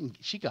understood.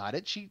 She got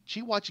it.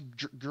 She watched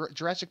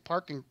Jurassic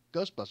Park and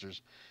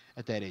Ghostbusters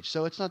at that age,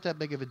 so it's not that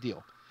big of a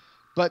deal.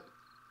 But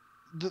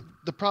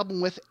the problem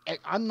with,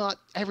 I'm not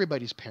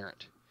everybody's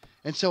parent.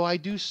 And so I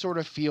do sort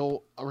of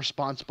feel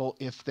responsible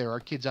if there are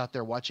kids out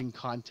there watching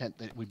content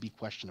that would be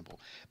questionable.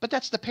 But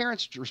that's the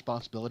parents'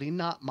 responsibility,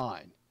 not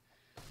mine.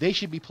 They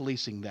should be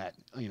policing that,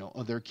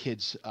 of their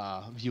kids'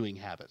 viewing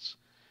habits.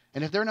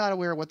 And if they're not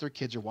aware of what their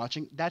kids are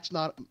watching, that's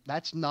not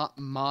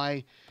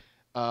my,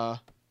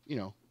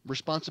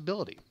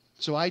 responsibility.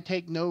 So I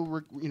take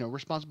no,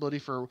 responsibility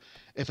for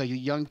if a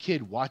young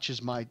kid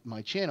watches my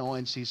channel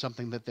and sees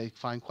something that they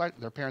find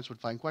their parents would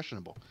find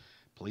questionable.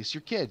 Police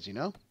your kids,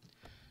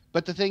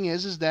 But the thing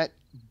is that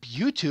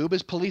YouTube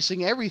is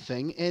policing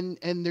everything,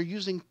 and they're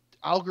using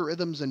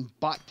algorithms and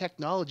bot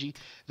technology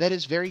that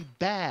is very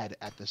bad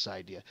at this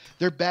idea.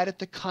 They're bad at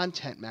the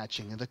content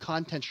matching and the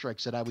content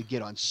strikes that I would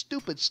get on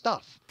stupid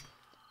stuff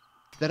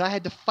that I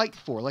had to fight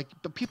for. Like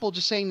the people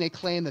just saying they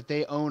claim that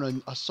they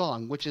own a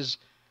song, which is,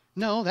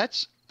 no,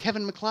 that's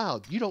Kevin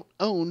MacLeod. You don't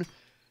own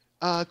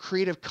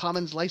Creative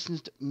Commons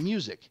licensed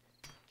music.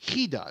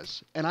 He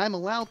does, and I'm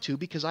allowed to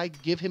because I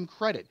give him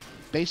credit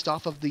based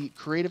off of the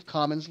Creative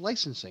Commons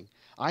licensing.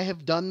 I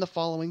have done the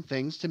following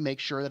things to make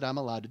sure that I'm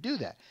allowed to do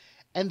that,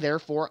 and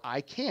therefore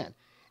I can.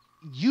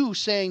 You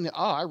saying that,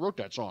 I wrote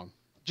that song,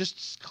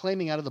 just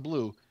claiming out of the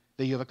blue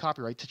that you have a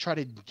copyright to try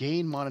to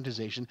gain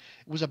monetization,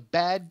 it was a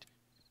bad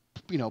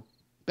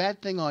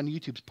thing on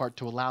YouTube's part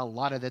to allow a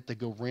lot of that to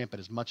go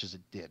rampant as much as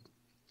it did.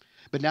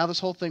 But now this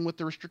whole thing with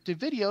the restricted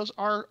videos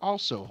are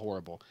also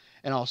horrible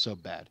and also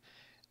bad.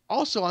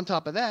 Also, on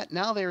top of that,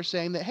 now they are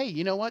saying that, hey,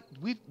 you know what?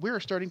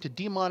 We're starting to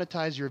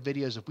demonetize your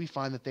videos if we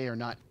find that they are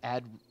not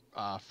ad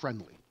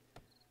friendly.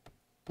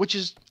 Which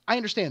is, I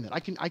understand that. I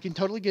can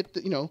totally get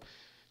the,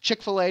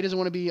 Chick-fil-A doesn't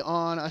want to be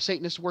on a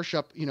Satanist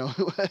worship.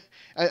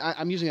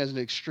 I'm using it as an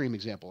extreme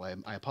example.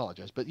 I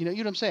apologize, but you know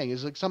what I'm saying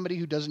is like somebody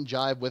who doesn't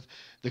jive with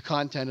the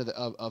content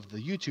of the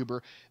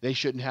YouTuber, they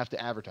shouldn't have to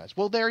advertise.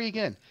 Well, there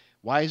again,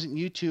 why isn't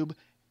YouTube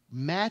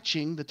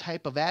matching the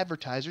type of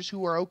advertisers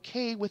who are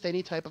okay with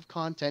any type of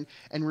content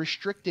and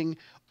restricting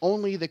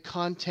only the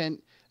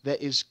content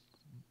that is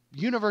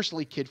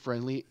universally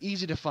kid-friendly,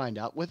 easy to find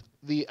out, with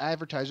the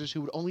advertisers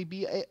who would only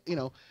be,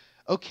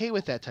 okay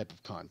with that type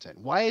of content?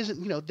 Why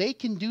isn't, they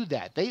can do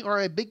that. They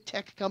are a big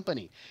tech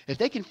company. If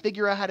they can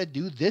figure out how to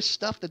do this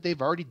stuff that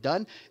they've already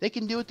done, they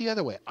can do it the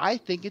other way. I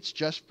think it's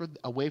just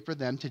a way for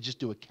them to just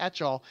do a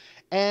catch-all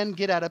and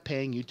get out of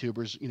paying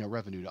YouTubers,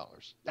 revenue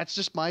dollars. That's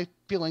just my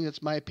feeling.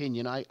 That's my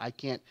opinion. I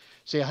can't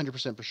say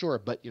 100% for sure,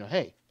 but,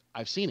 hey,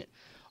 I've seen it.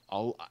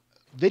 All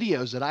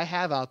videos that I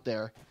have out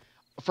there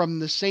from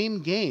the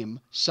same game,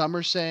 some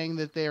are saying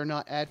that they are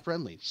not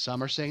ad-friendly.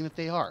 Some are saying that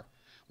they are.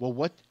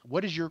 Well,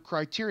 what is your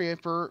criteria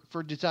for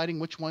deciding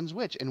which one's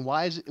which? And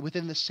why is it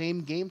within the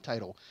same game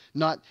title?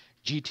 Not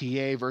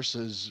GTA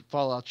versus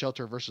Fallout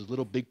Shelter versus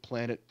Little Big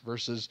Planet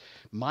versus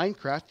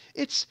Minecraft.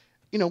 It's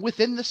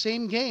within the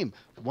same game.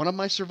 One of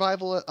my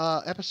survival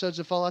episodes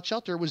of Fallout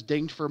Shelter was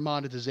dinged for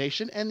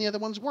monetization, and the other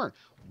ones weren't.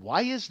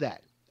 Why is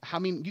that? I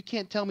mean, you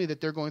can't tell me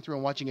that they're going through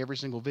and watching every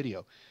single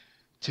video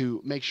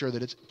to make sure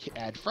that it's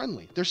ad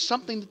friendly. There's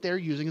something that they're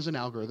using as an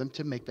algorithm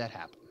to make that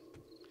happen.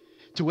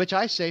 To which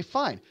I say,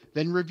 fine,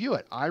 then review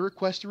it. I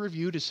request a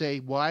review to say,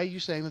 why are you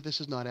saying that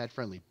this is not ad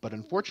friendly? But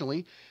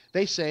unfortunately,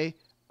 they say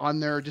on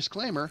their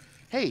disclaimer,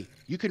 hey,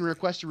 you can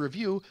request a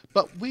review,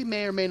 but we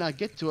may or may not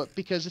get to it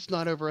because it's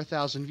not over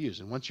 1,000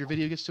 views. And once your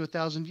video gets to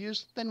 1,000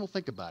 views, then we'll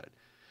think about it.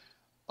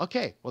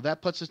 Okay, well,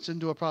 that puts us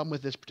into a problem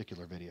with this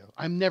particular video.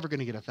 I'm never going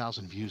to get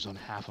 1,000 views on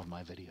half of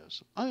my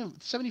videos.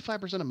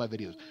 75% of my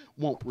videos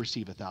won't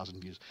receive 1,000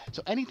 views.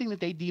 So anything that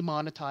they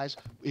demonetize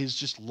is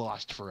just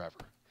lost forever.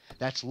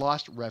 That's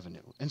lost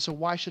revenue. And so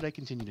why should I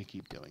continue to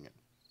keep doing it?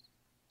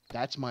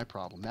 That's my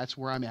problem. That's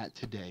where I'm at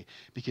today.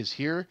 Because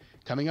here,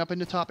 coming up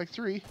into topic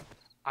 3,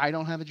 I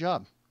don't have a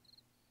job.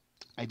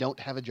 I don't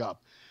have a job.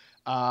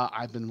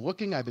 I've been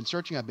looking, I've been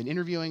searching, I've been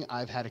interviewing.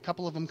 I've had a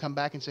couple of them come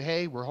back and say,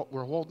 hey, we're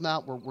holding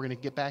out. We're going to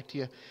get back to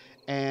you.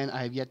 And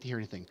I have yet to hear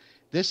anything.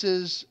 This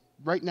is,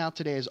 right now,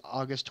 today is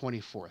August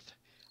 24th.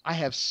 I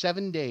have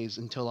 7 days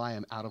until I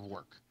am out of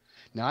work.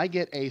 Now, I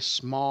get a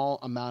small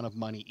amount of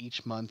money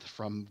each month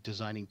from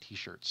designing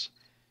t-shirts,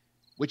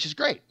 which is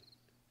great.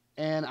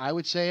 And I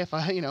would say if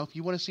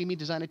you want to see me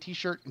design a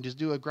t-shirt and just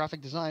do a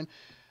graphic design,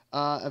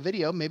 a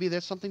video, maybe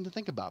that's something to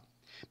think about.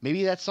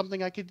 Maybe that's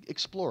something I could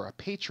explore, a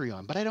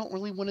Patreon. But I don't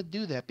really want to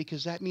do that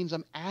because that means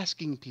I'm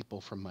asking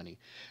people for money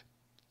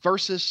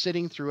versus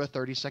sitting through a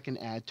 30-second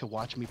ad to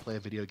watch me play a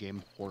video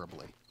game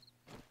horribly.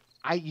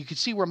 You can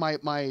see where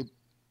my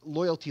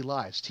loyalty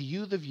lies. To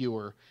you, the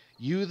viewer,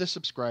 you, the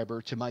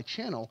subscriber, to my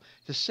channel,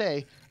 to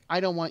say,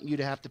 I don't want you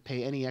to have to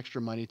pay any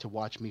extra money to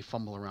watch me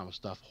fumble around with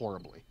stuff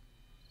horribly.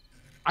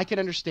 I can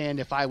understand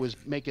if I was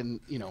making,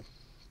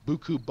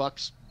 buku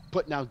bucks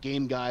putting out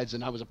game guides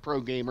and I was a pro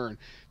gamer and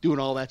doing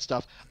all that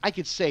stuff. I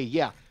could say,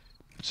 yeah,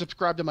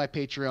 subscribe to my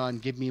Patreon,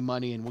 give me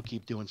money, and we'll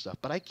keep doing stuff.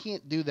 But I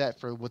can't do that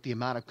with the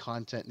amount of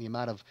content and the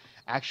amount of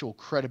actual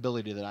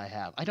credibility that I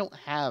have. I don't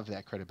have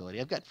that credibility.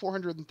 I've got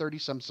 430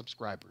 some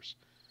subscribers.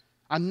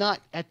 I'm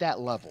not at that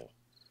level.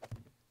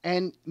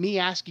 And me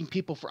asking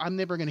people I'm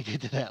never going to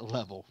get to that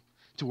level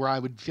to where I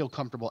would feel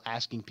comfortable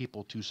asking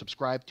people to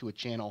subscribe to a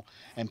channel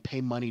and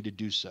pay money to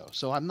do so.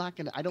 So I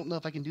don't know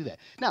if I can do that.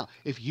 Now,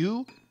 if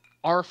you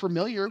are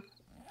familiar,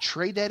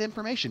 trade that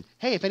information.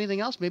 Hey, if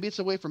anything else, maybe it's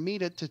a way for me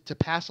to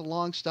pass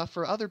along stuff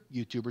for other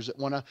YouTubers that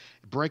want to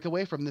break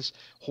away from this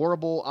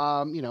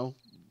horrible,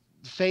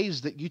 phase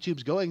that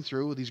YouTube's going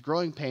through, these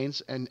growing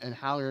pains, and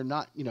how you're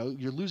not,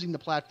 you're losing the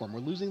platform. We're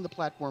losing the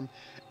platform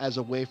as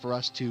a way for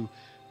us to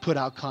put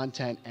out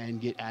content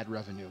and get ad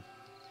revenue.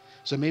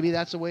 So maybe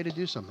that's a way to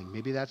do something.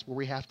 Maybe that's where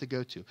we have to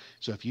go to.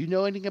 So if you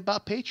know anything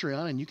about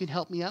Patreon and you can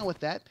help me out with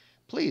that,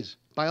 please,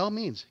 by all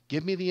means,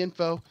 give me the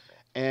info,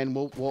 and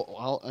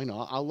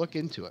I'll look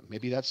into it.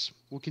 Maybe that's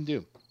what we can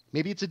do.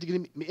 Maybe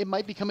it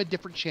might become a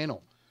different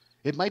channel.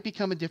 It might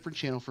become a different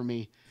channel for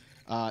me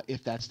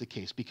if that's the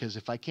case. Because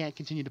if I can't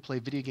continue to play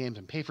video games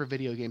and pay for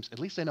video games, at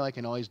least I know I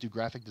can always do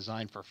graphic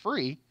design for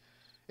free.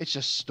 It's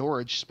just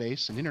storage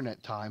space and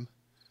internet time.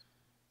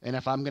 And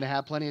if I'm going to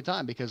have plenty of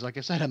time, because like I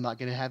said, I'm not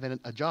going to have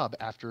a job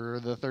after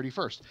the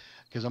 31st,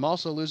 because I'm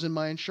also losing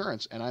my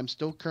insurance, and I'm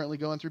still currently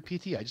going through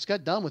PT. I just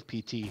got done with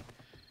PT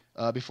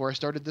before I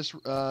started this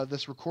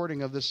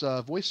recording of this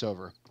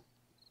voiceover,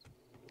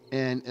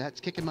 and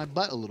that's kicking my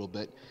butt a little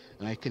bit,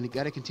 and I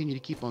got to continue to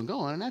keep on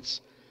going. And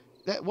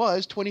that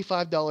was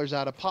 $25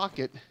 out of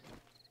pocket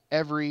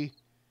every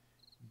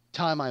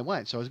time I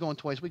went. So I was going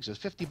twice a week, so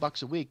it was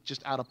 $50 a week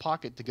just out of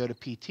pocket to go to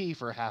PT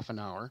for half an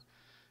hour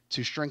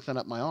to strengthen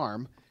up my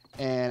arm.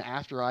 And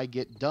after I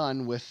get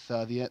done with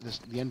the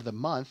end of the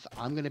month,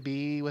 I'm going to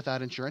be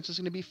without insurance. It's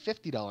going to be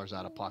 $50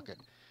 out of pocket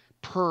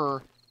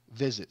per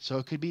visit. So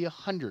it could be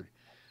 $100.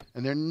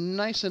 And they're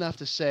nice enough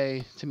to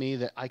say to me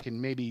that I can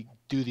maybe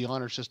do the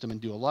honor system and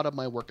do a lot of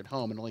my work at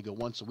home and only go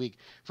once a week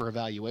for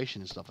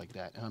evaluation and stuff like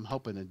that. And I'm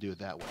hoping to do it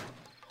that way.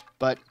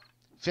 But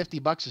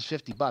 $50 is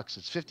 $50.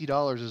 It's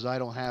 $50 as I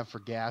don't have for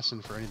gas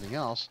and for anything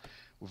else,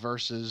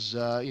 versus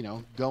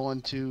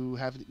going to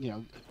have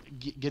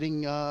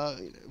getting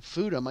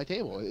food on my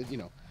table.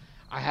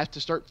 I have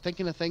to start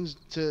thinking of things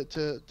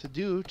to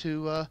do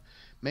to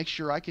make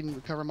sure I can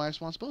recover my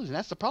responsibilities. And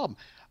that's the problem.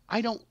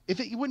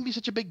 It wouldn't be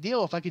such a big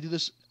deal if I could do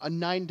this a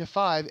 9 to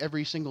 5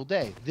 every single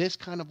day, this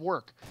kind of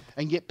work,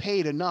 and get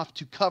paid enough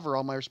to cover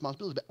all my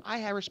responsibilities. But I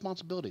have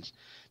responsibilities.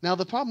 Now,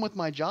 the problem with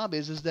my job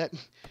is that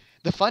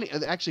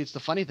it's the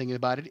funny thing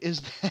about it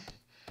is that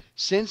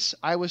since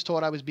I was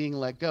told I was being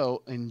let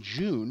go in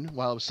June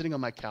while I was sitting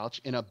on my couch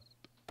in a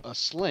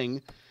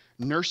sling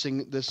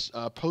nursing this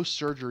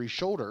post-surgery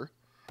shoulder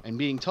and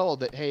being told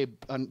that, hey,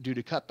 due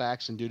to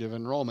cutbacks and due to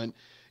enrollment,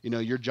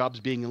 your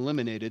job's being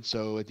eliminated,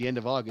 so at the end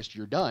of August,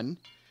 you're done.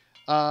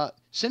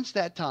 Since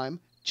that time,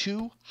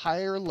 2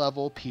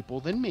 higher-level people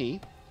than me,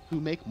 who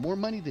make more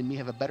money than me,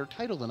 have a better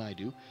title than I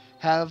do,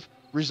 have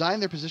resign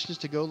their positions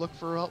to go look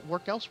for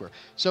work elsewhere.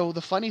 So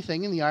the funny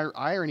thing and the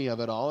irony of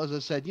it all is I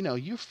said,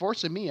 you're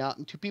forcing me out,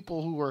 and two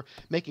people who are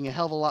making a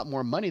hell of a lot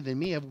more money than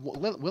me have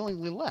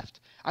willingly left.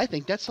 I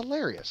think that's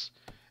hilarious.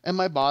 And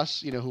my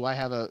boss, who I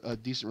have a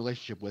decent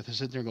relationship with, is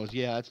sitting there and goes,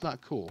 "Yeah, it's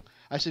not cool."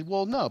 I said,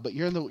 "Well, no, but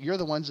you're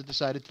the ones that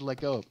decided to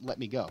let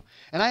me go."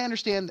 And I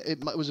understand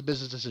it was a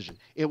business decision.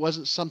 It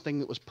wasn't something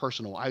that was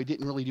personal. I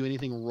didn't really do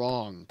anything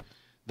wrong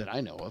that I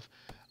know of.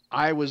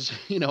 I was,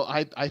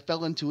 I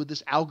fell into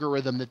this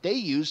algorithm that they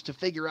use to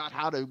figure out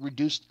how to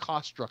reduce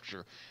cost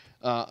structure,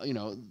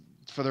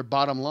 for their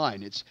bottom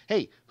line. It's,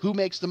 hey, who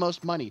makes the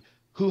most money?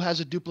 Who has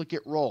a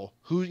duplicate role?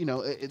 Who,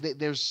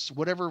 there's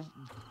whatever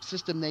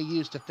system they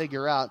use to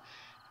figure out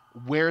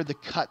where the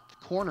cut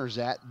corners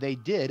at, they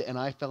did, and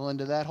I fell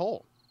into that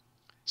hole.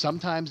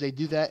 Sometimes they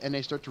do that and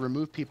they start to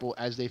remove people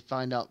as they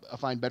find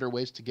better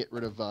ways to get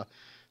rid of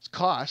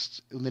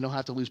costs, and they don't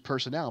have to lose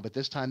personnel. But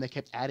this time they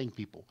kept adding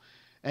people.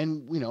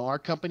 And, our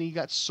company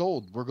got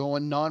sold. We're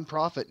going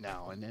nonprofit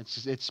now, and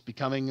it's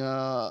becoming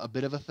a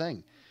bit of a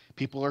thing.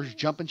 People are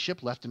jumping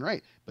ship left and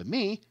right. But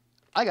me,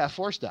 I got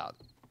forced out.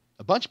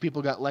 A bunch of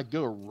people got let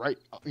go right,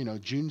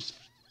 June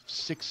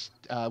 6th,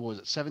 what was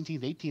it, 17th,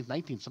 18th,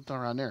 19th, something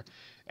around there.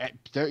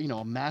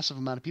 A massive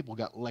amount of people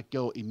got let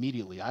go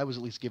immediately. I was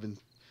at least given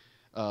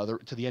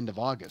to the end of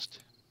August.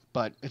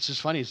 But it's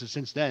just funny,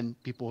 since then,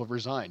 people have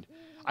resigned.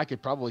 I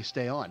could probably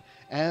stay on,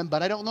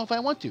 but I don't know if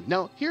I want to.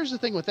 Now, here's the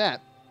thing with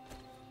that.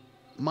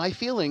 My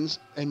feelings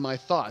and my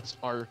thoughts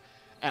are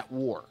at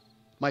war.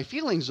 My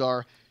feelings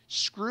are,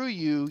 screw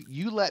you,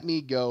 you let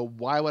me go,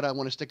 why would I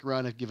want to stick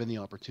around if given the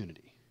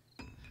opportunity?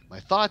 My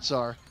thoughts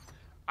are,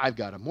 I've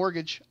got a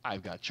mortgage,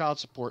 I've got child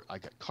support, I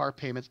got car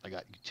payments, I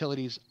got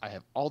utilities, I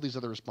have all these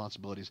other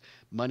responsibilities.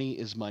 Money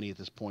is money at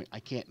this point. I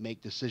can't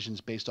make decisions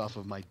based off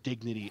of my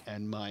dignity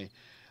and my,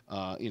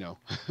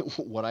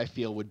 what I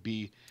feel would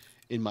be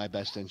in my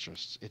best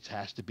interests. It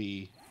has to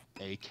be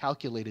a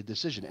calculated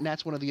decision. And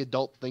that's one of the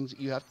adult things that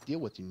you have to deal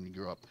with when you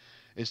grow up,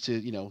 is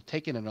to,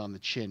 taking it on the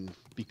chin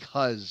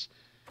because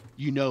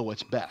you know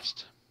what's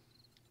best.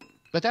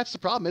 But that's the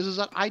problem is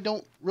that I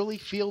don't really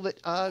feel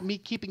that me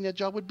keeping that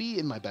job would be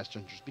in my best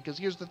interest, because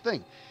here's the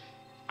thing.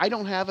 I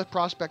don't have a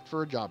prospect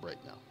for a job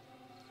right now.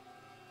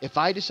 If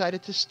I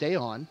decided to stay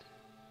on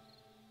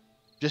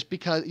just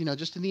because,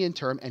 just in the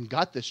interim and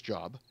got this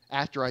job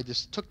after I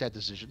just took that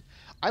decision,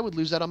 I would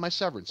lose that on my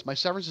severance. My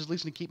severance is at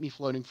least going to keep me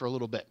floating for a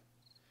little bit.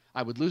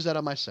 I would lose that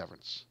on my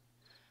severance.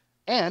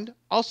 And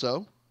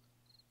also,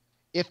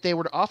 if they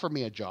were to offer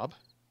me a job,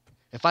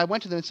 if I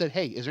went to them and said,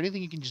 hey, is there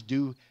anything you can just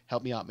do,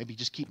 help me out, maybe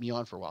just keep me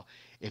on for a while.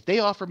 If they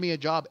offer me a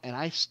job and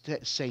I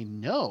say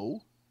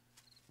no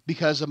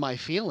because of my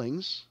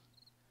feelings,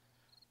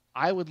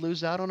 I would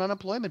lose out on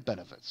unemployment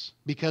benefits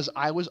because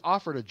I was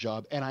offered a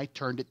job and I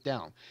turned it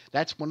down.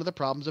 That's one of the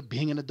problems of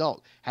being an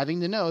adult,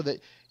 having to know that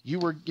you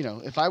were,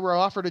 if I were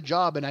offered a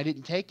job and I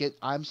didn't take it,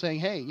 I'm saying,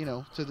 hey,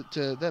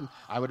 to them,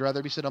 I would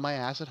rather be sit on my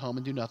ass at home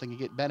and do nothing and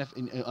get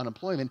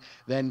unemployment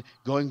than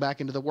going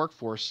back into the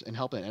workforce and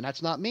helping. And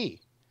that's not me.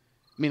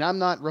 I mean, I'm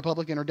not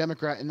Republican or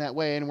Democrat in that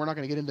way, and we're not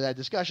going to get into that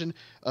discussion.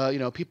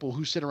 People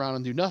who sit around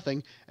and do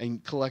nothing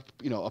and collect,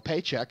 a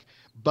paycheck,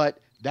 but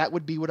that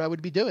would be what I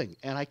would be doing,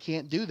 and I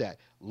can't do that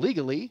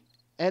legally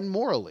and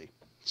morally.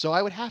 So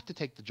I would have to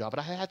take the job, but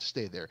I have to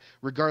stay there,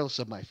 regardless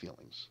of my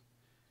feelings.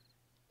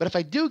 But if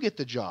I do get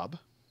the job,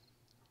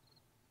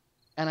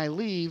 and I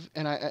leave,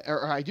 and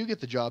I do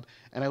get the job,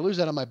 and I lose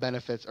out on my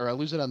benefits, or I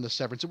lose it on the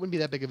severance, it wouldn't be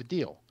that big of a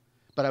deal.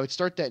 But I would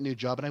start that new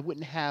job, and I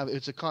wouldn't have.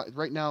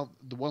 Right now,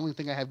 the only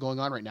thing I have going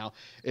on right now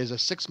is a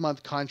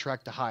 6-month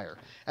contract to hire.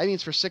 That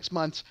means for 6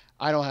 months,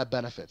 I don't have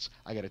benefits.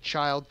 I got a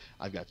child.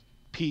 I've got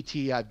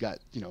PT. I've got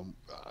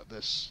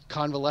this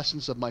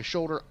convalescence of my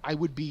shoulder. I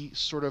would be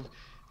sort of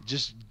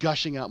just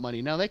gushing out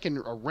money. Now they can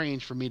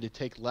arrange for me to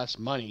take less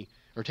money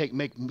or take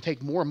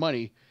more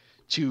money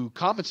to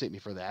compensate me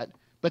for that.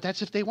 But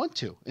that's if they want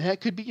to, and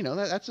that could be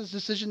that's a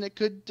decision that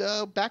could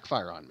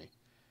backfire on me.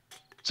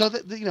 So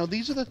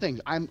these are the things.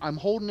 I'm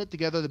holding it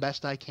together the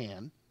best I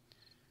can,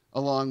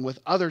 along with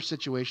other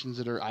situations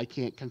that I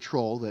can't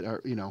control, that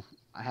are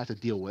I have to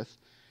deal with.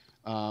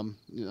 I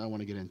don't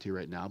want to get into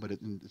right now, but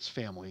it's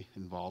family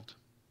involved.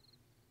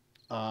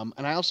 And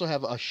I also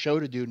have a show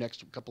to do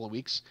next couple of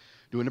weeks,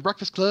 doing the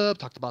Breakfast Club.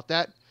 Talked about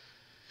that,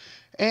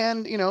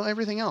 and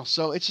everything else.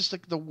 So it's just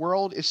like the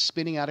world is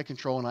spinning out of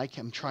control, and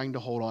I'm trying to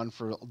hold on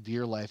for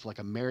dear life, like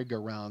a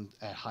merry-go-round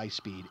at high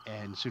speed.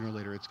 And sooner or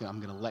later, I'm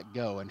going to let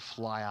go and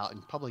fly out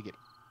and probably get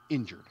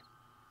injured.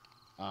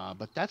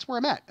 But that's where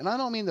I'm at, and I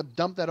don't mean to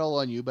dump that all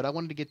on you, but I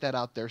wanted to get that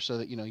out there so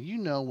that you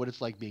know what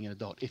it's like being an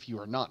adult if you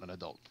are not an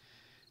adult.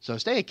 So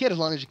stay a kid as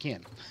long as you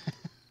can.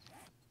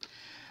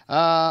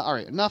 All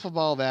right, enough of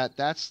all that.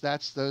 That's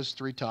those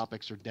 3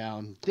 topics are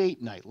down.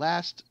 Date night,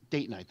 last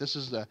date night.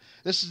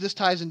 This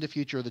ties into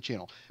future of the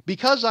channel,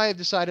 because I have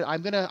decided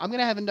I'm gonna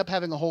end up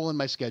having a hole in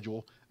my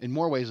schedule in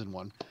more ways than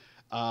one.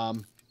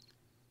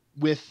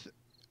 With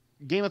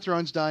Game of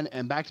Thrones done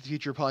and Back to the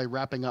Future probably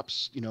wrapping up,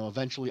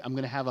 eventually, I'm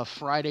gonna have a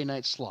Friday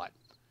night slot,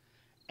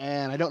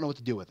 and I don't know what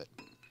to do with it.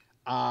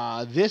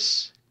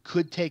 This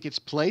could take its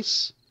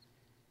place,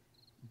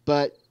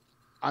 but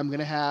I'm going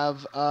to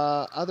have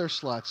other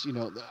slots. You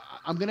know,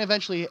 I'm going to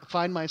eventually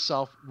find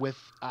myself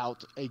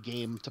without a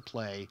game to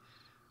play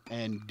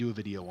and do a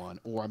video on,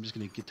 or I'm just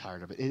going to get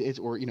tired of it.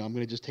 Or, you know, I'm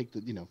going to just take the,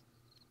 you know,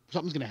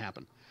 something's going to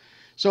happen.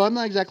 So I'm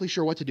not exactly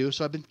sure what to do.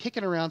 So I've been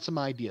kicking around some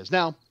ideas.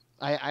 Now,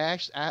 I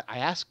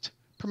asked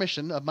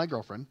permission of my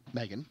girlfriend,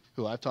 Megan,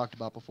 who I've talked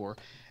about before.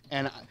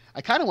 And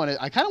I kind of want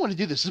to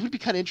do this. This would be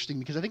kind of interesting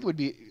because I think it would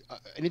be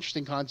an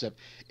interesting concept.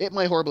 It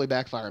might horribly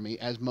backfire me,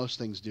 as most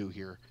things do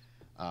here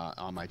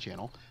on my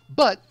channel.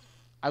 But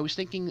I was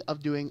thinking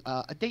of doing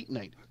a date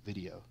night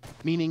video,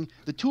 meaning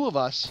the two of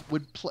us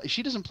would play.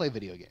 She doesn't play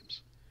video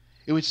games.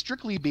 It would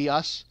strictly be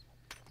us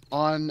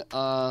on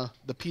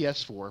the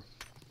PS4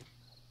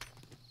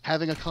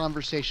 having a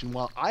conversation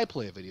while I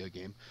play a video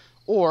game,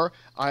 or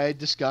I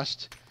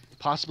discussed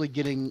possibly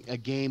getting a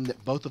game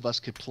that both of us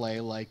could play,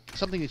 like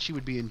something that she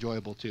would be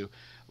enjoyable to,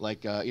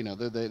 like you know,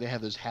 they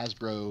have those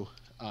Hasbro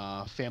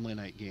family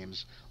night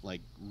games like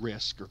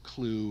Risk or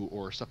Clue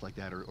or stuff like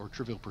that, or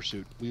Trivial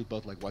Pursuit. We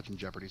both like watching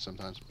Jeopardy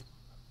sometimes.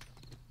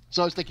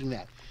 So I was thinking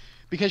that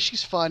because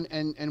she's fun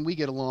and we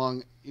get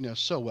along, you know,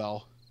 so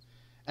well.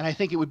 And I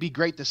think it would be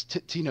great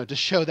to you know, to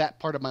show that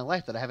part of my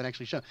life that I haven't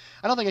actually shown.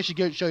 I don't think I should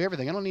go show you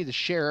everything. I don't need to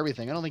share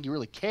everything. I don't think you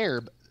really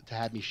care to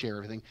have me share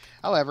everything.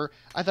 However,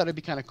 I thought it'd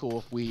be kind of cool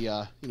if we,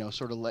 you know,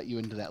 sort of let you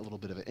into that little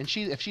bit of it. And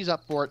if she's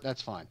up for it,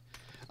 that's fine.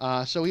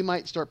 So we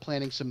might start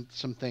planning some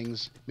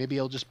things. Maybe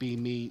it'll just be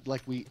me,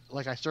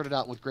 like I started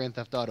out with Grand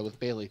Theft Auto with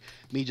Bailey,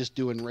 me just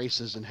doing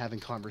races and having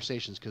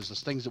conversations because the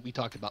things that we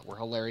talked about were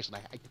hilarious, and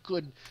I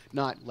could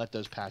not let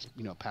those pass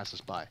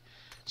us by.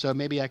 So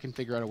maybe I can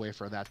figure out a way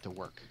for that to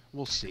work.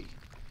 We'll see.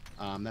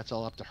 That's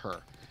all up to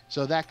her.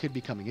 So that could be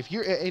coming. If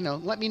you're, you know,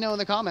 let me know in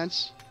the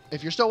comments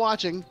if you're still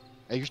watching,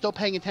 if you're still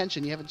paying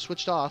attention, you haven't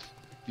switched off.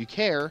 If you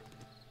care,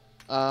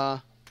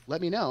 let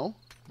me know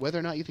whether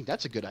or not you think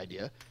that's a good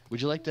idea.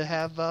 Would you like to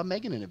have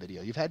Megan in a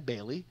video? You've had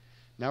Bailey.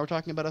 Now we're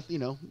talking about you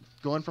know,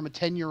 going from a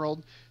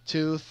 10-year-old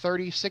to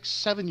 36,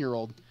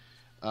 7-year-old.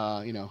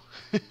 You know,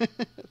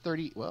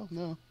 30. Well,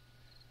 no.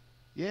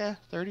 Yeah,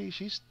 30.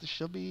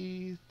 She'll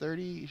be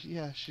 30.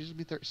 Yeah, she'll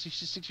be 30.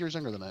 She's 6 years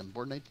younger than I am.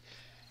 Born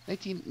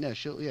 19. No,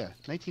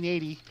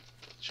 1980.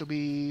 She'll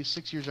be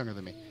 6 years younger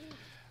than me.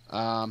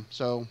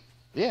 So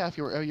yeah, if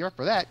you're up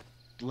for that,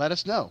 let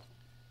us know.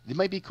 It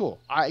might be cool.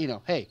 You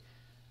know, hey,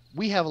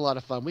 we have a lot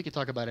of fun. We could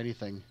talk about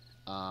anything,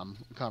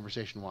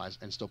 conversation-wise,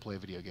 and still play a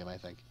video game, I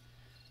think.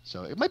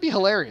 So it might be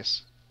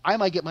hilarious. I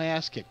might get my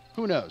ass kicked.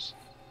 Who knows?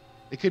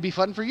 It could be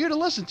fun for you to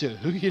listen to.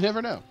 You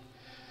never know.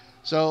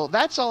 So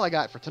that's all I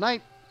got for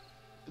tonight.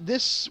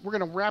 We're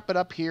going to wrap it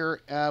up here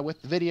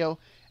with the video.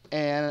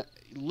 And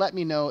let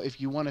me know if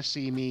you want to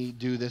see me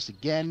do this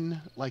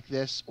again like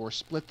this, or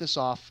split this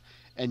off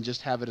and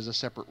just have it as a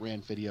separate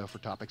rant video for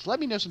topics. Let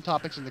me know some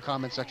topics in the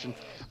comment section.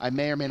 I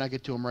may or may not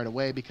get to them right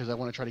away because I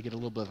want to try to get a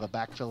little bit of a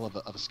backfill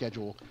of a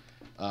schedule,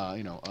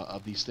 you know,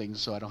 of these things,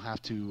 so I don't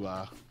have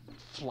to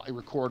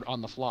record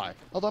on the fly.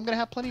 Although I'm going to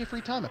have plenty of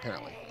free time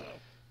apparently.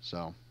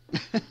 So,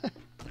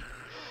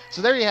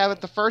 so there you have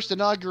it. The first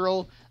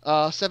inaugural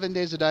 7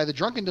 Days to Die, the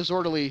Drunk and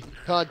Disorderly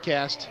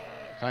podcast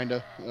kind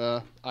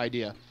of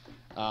idea.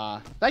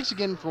 Thanks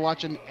again for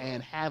watching,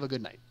 and have a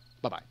good night.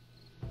 Bye-bye.